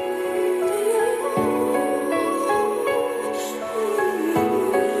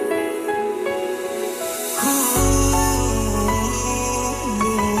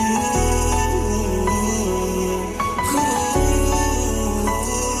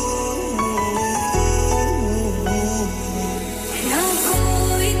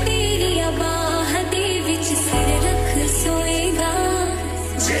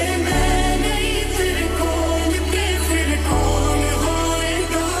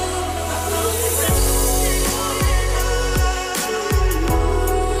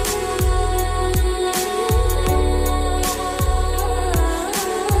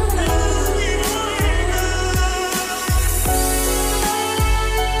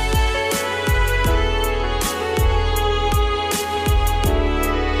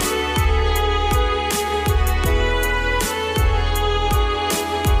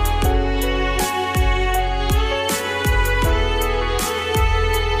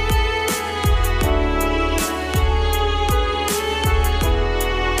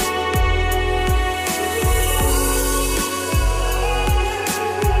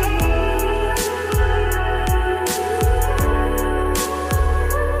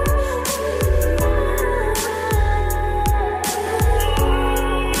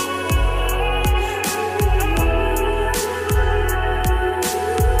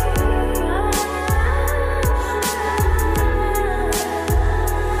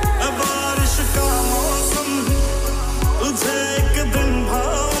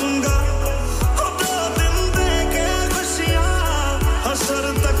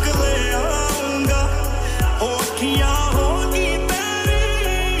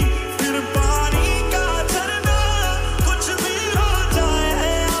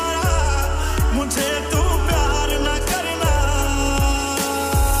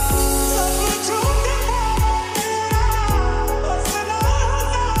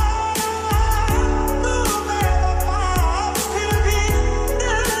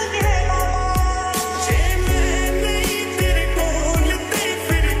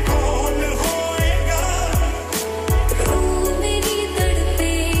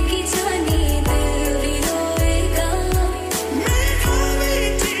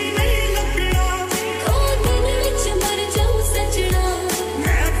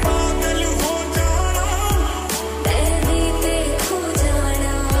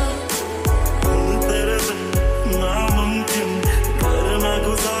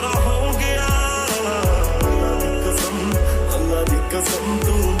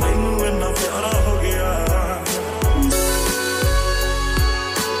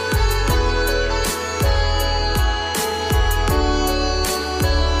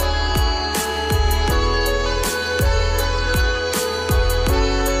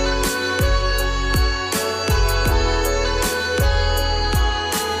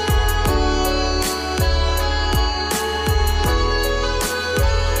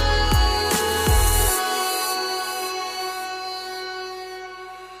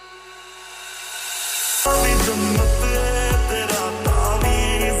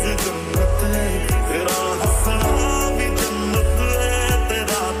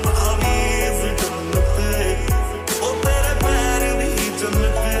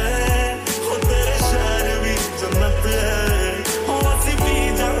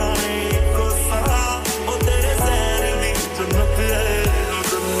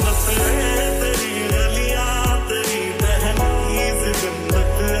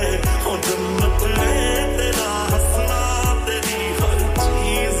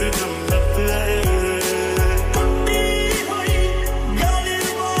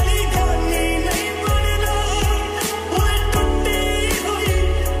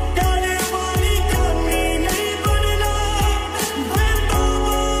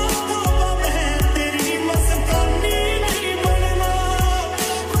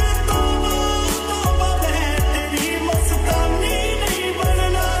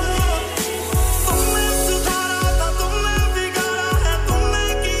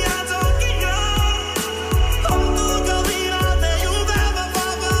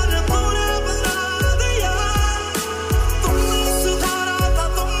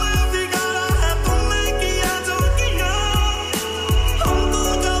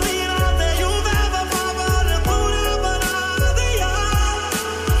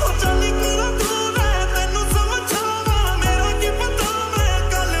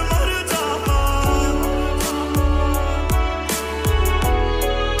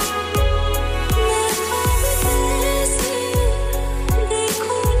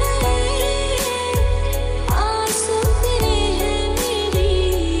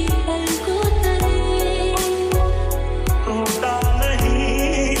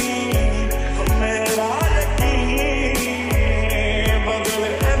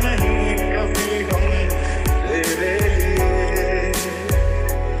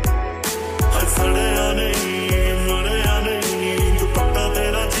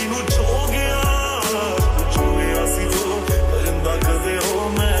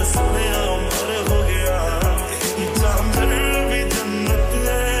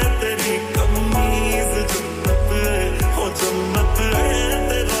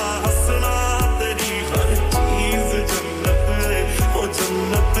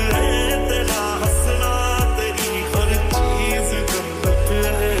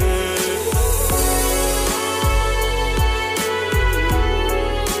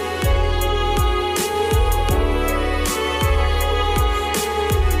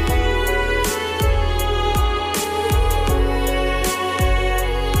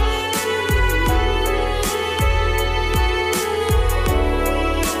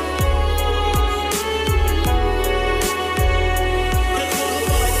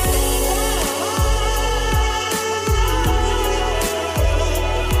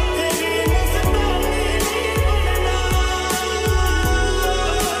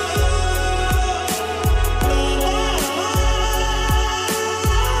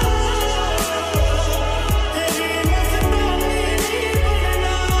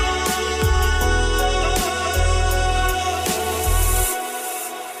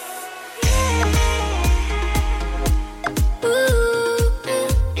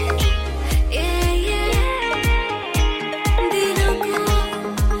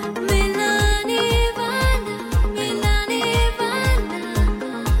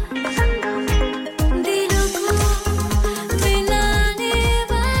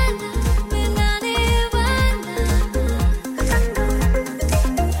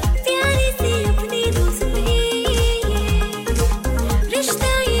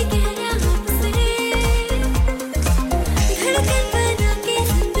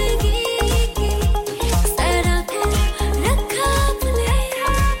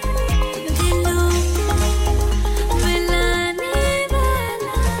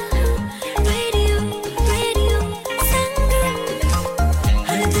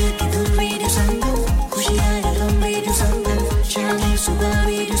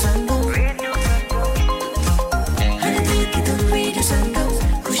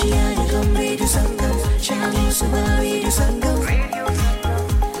 खुशियाँ गम radio संगम शादी सुबह radio संगम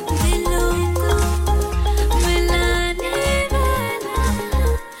दिलों को मिलाने वाला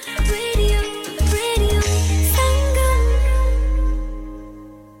radio Sangam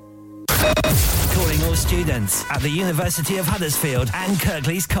Calling all students at the University of Huddersfield and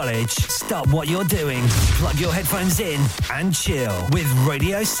Kirklees College. Stop what you're doing, plug your headphones in and chill with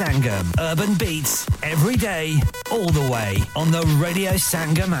Radio Sangam. Urban beats every day, all the way on the Radio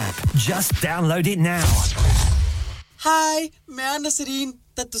Sangam app. Just download it now. Hi, मैं नसरीन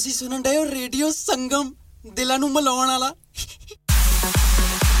ते तुसी सुनन दे हो radio संगम दिलां नु मिलाउण वाला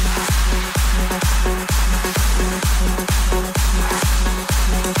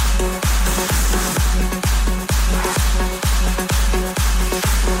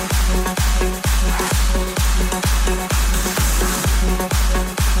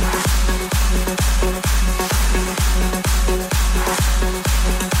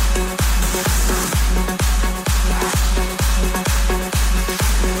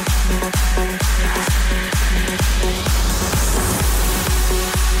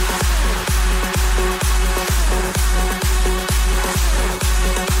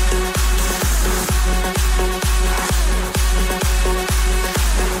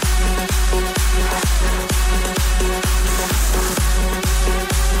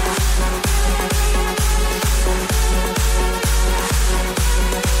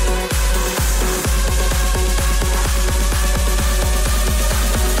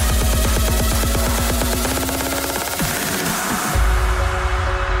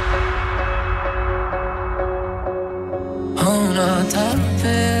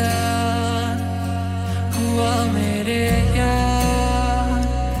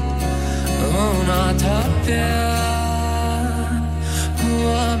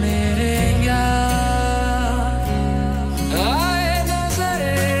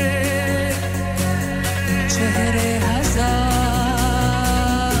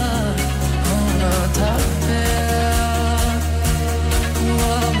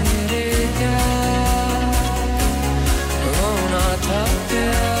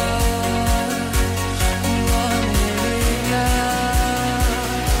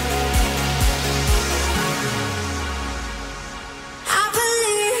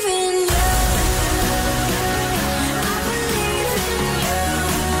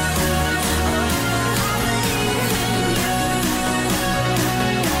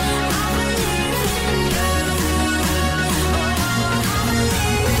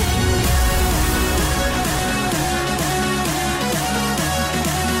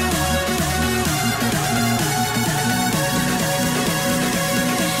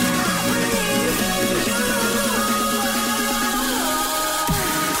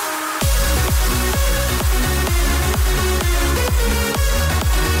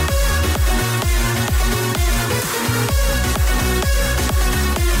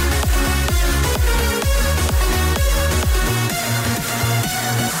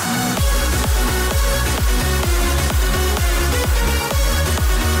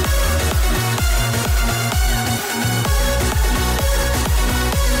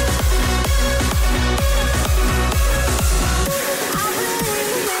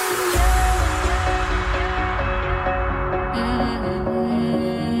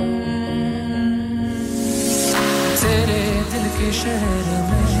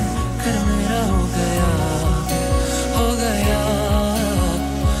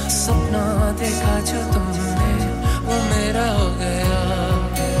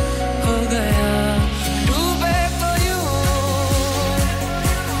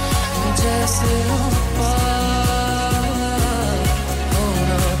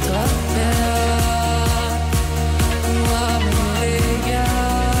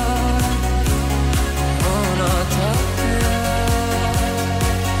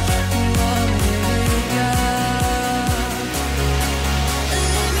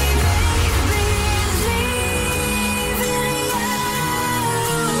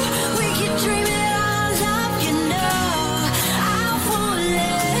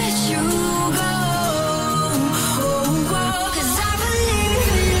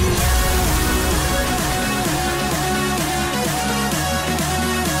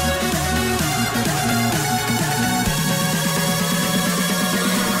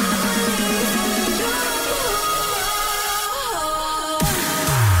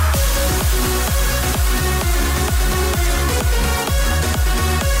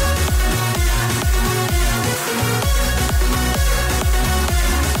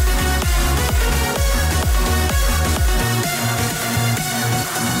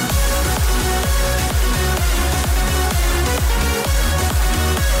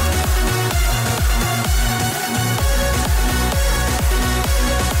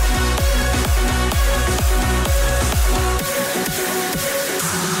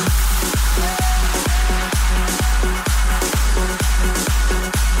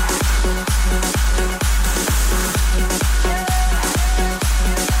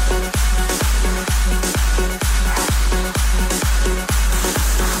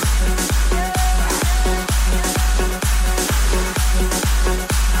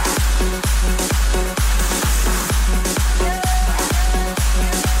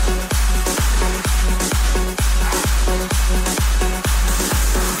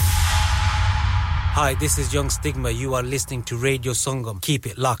Hi, this is Young Stigma. You are listening to Radio Sangam. Keep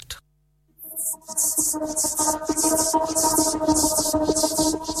it locked.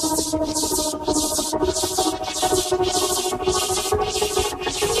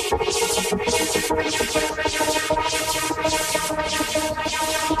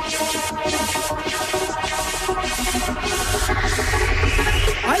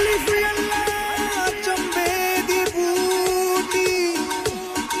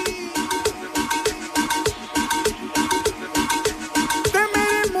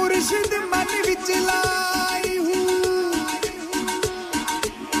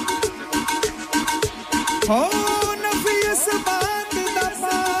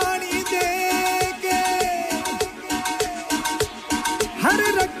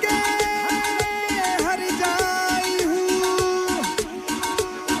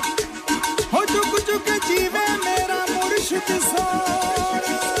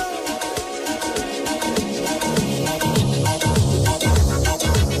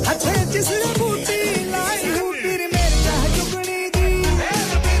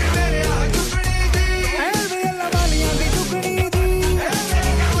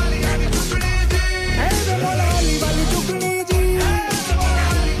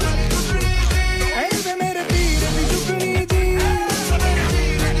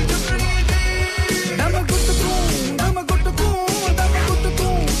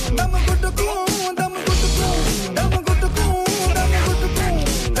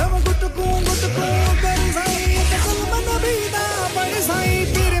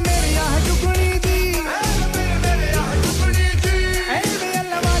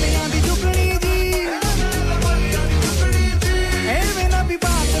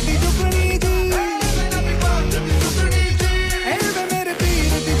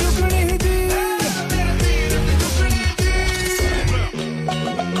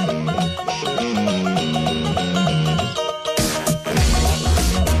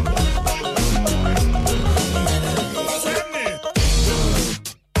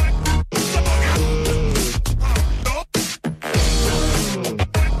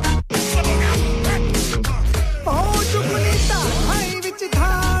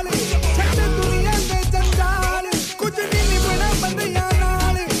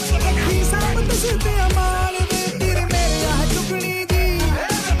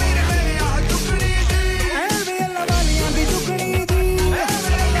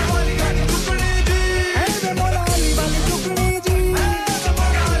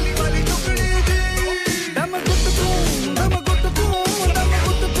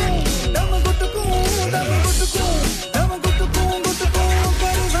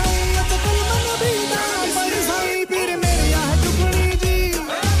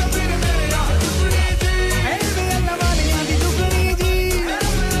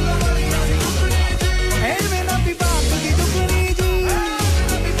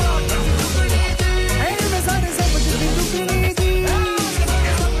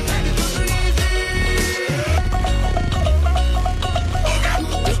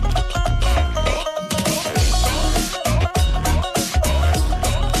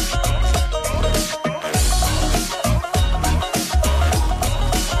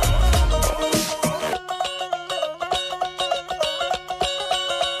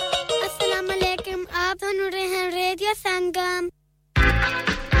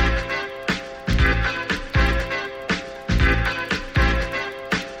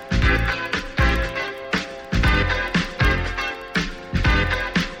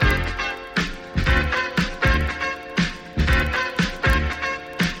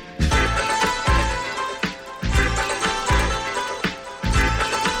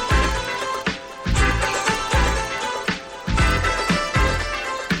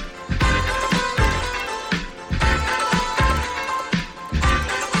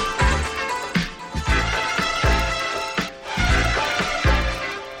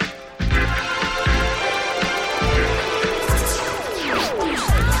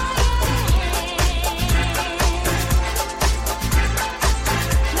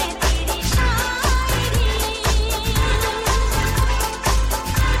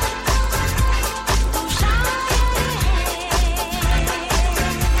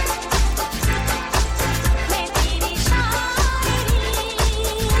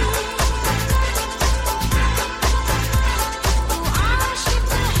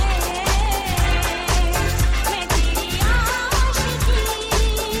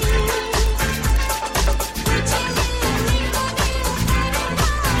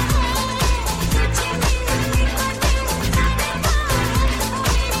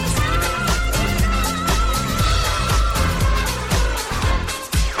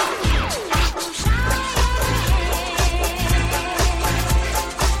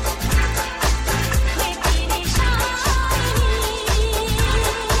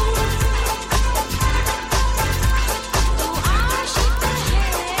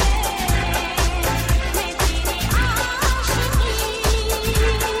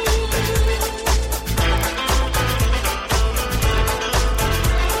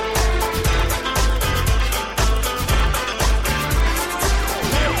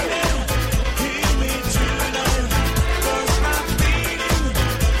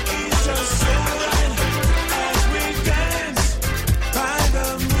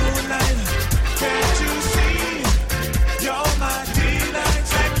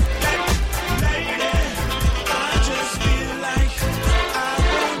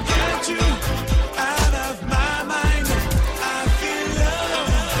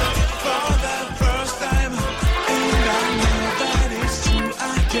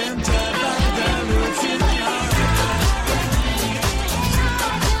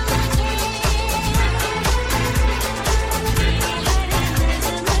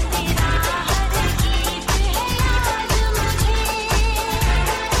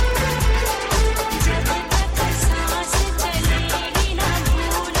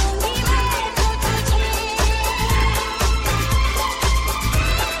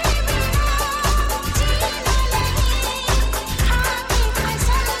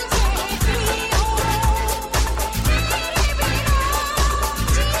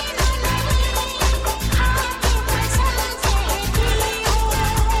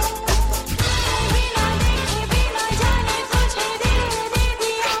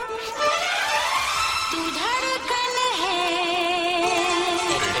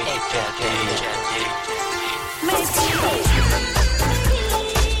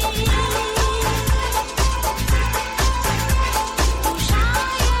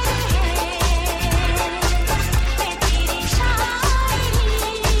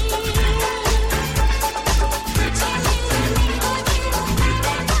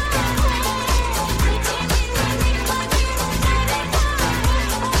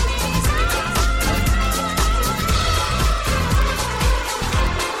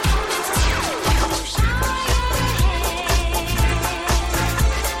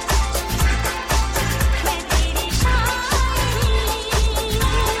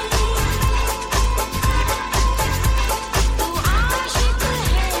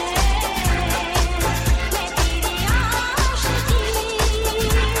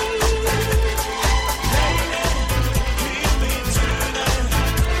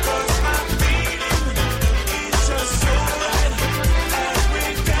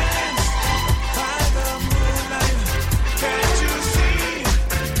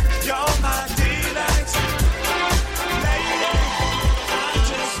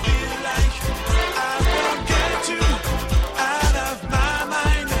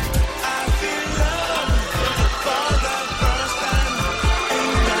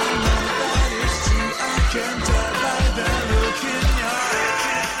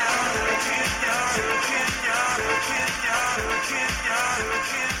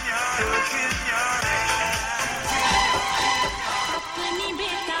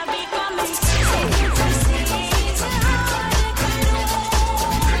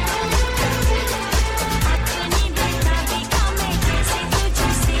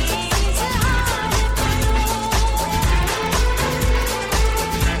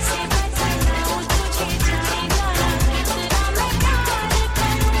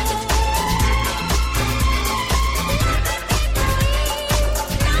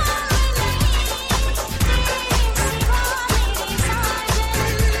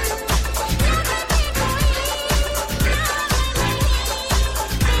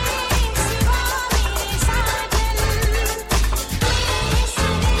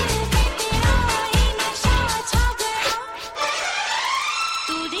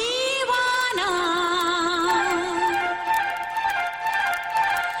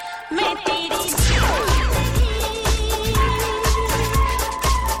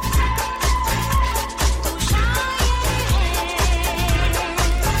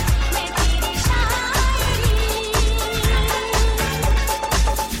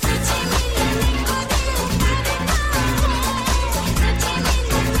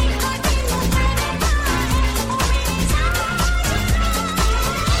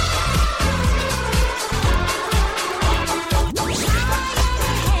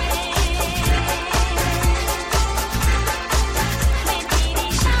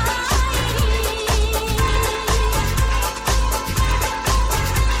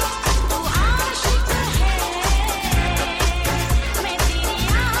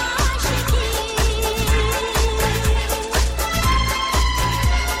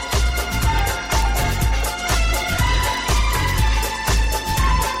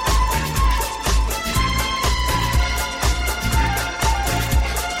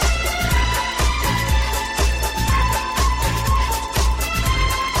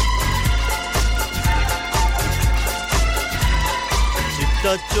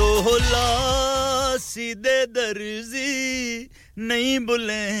 चोला सीधे दर्जी नहीं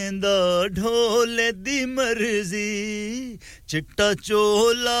बुलेंदा ढोले दी मर्जी चिट्टा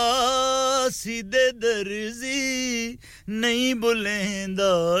चोला सीधे दर्जी नहीं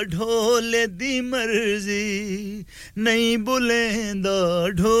बुलेंदा ढोले दी मर्जी नहीं बुलेंदा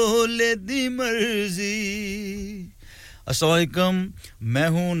ढोले दी मर्जी अस्सलाम वालेकुम मैं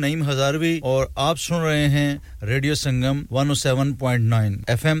हूं नईम हजारवी और आप सुन रहे हैं रेडियो संगम 107.9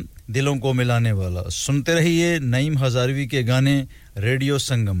 एफएम दिलों को मिलाने वाला सुनते रहिए नईम हजारवी के गाने रेडियो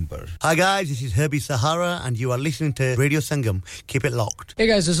संगम पर Hi guys, this is Herbie Sahara and you are listening to Radio Sangam. Keep it locked. Hey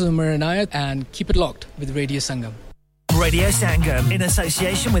guys, this is Umar Anayat and keep it locked with Radio Sangam. Radio Sangam in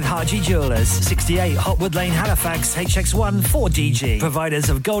association with Haji Jewellers, 68 Hotwood Lane, Halifax, HX1 4DG. Providers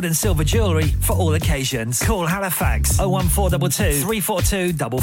of gold and silver jewellery for all occasions. Call Halifax 01422 342